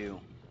thing to do.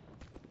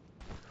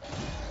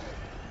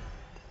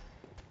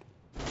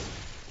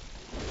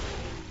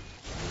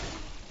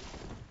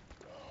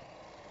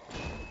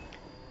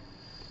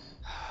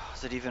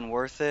 Was it even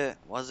worth it?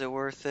 Was it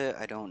worth it?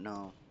 I don't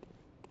know.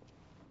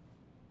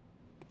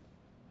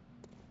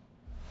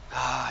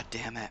 Ah,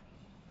 damn it.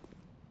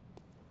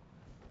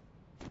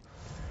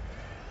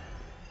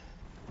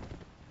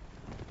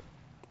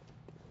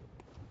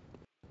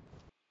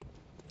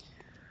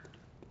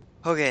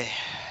 Okay.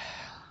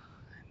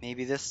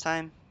 Maybe this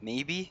time?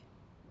 Maybe?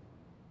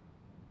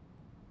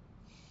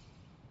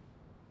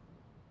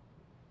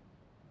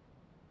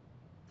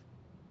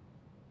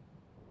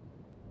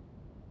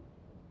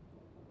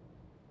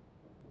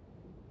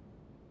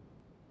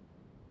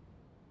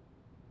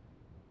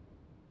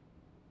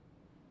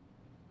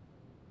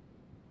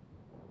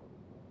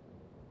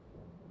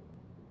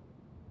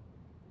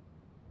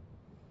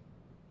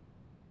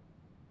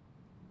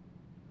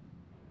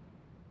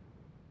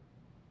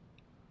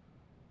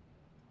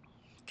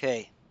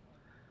 Okay.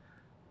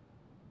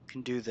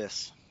 Can do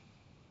this.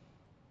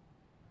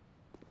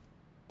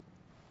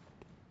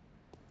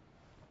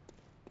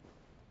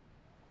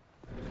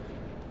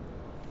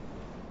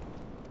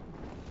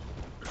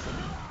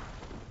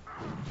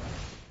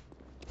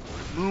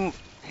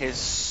 Move. His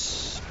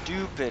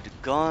stupid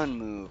gun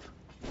move.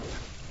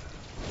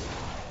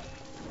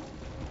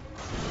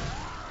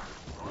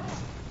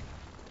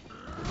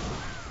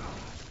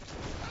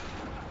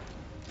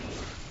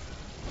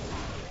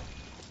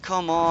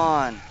 Come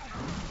on.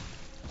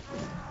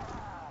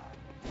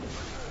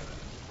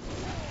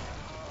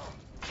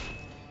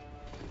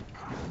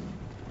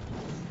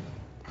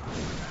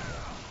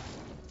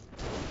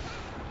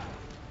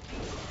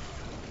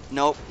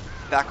 Nope.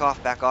 Back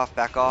off, back off,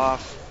 back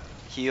off.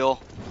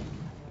 Heal.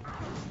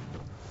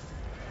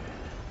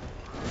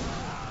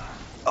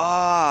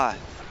 Ah,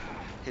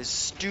 his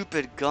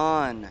stupid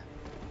gun.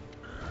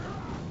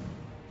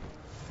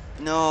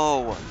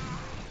 No.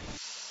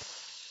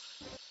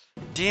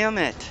 Damn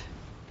it.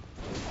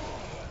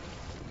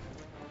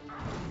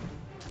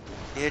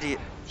 Idiot.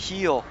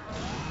 Heal.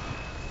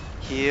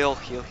 Heal,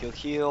 heal, heal,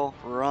 heal.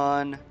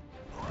 Run.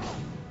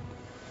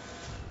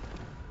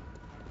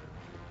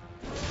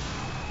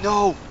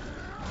 No.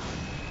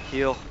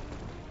 Heal.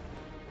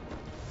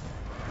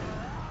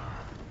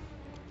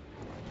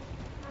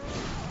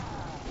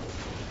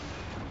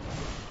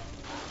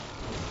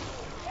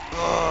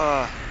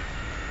 Ugh.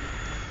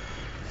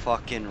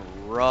 Fucking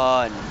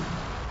run.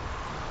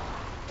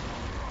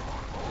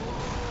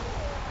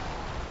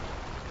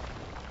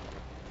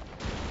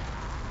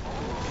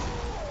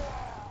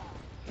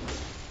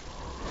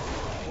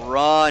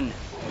 Run.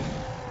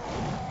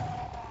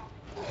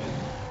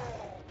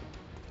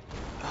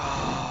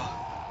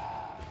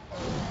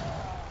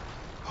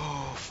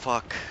 Oh,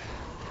 fuck.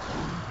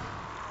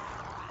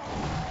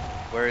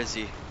 Where is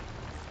he?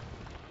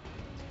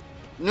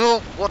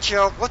 No, watch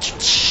out, watch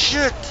out.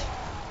 Shit.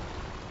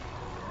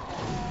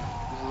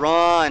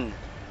 Run.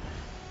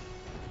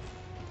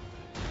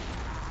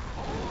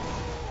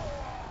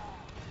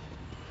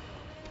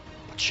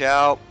 Watch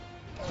out.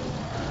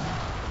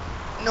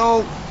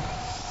 No.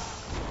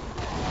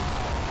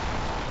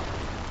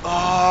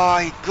 Oh,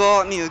 he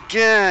got me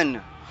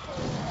again.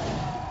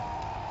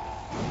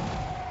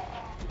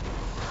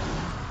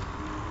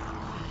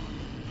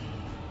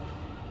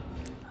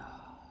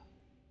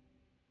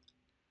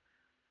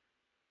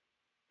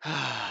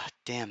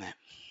 Damn it.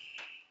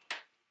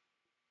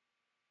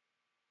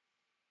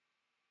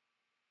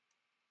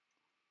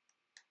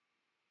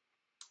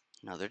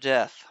 Another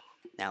death.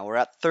 Now we're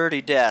at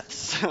 30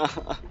 deaths. We're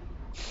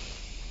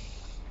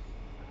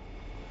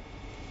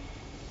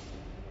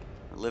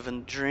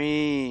living the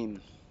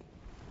dream.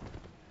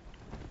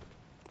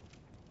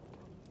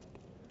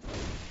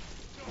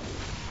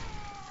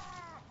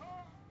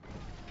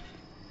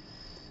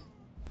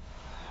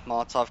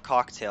 Molotov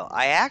cocktail.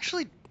 I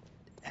actually...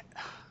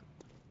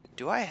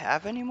 Do I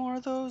have any more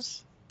of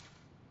those?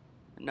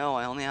 No,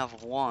 I only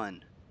have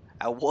one.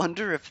 I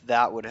wonder if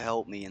that would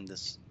help me in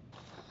this...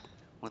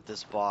 with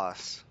this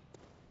boss.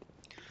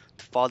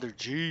 Father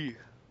G.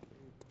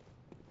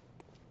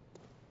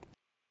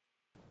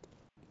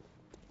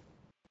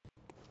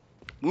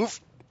 Move!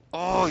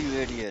 Oh, you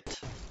idiot.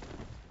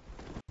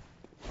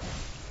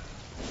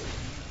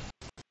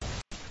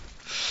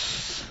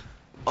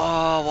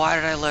 Oh, why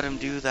did I let him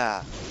do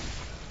that?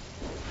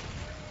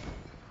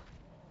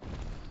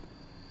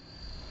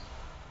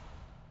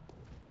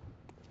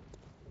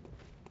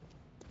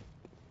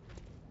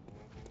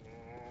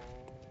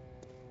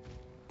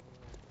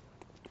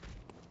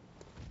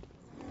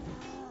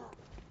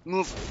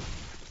 Move!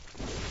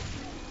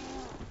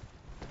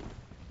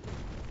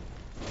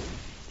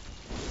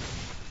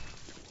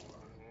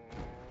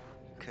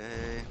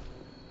 Okay.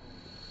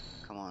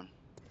 Come on.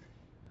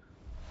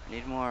 I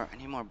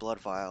need more blood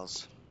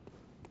vials.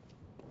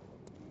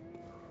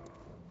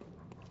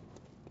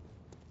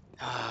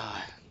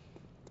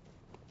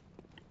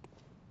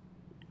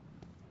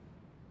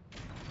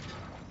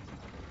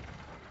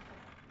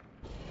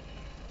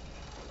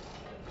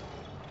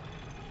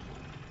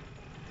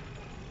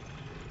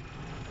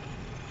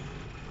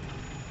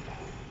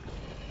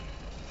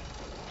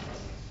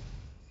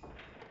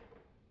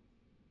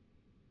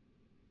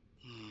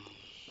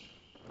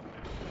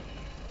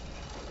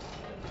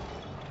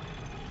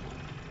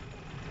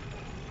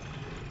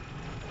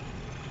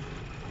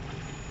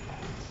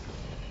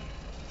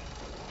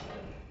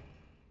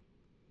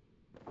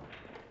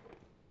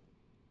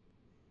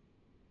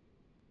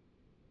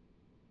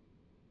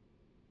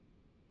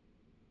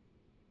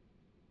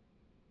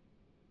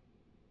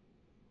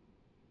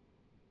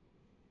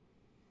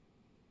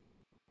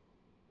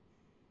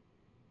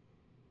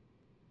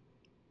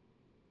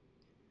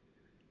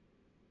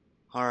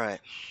 Alright.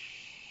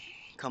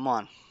 Come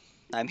on.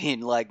 I mean,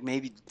 like,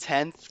 maybe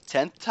 10th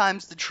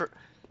time's the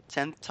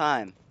 10th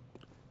time.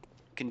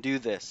 Can do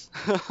this.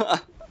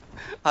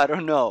 I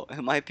don't know.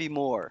 It might be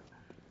more.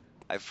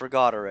 I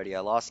forgot already. I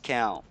lost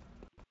count.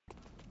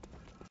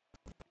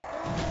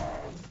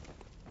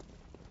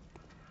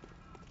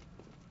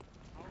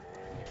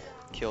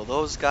 Kill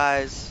those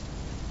guys.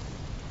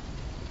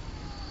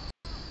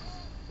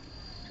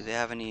 Do they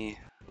have any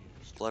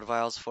blood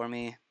vials for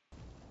me?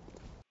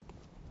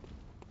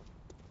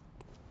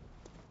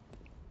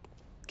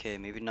 Okay,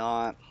 maybe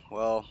not.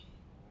 Well,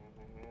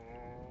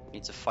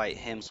 Need to fight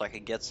him so I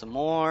can get some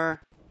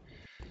more.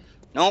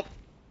 Nope.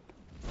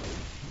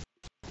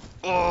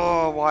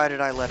 Oh, why did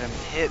I let him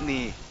hit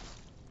me?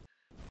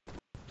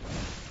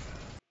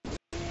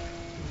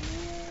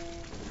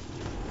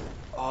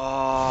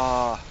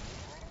 Oh.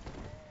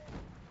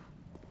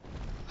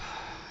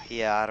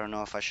 Yeah, I don't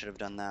know if I should have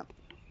done that.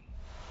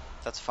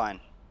 That's fine.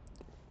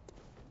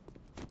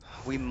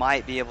 We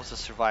might be able to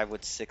survive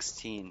with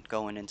 16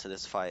 going into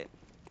this fight.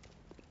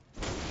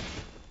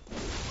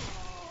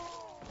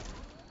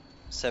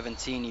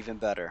 17 even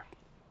better.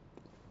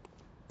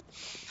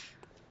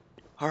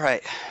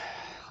 Alright.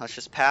 Let's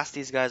just pass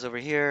these guys over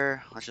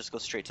here. Let's just go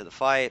straight to the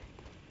fight.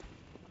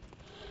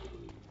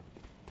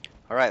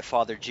 Alright,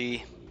 Father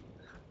G.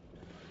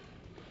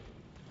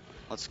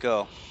 Let's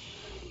go.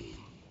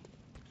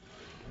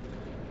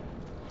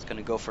 It's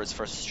gonna go for his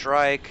first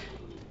strike.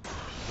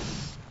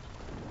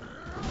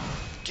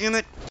 Damn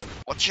it!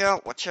 Watch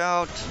out, watch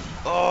out!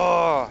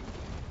 Oh!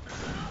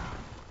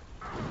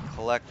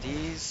 Collect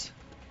these.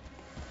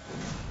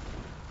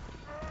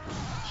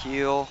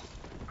 Heal.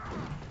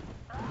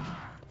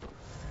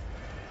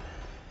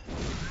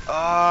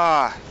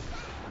 Ah!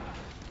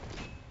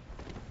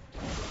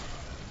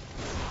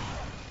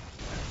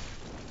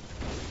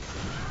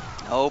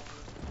 Nope.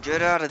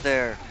 Get out of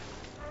there.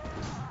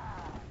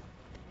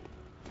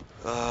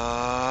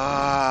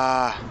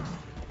 Ah!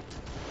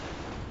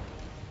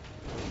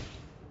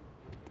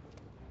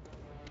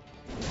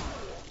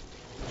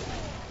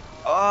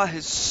 Ah,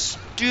 his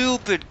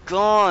stupid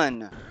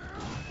gun!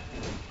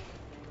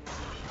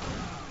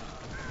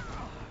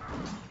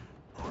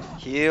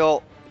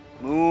 Heal.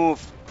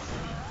 Move.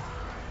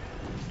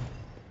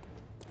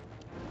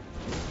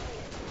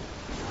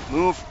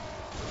 Move.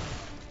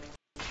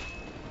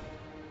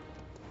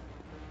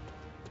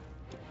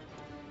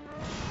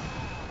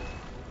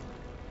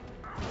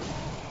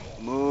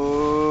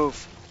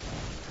 Move.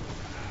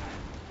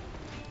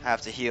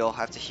 Have to heal.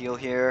 Have to heal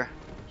here.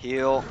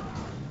 Heal.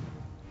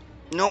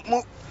 Nope.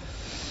 Move.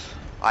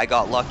 I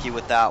got lucky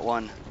with that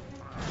one.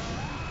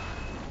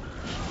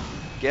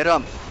 Get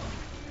him.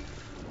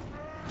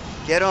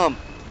 Get him.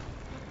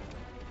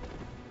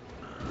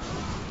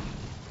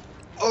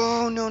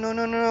 Oh, no, no,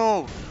 no, no,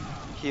 no.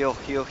 Heal,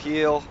 heal,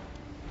 heal.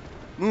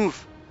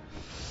 Move.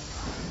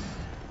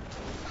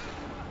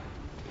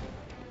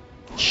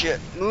 Shit.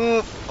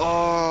 Move.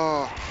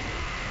 Oh.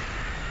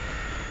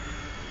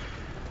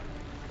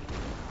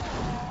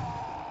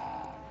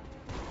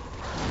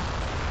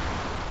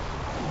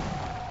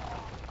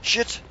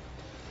 Shit.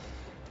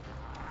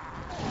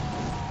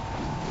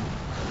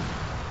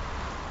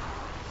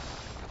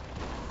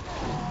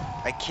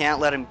 I can't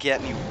let him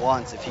get me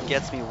once. If he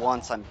gets me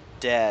once, I'm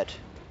dead.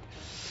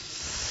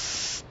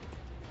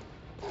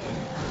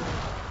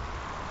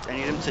 I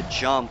need him to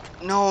jump.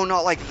 No,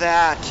 not like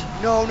that.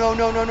 No, no,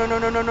 no, no, no, no,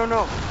 no, no, no,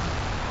 no.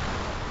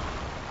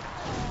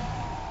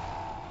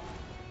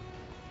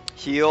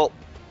 Heal.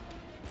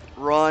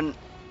 Run.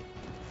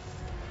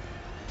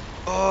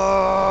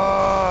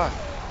 Oh,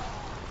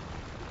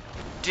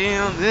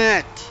 damn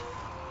it.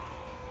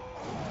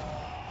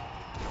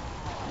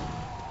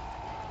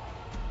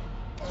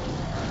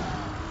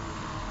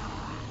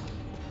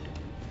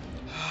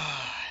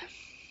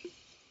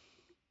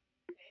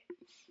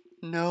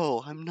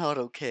 No, I'm not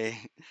okay.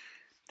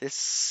 This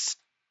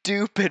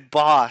stupid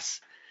boss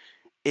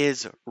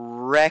is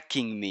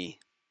wrecking me.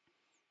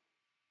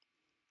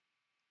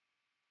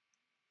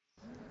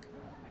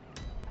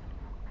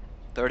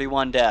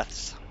 "31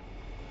 deaths.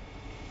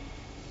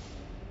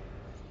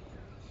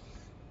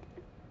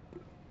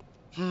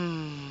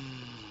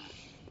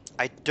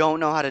 I don't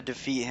know how to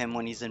defeat him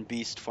when he's in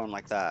beast form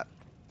like that.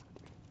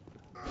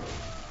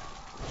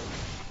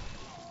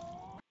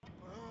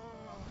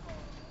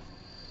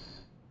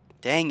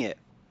 Dang it.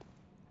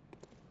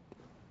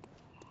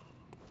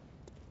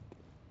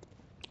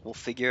 We'll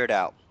figure it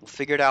out. We'll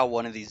figure it out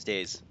one of these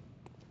days.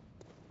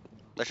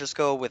 Let's just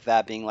go with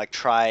that being like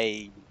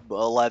try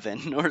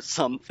 11 or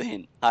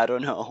something. I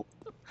don't know.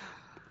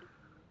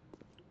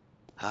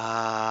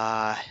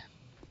 Ah,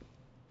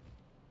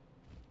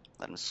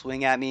 let him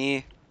swing at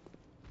me.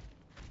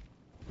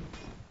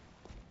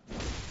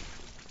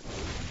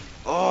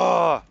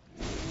 Oh,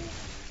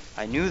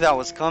 I knew that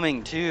was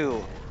coming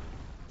too.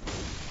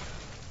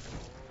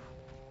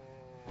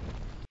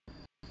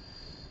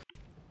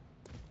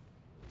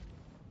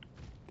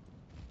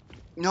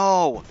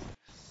 No.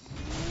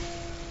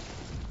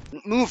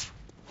 Move.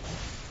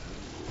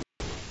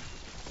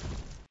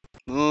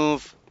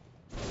 Move.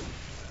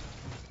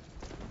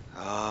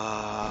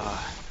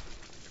 Ah.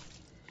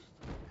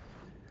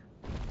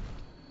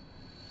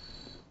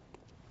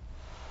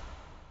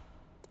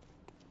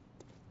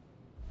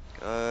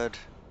 Good.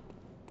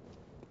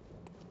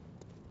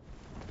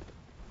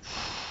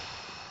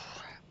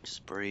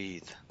 Just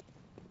breathe.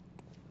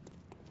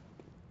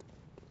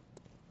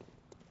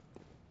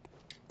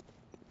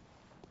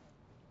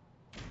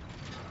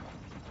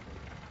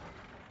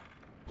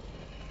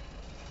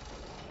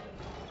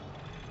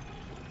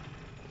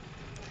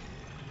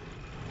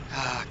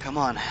 Ah, come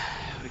on.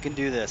 We can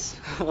do this.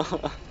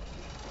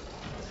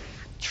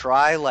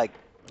 try like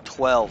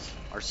 12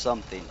 or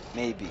something,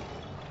 maybe.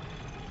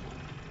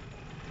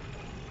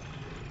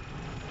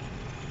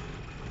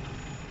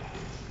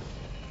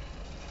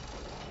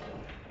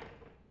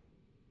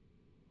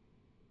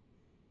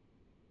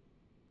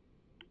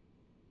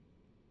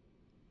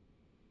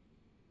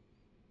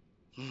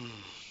 Do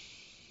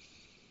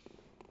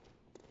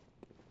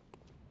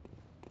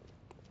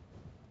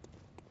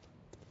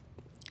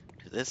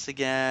this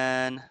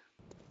again.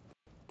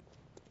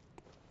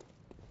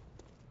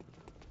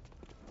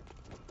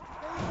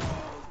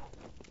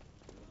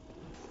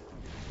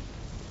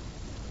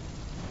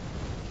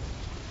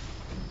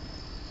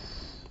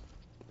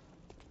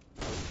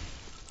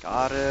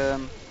 Got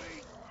him.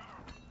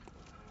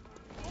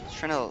 He's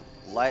trying to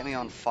light me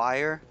on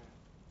fire.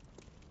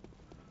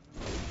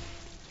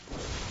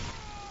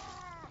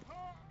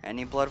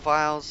 Any blood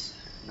vials?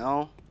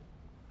 No?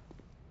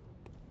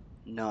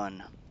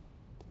 None.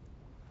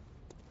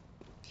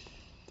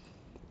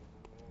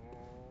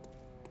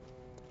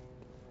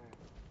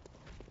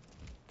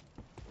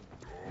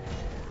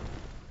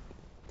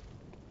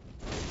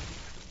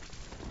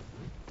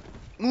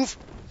 Move!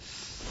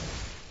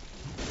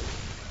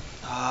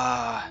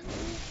 Ah.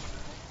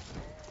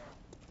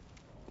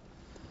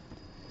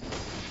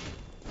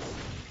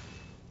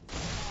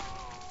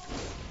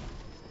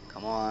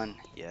 Come on.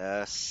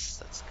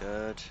 Yes, that's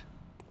good.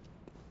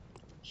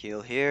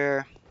 Heal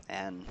here.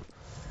 And...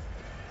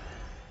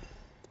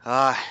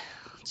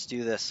 let's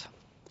do this.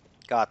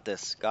 Got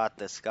this, got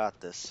this,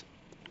 got this.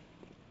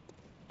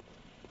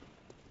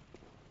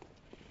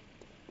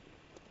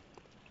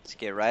 Let's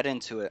get right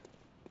into it.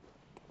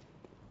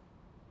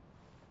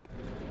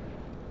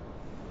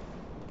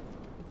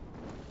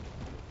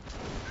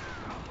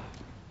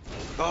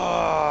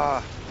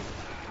 Ah!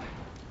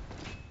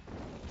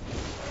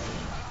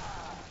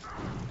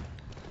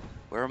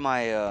 Where are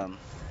my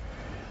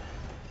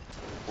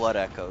blood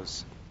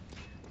echoes?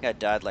 I think I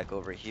died like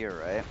over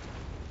here, right?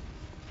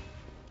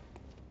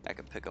 I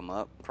can pick them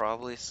up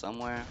probably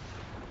somewhere.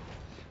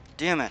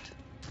 Damn it!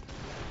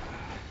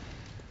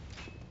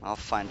 I'll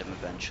find them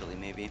eventually,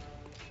 maybe.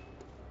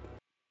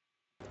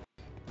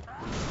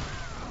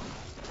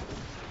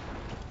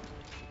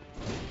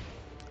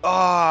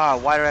 Ah!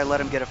 Why did I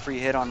let him get a free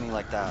hit on me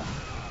like that?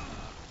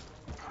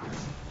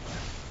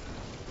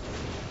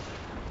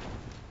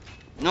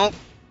 Nope.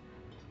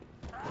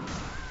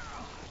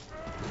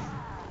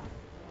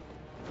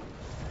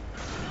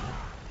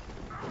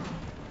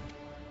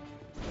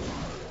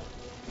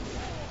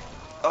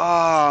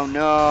 Oh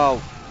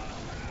no!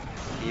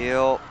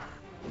 Heal.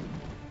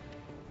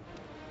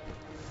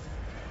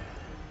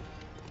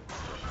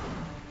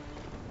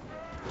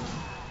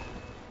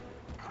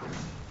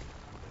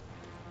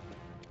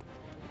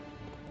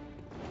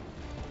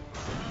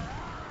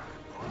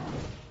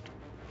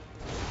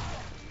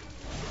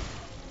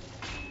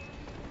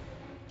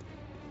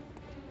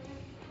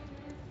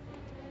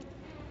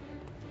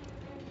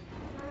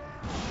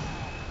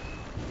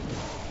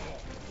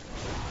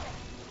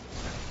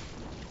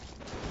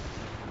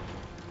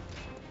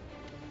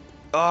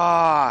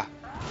 Ah!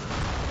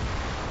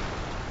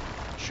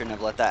 Shouldn't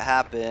have let that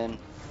happen.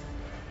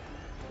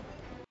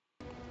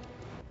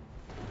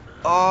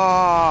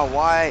 Ah!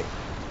 Why?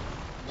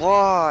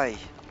 Why?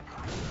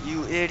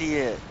 You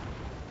idiot.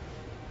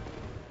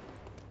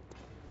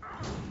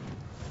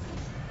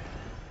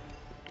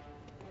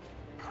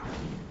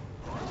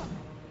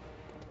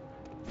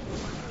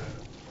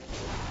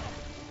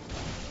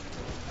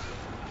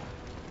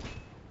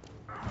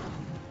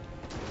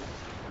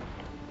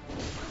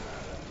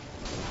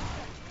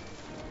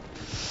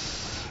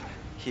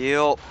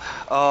 Heal.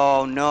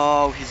 Oh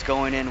no, he's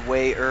going in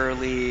way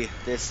early.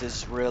 This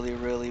is really,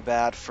 really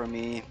bad for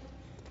me.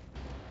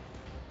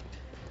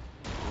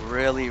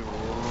 Really,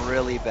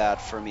 really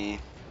bad for me.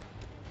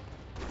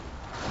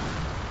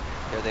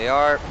 There they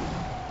are.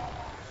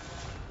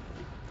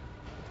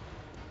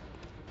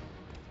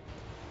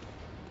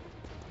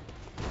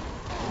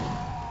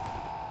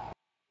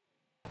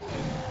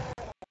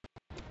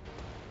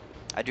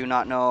 I do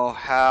not know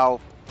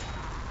how.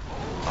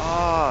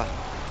 Ah!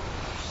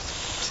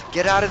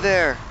 Get out of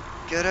there!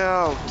 Get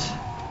out!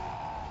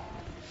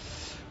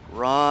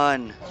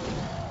 Run!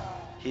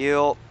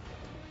 Heal.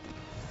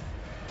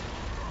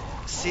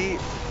 See,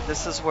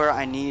 this is where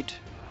I need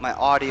my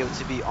audio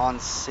to be on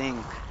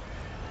sync.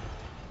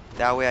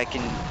 That way I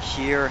can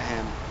hear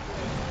him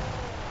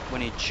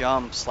when he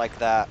jumps like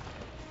that.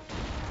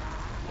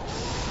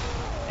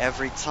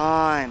 Every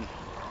time.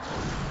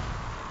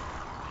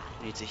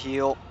 Need to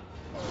heal.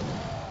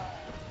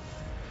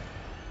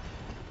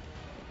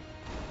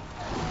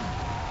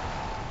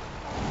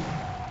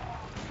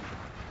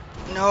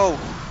 No!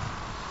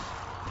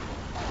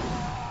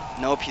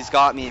 Nope, he's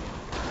got me.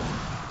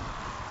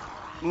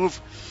 Move.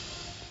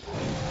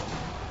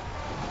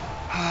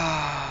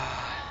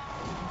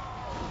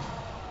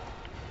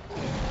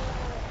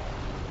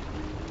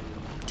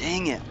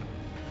 Dang it.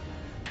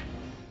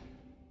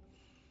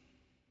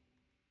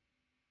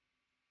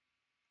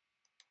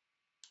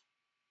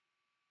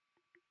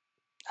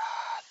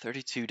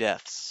 32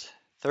 deaths.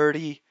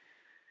 32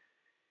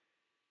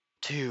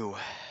 2.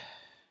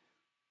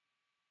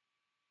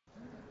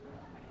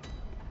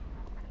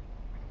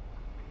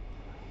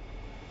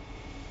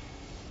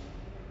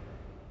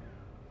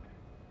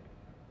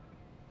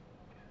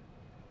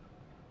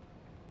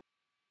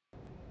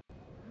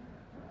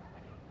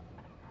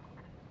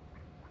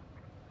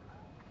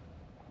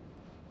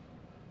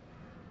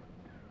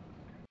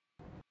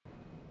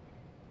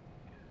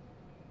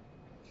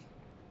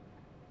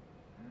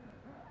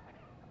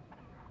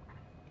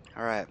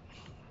 All right.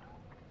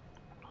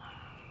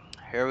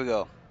 Here we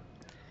go.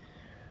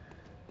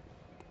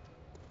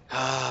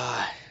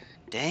 Ah,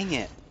 dang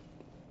it.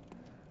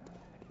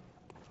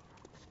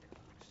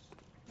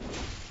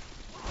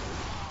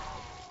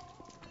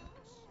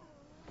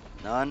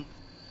 None?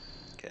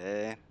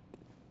 Okay.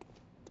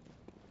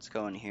 Let's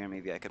go in here.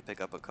 Maybe I could pick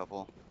up a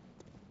couple.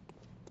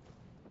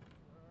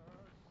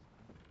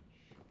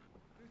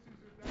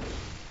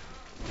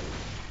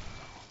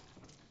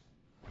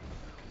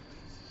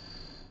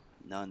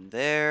 None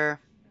there.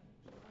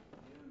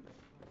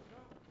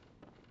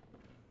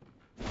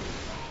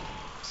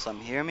 Some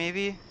here,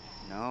 maybe?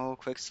 No,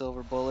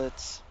 quicksilver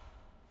bullets.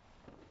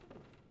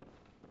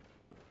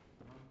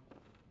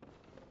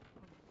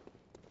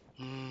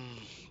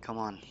 Come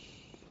on.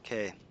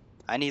 Okay.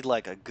 I need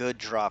like a good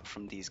drop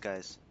from these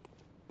guys.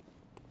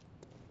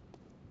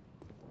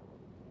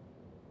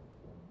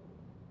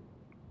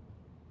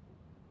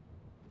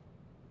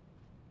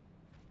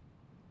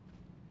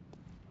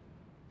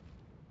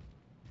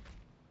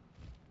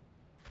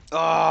 Oh,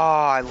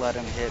 I let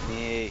him hit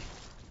me.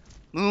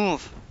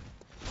 Move.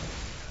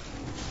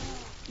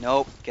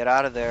 Nope, get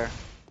out of there.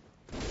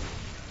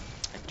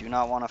 I do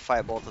not want to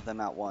fight both of them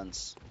at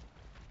once.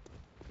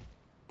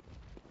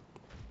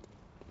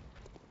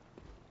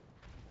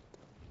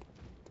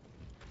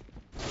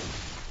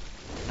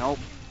 Nope.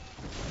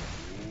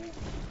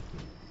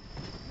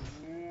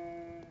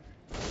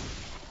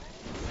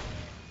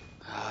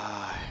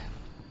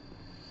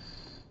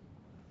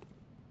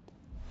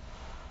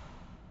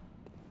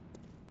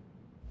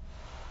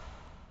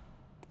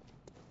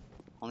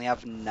 Only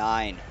have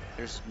 9.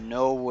 There's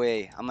no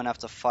way. I'm gonna have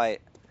to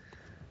fight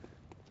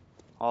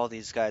all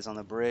these guys on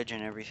the bridge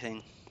and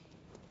everything.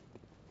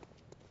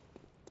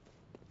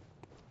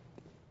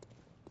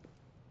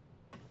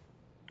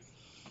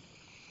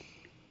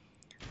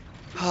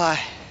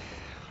 Hi.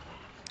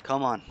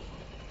 Come on.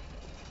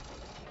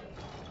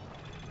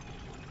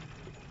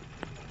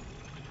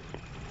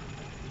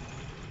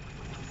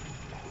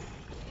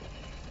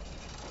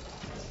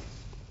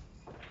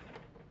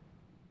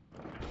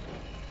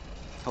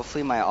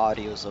 Hopefully my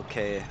audio is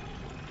okay.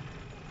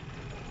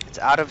 It's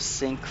out of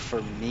sync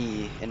for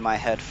me in my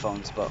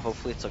headphones, but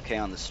hopefully it's okay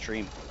on the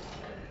stream.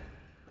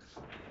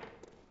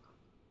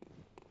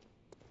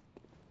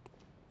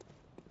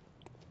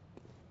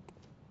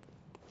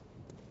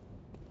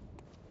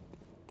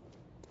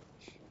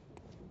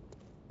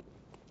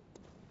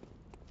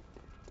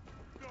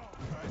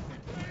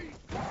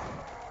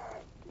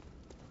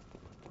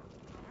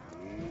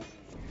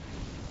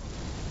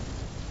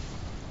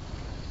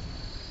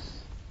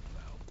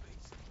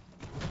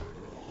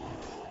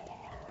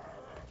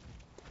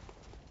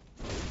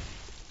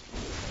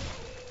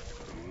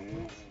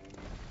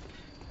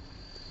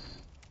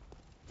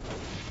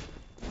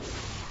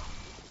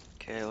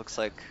 Okay, looks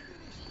like,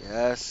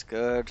 yes,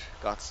 good.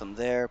 Got some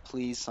there,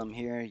 please, some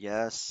here,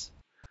 yes.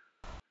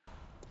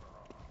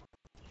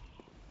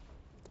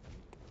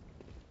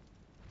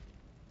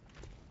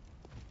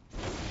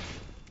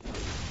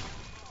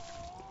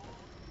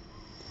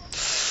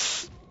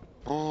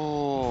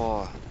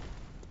 Oh.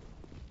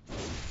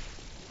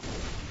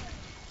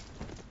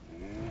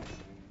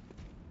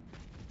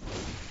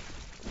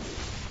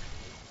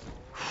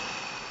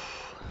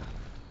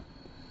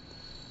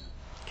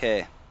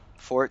 Okay,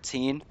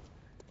 14.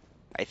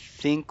 I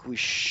think we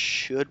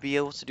should be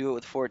able to do it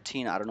with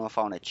 14. I don't know if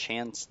I want to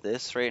chance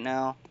this right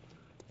now.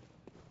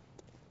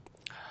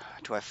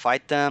 Do I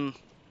fight them?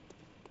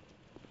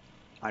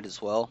 Might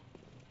as well.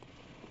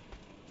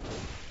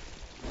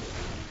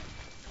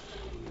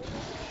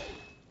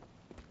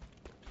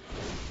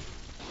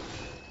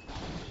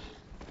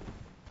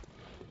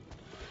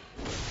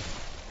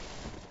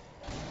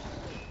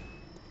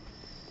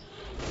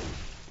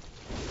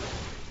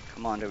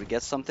 Come on, did we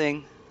get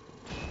something?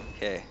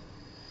 Okay.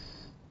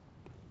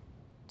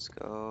 Let's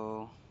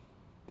go.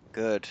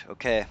 Good,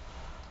 okay.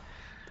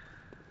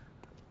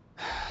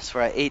 So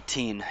we're at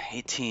 18.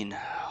 18.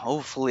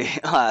 Hopefully,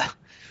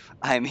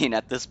 I mean,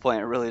 at this point,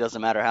 it really doesn't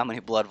matter how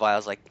many blood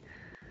vials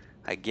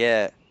I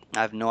get.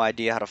 I have no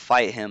idea how to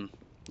fight him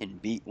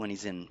when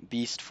he's in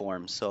beast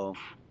form, so.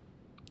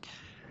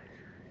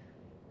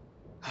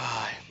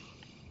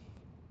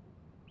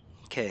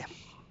 Okay.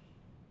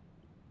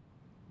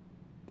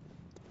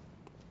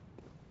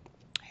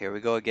 Here we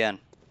go again.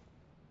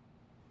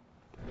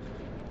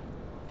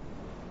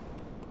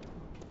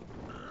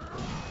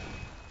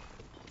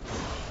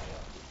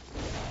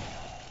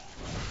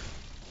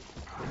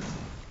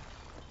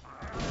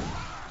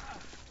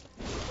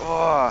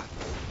 Oh.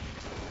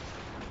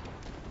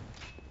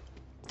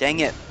 Dang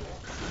it.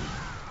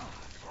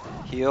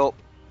 Heal.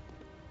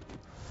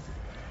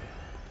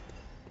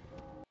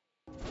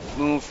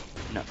 Move.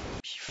 No.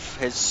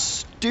 His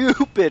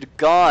stupid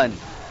gun.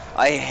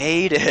 I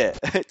hate it.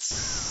 It's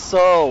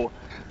so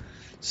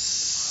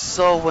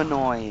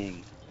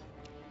annoying.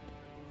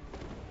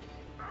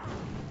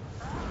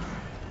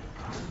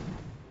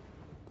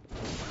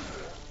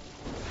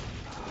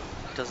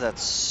 Does that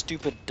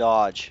stupid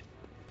dodge.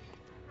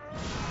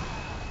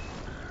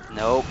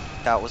 Nope,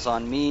 that was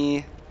on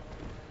me.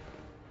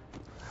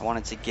 I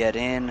wanted to get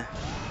in.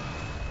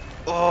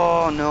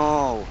 Oh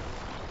no.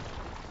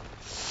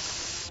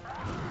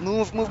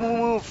 Move, move, move,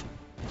 move.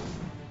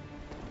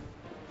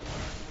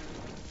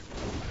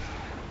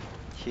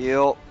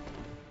 Heal.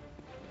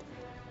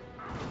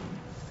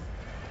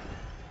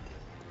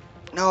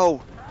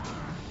 No.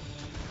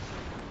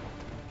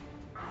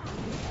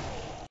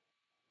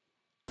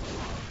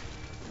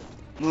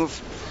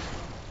 Move.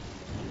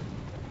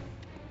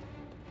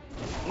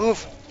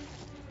 Move.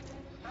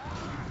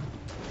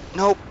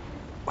 Nope.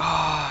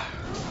 Ah.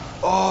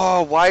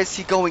 Oh, why is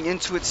he going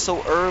into it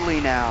so early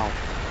now?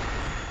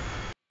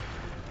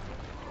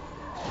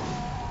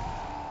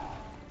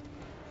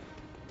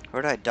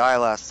 Where did I die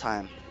last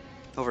time?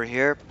 Over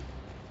here?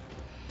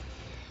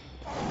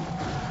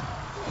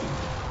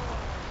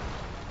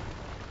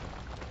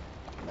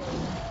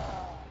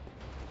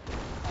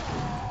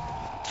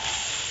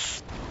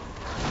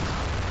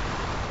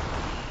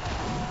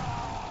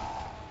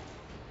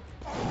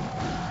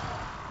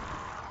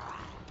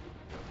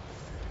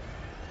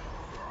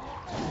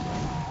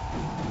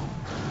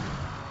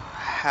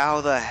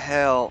 How the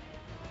hell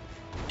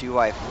do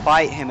I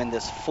fight him in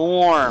this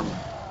form?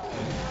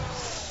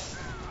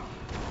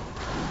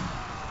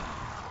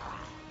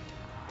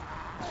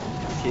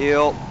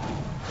 Heal.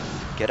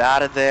 Get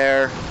out of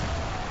there.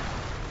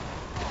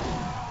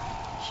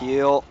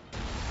 Heal.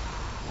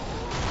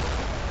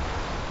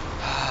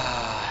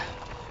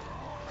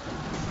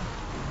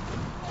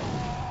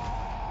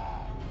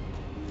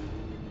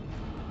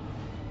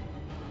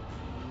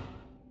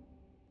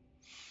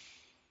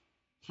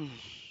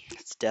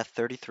 It's death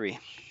 33.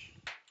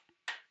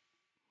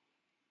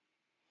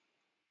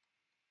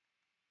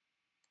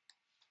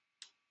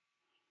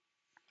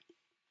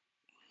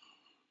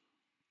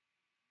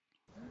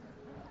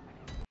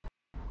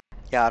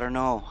 Yeah, I don't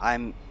know.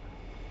 I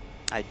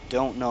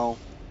don't know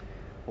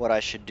what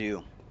I should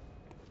do.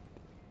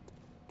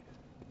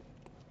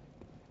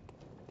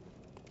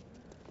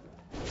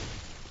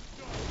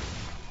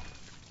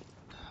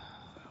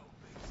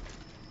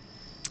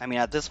 I mean,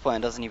 at this point,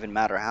 it doesn't even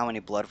matter how many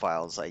blood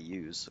vials I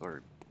use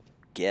or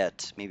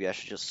get. Maybe I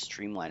should just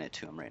streamline it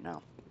to him right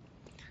now.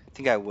 I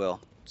think I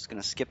will. Just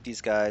gonna skip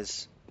these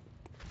guys.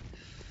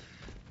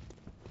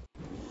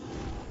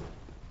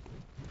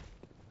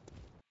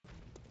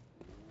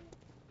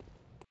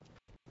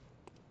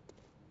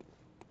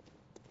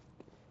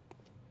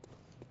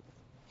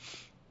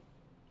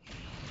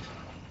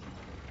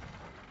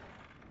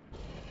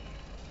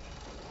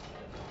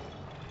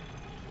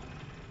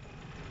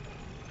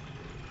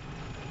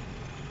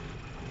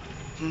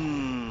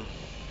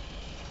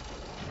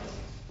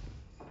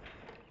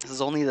 This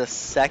is only the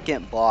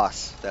second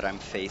boss that I'm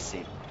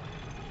facing.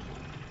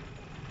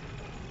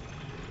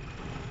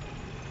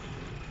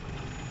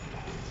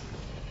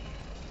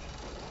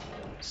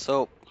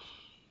 So,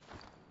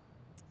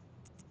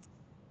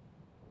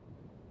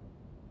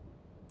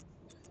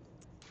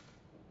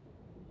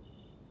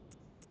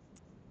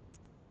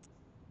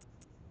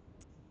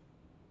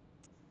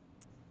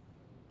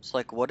 it's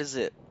like, what is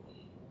it?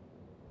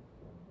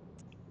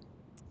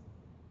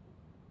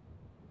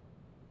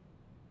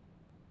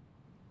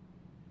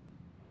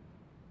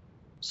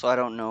 So I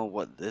don't know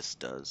what this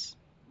does.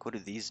 What do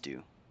these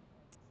do?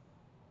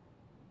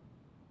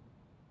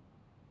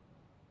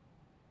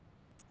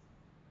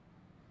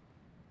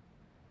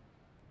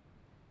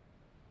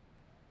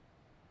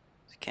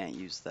 Can't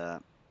use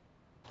that.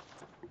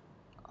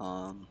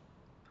 I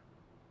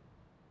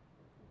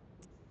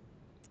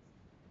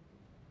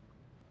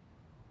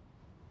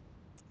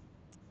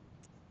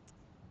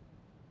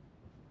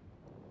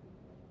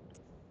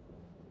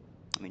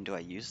mean, do I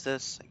use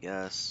this? I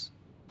guess.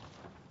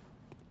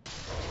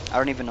 I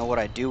don't even know what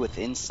I do with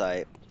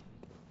insight.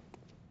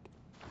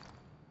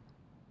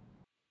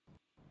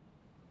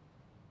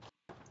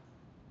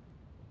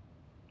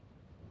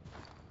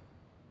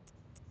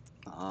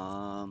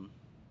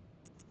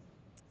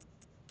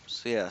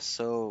 So yeah,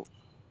 so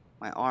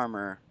my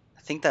armor,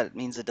 I think that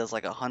means it does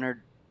like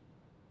 100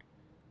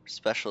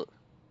 special.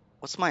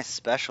 What's my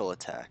special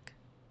attack?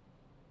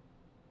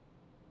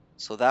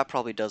 So that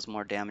probably does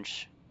more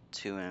damage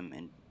to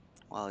him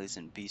while he's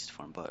in beast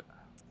form, but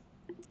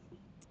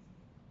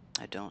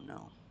I don't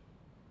know.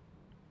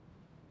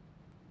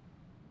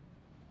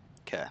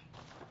 Okay.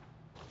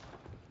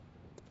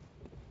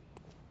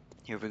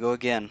 Here we go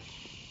again.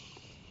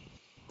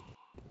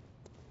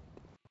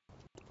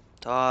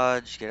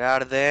 Dodge, get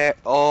out of there.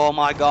 Oh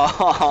my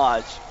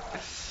gosh.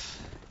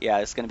 Yeah,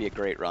 it's gonna be a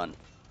great run.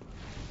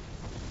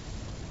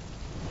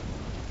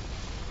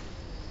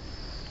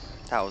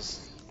 That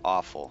was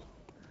awful.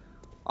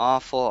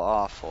 Awful,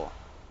 awful.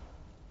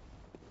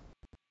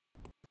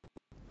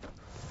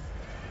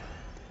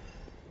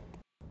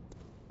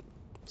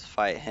 Let's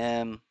fight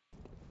him.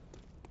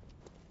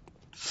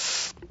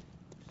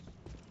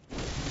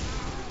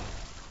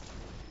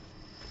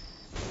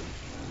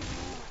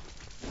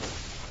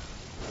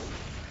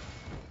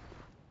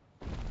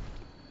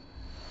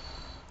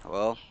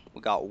 Well,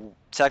 we got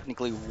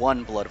technically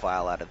one blood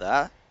vial out of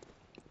that.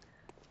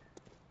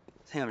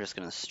 I think I'm just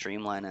gonna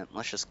streamline it.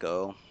 Let's just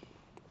go.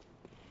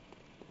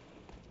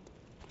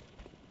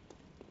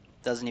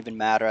 Doesn't even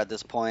matter at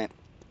this point.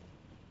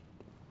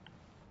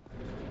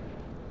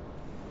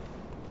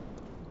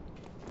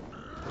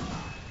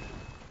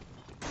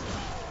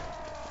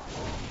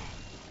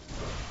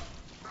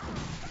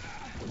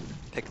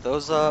 Pick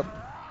those up.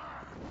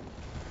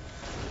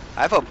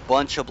 I have a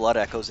bunch of blood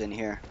echoes in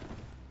here.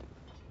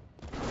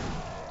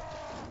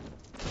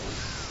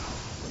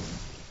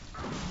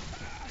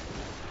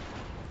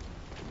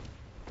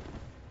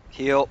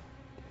 Heal.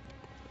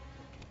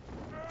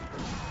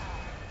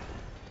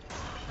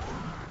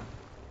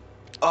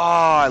 Oh,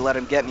 I let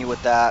him get me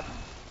with that.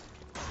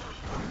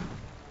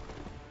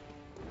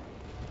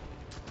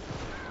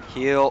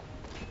 Heal.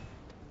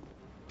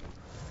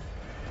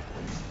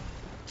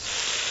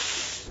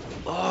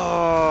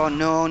 Oh,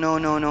 no, no,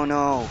 no, no,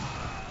 no.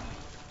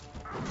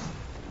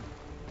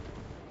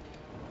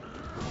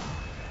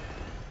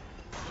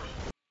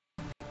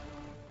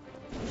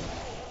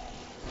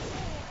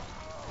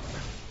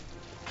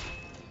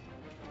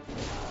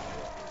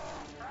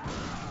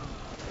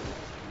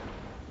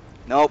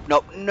 Nope,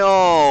 nope,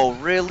 no,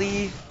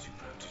 really? Too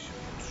proud to show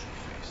your true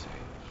face,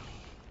 eh?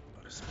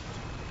 But a certain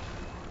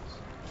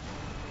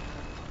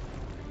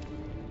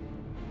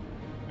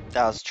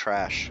That was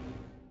trash.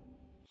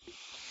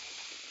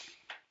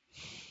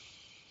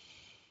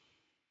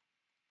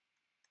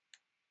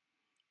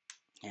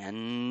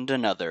 And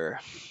another.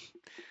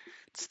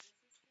 It's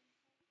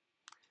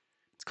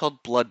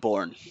called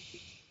Bloodborne.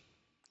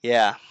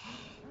 Yeah.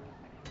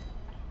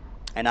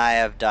 And I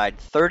have died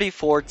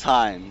 34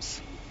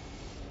 times.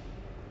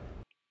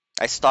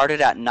 I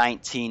started at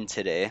 19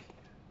 today.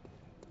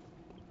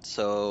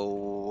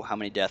 So, how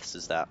many deaths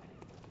is that?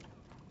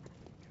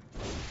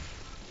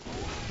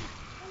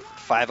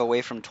 5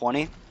 away from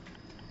 20?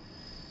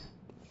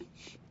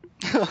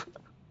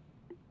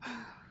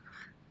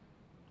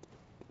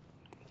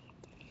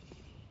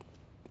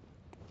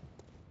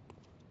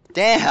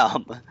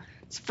 Damn!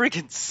 This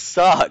freaking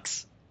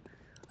sucks.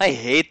 I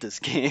hate this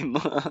game.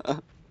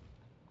 But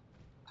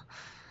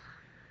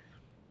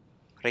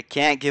I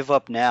can't give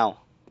up now.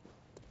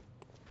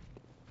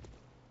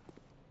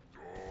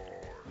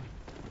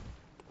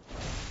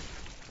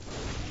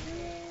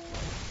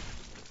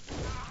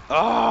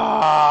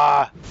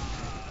 Ah!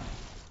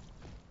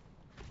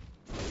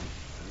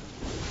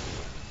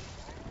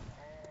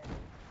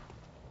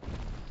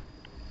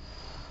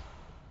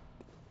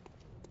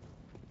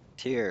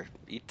 Here,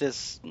 eat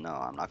this. No,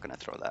 I'm not gonna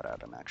throw that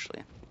at him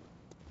actually.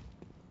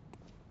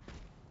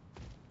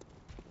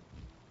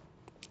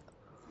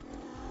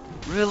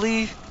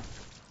 Really?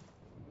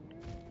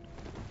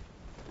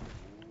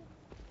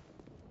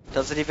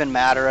 Does it even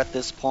matter at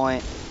this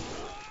point?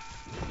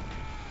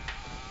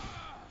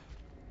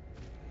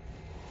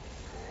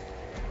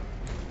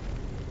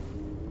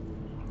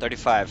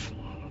 $35.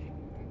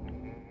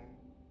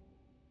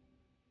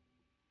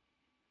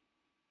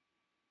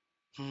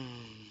 Hmm.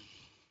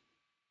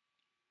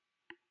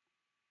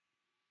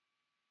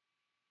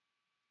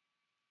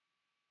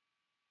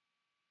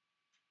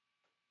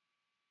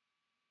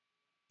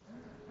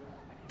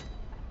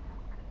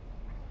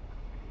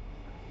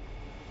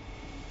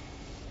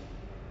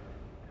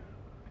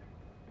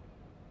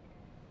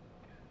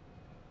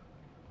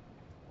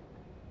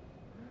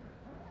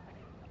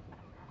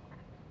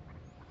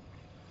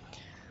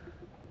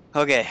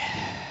 Okay.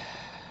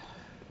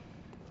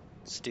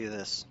 Let's do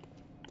this.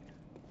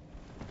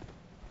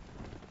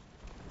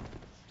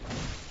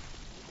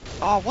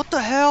 Oh, what the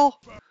hell?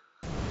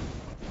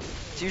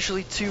 It's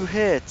usually 2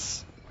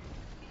 hits.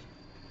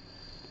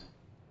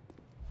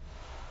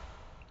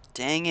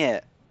 Dang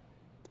it.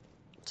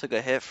 Took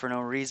a hit for no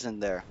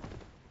reason there.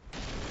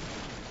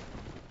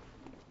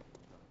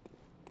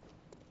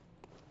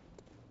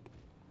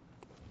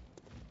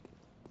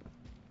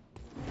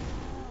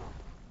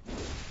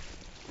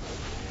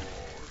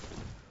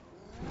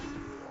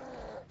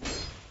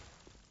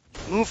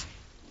 Move.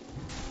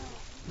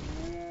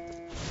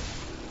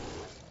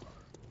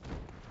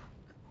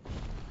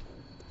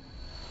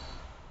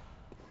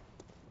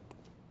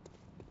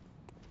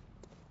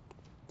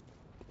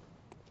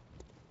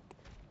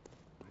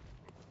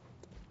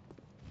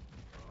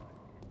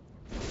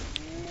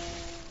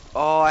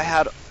 Oh, I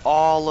had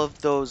all of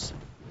those.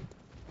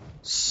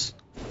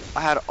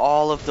 I had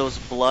all of those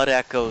blood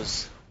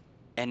echoes.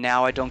 And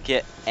now I don't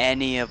get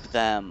any of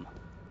them.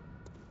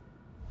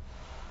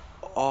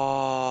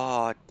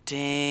 Oh,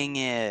 dang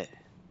it.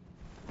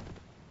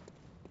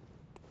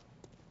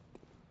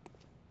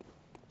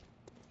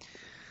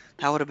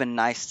 That would have been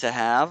nice to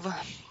have.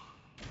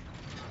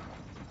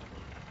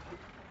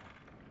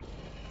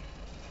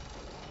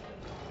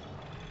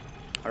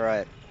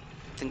 Alright,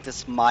 I think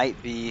this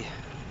might be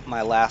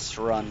my last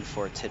run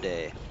for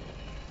today.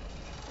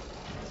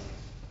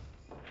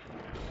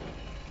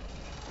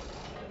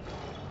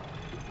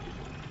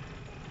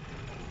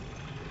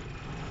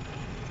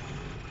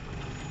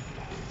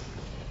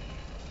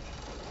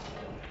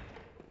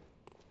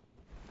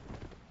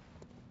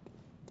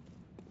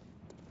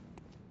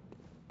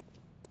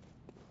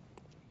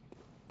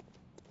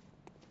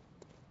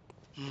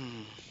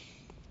 Hmm.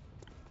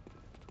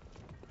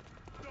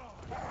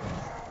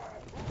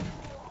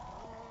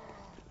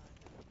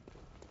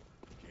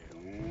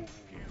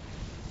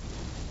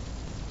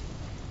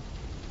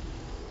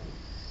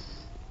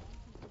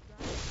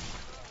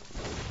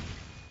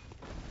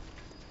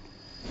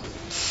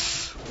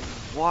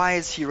 Why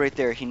is he right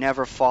there? He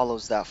never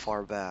follows that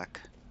far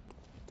back.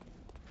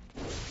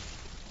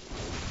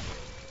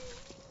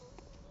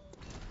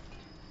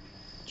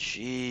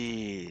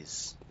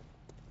 Jeez.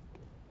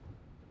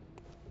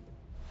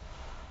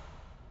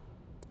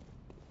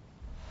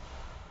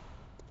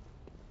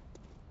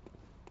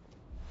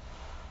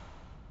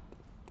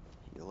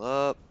 Heal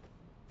up.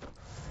 I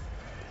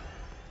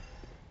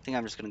think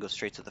I'm just gonna go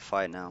straight to the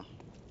fight now.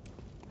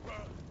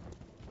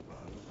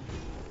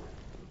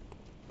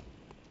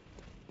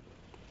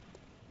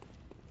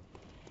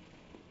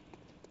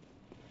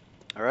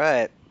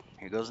 Alright,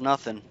 here goes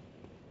nothing.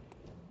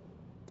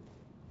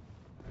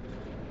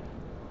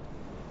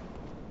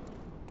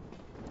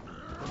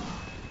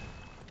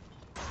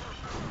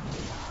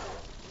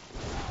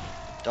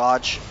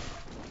 Dodge.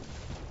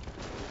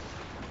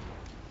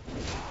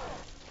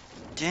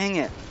 Dang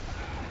it.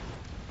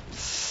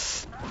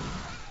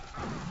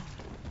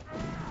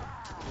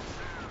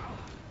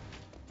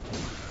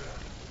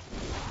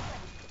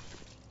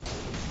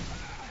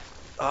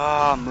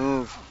 Ah,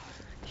 move.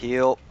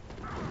 Heal.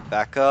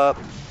 Back up.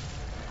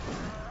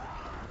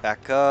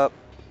 Back up.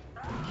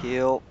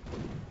 Heal.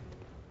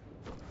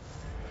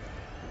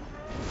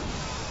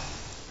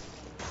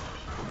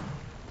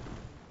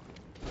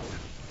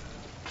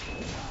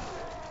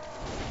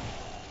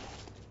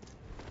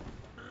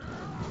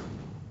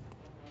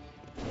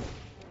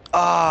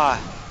 Ah.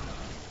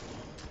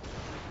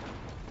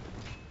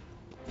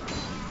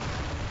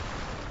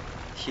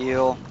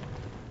 Heal.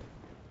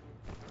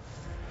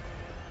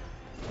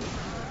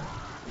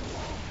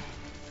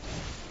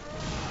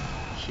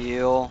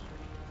 Heal.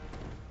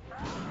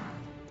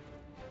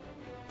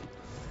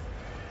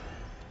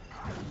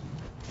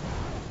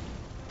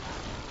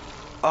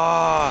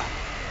 Ah.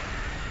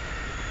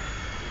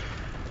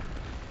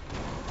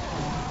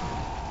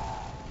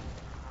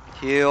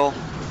 Heal.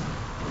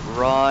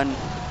 Run.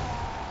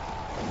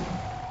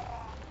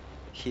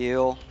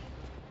 Heal.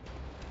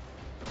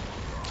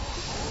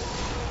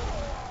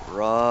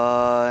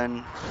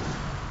 Run.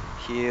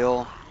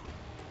 Heal.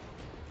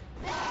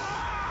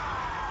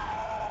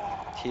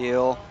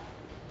 Heal.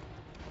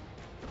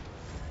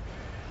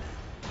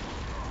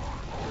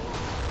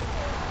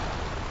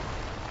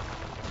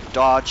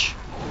 Dodge.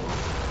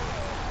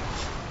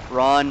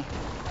 Run.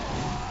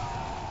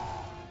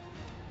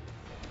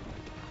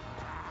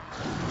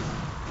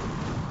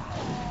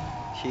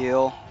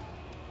 Heal.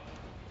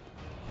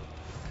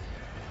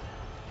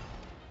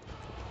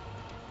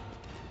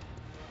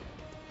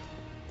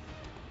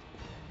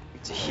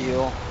 Need to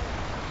heal.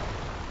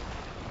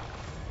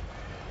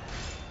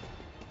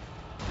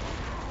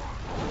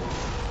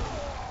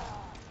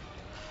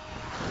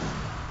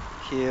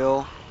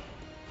 Heal.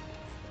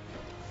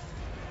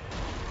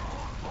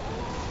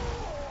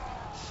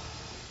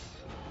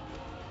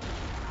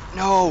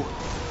 No.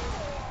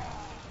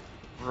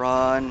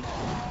 Run.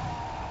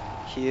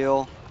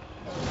 Heal.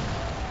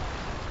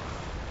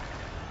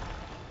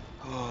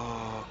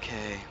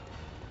 Okay.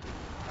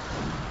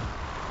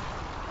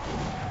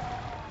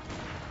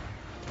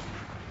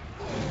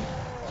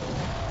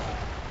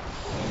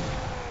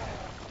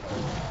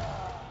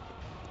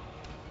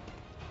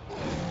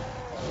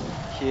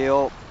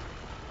 Heal.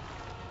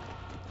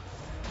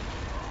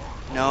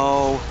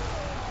 No.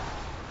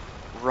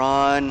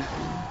 Run.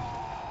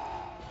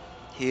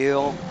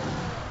 Heal.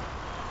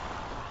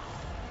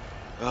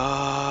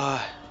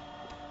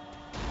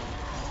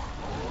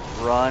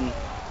 Run.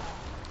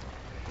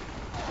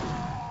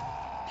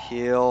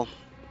 Heal.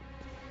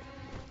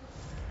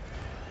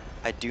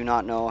 I do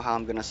not know how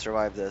I'm gonna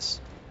survive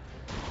this.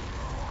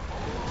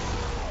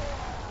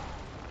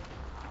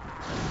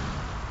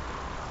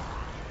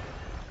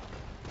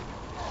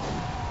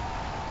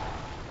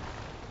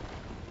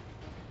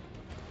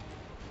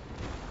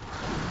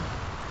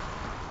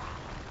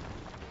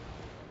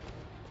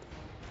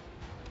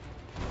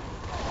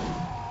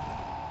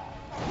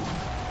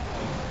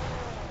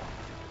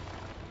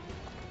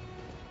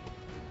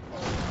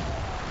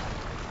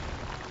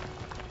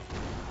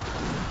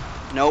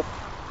 Nope.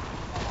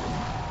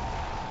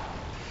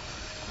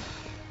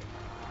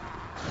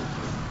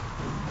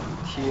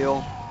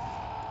 Heal.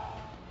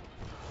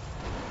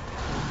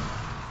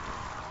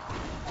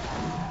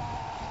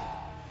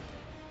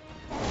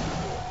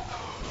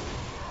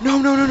 No,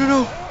 no, no, no,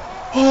 no.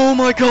 Oh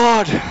my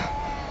god.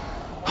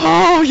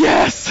 Oh,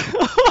 yes.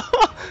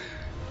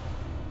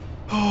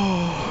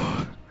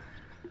 Oh,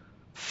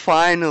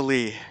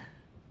 finally.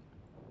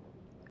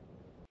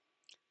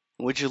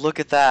 Would you look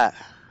at that?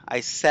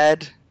 I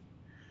said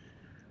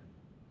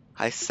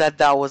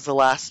that was the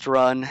last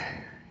run,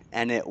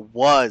 and it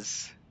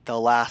was the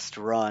last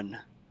run.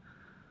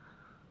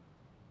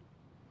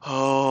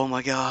 Oh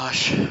my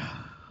gosh.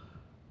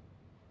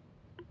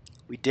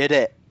 We did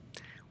it.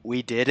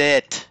 We did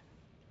it.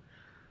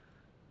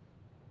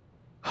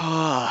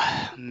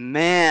 Oh,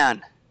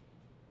 man.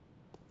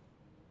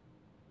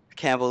 I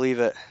can't believe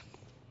it.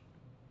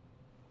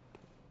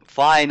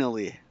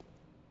 Finally.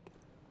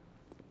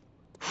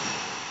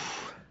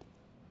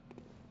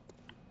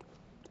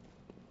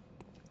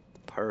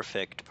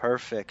 Perfect,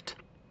 perfect.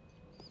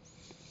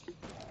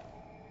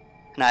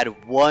 And I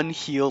had one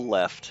heal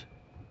left.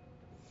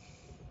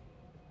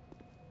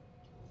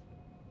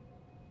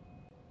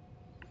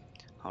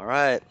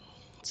 Alright,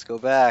 let's go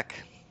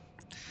back.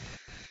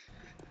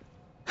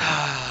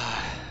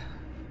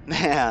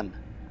 Man,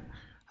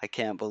 I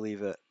can't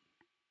believe it.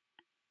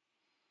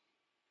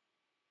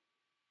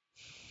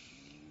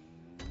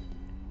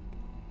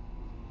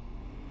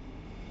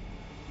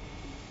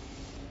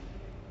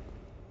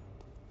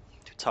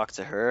 To talk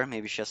to her,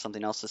 maybe she has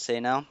something else to say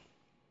now.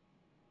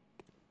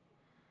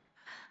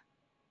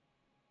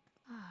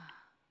 Ah,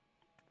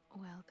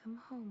 welcome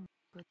home,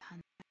 good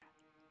hunter.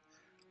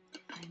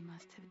 I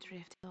must have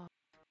drifted off.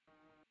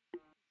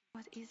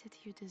 What is it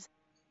you desire?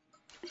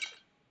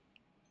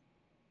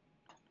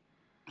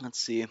 Let's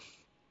see.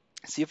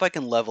 See if I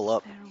can level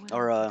up Farewell,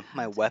 or good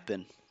my hunter.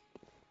 weapon.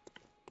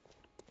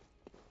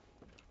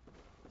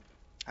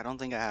 I don't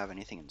think I have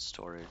anything in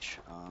storage.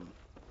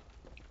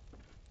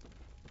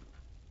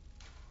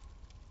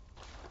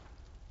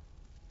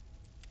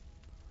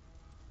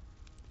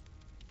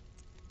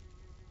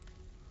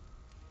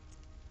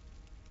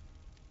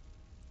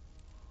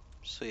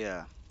 So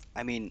yeah,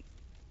 I mean,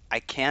 I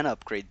can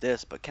upgrade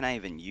this, but can I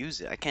even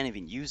use it? I can't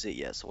even use it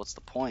yet, so what's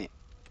the point?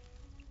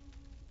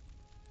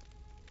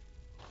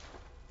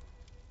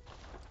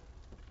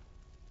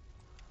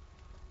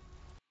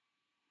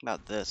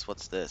 About this,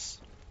 what's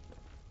this?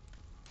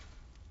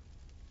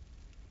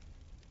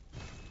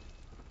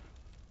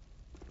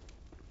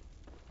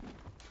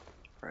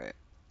 Right.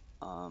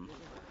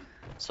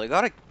 So I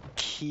got a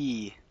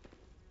key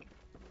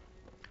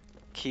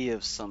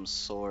of some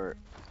sort.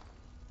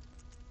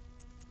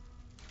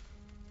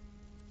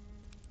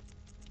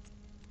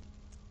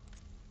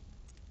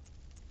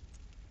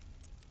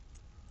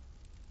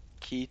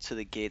 Key to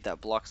the gate that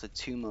blocks the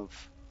tomb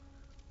of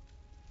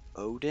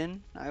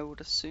Odin, I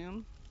would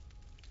assume.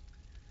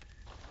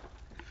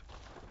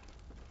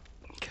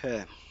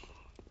 Okay.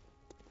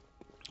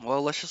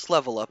 Well, let's just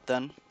level up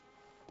then.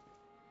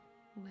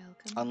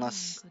 Welcome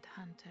Unless home, good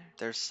hunter.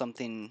 there's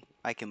something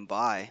I can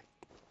buy.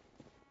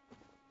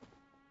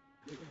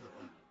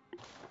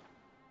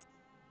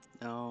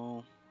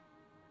 No.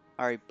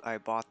 I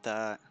bought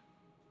that.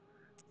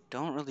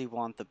 Don't really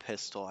want the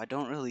pistol. I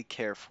don't really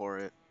care for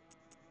it.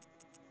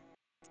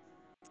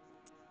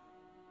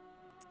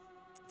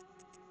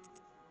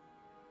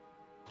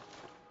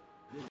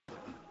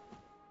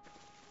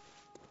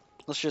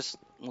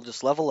 We'll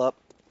just level up.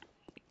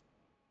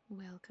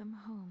 Welcome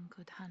home,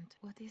 good hunter.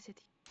 What is it?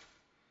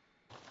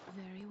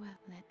 Very well,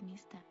 let me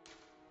step.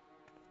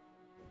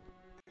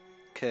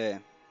 Okay.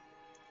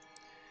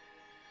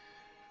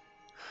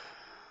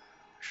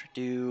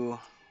 Should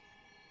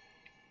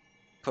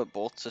put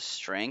both to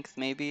strength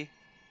maybe?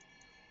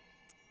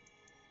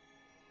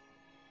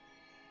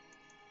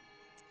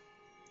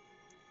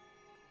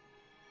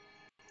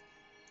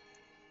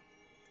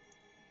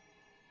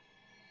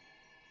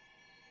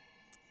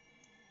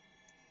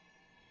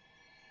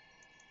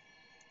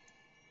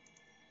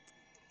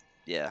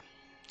 Yeah.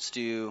 Let's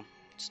do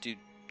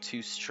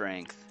 2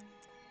 strength.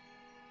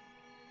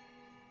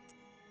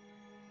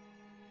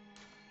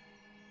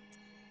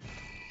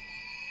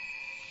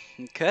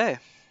 Okay.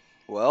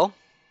 Well,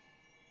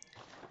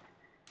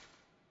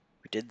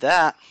 we did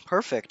that.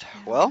 Perfect.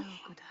 Well, Farewell,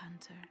 good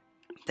hunter.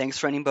 thanks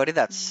for anybody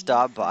that May you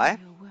stopped by. find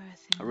your worth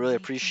in I the really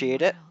waking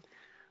appreciate it.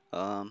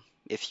 world.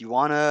 If you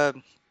want to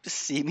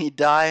see me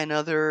die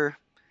another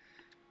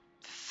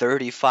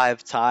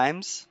 35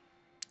 times,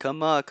 come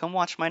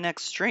watch my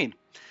next stream.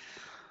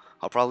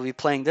 I'll probably be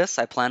playing this.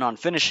 I plan on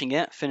finishing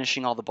it,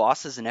 finishing all the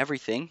bosses and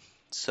everything.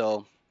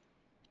 So,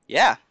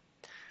 yeah.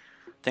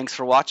 Thanks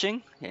for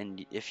watching,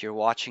 and if you're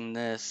watching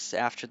this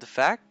after the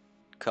fact,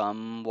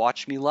 come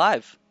watch me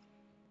live.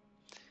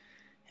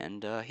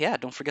 And yeah,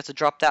 don't forget to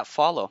drop that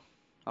follow.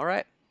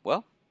 Alright,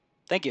 well,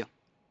 thank you.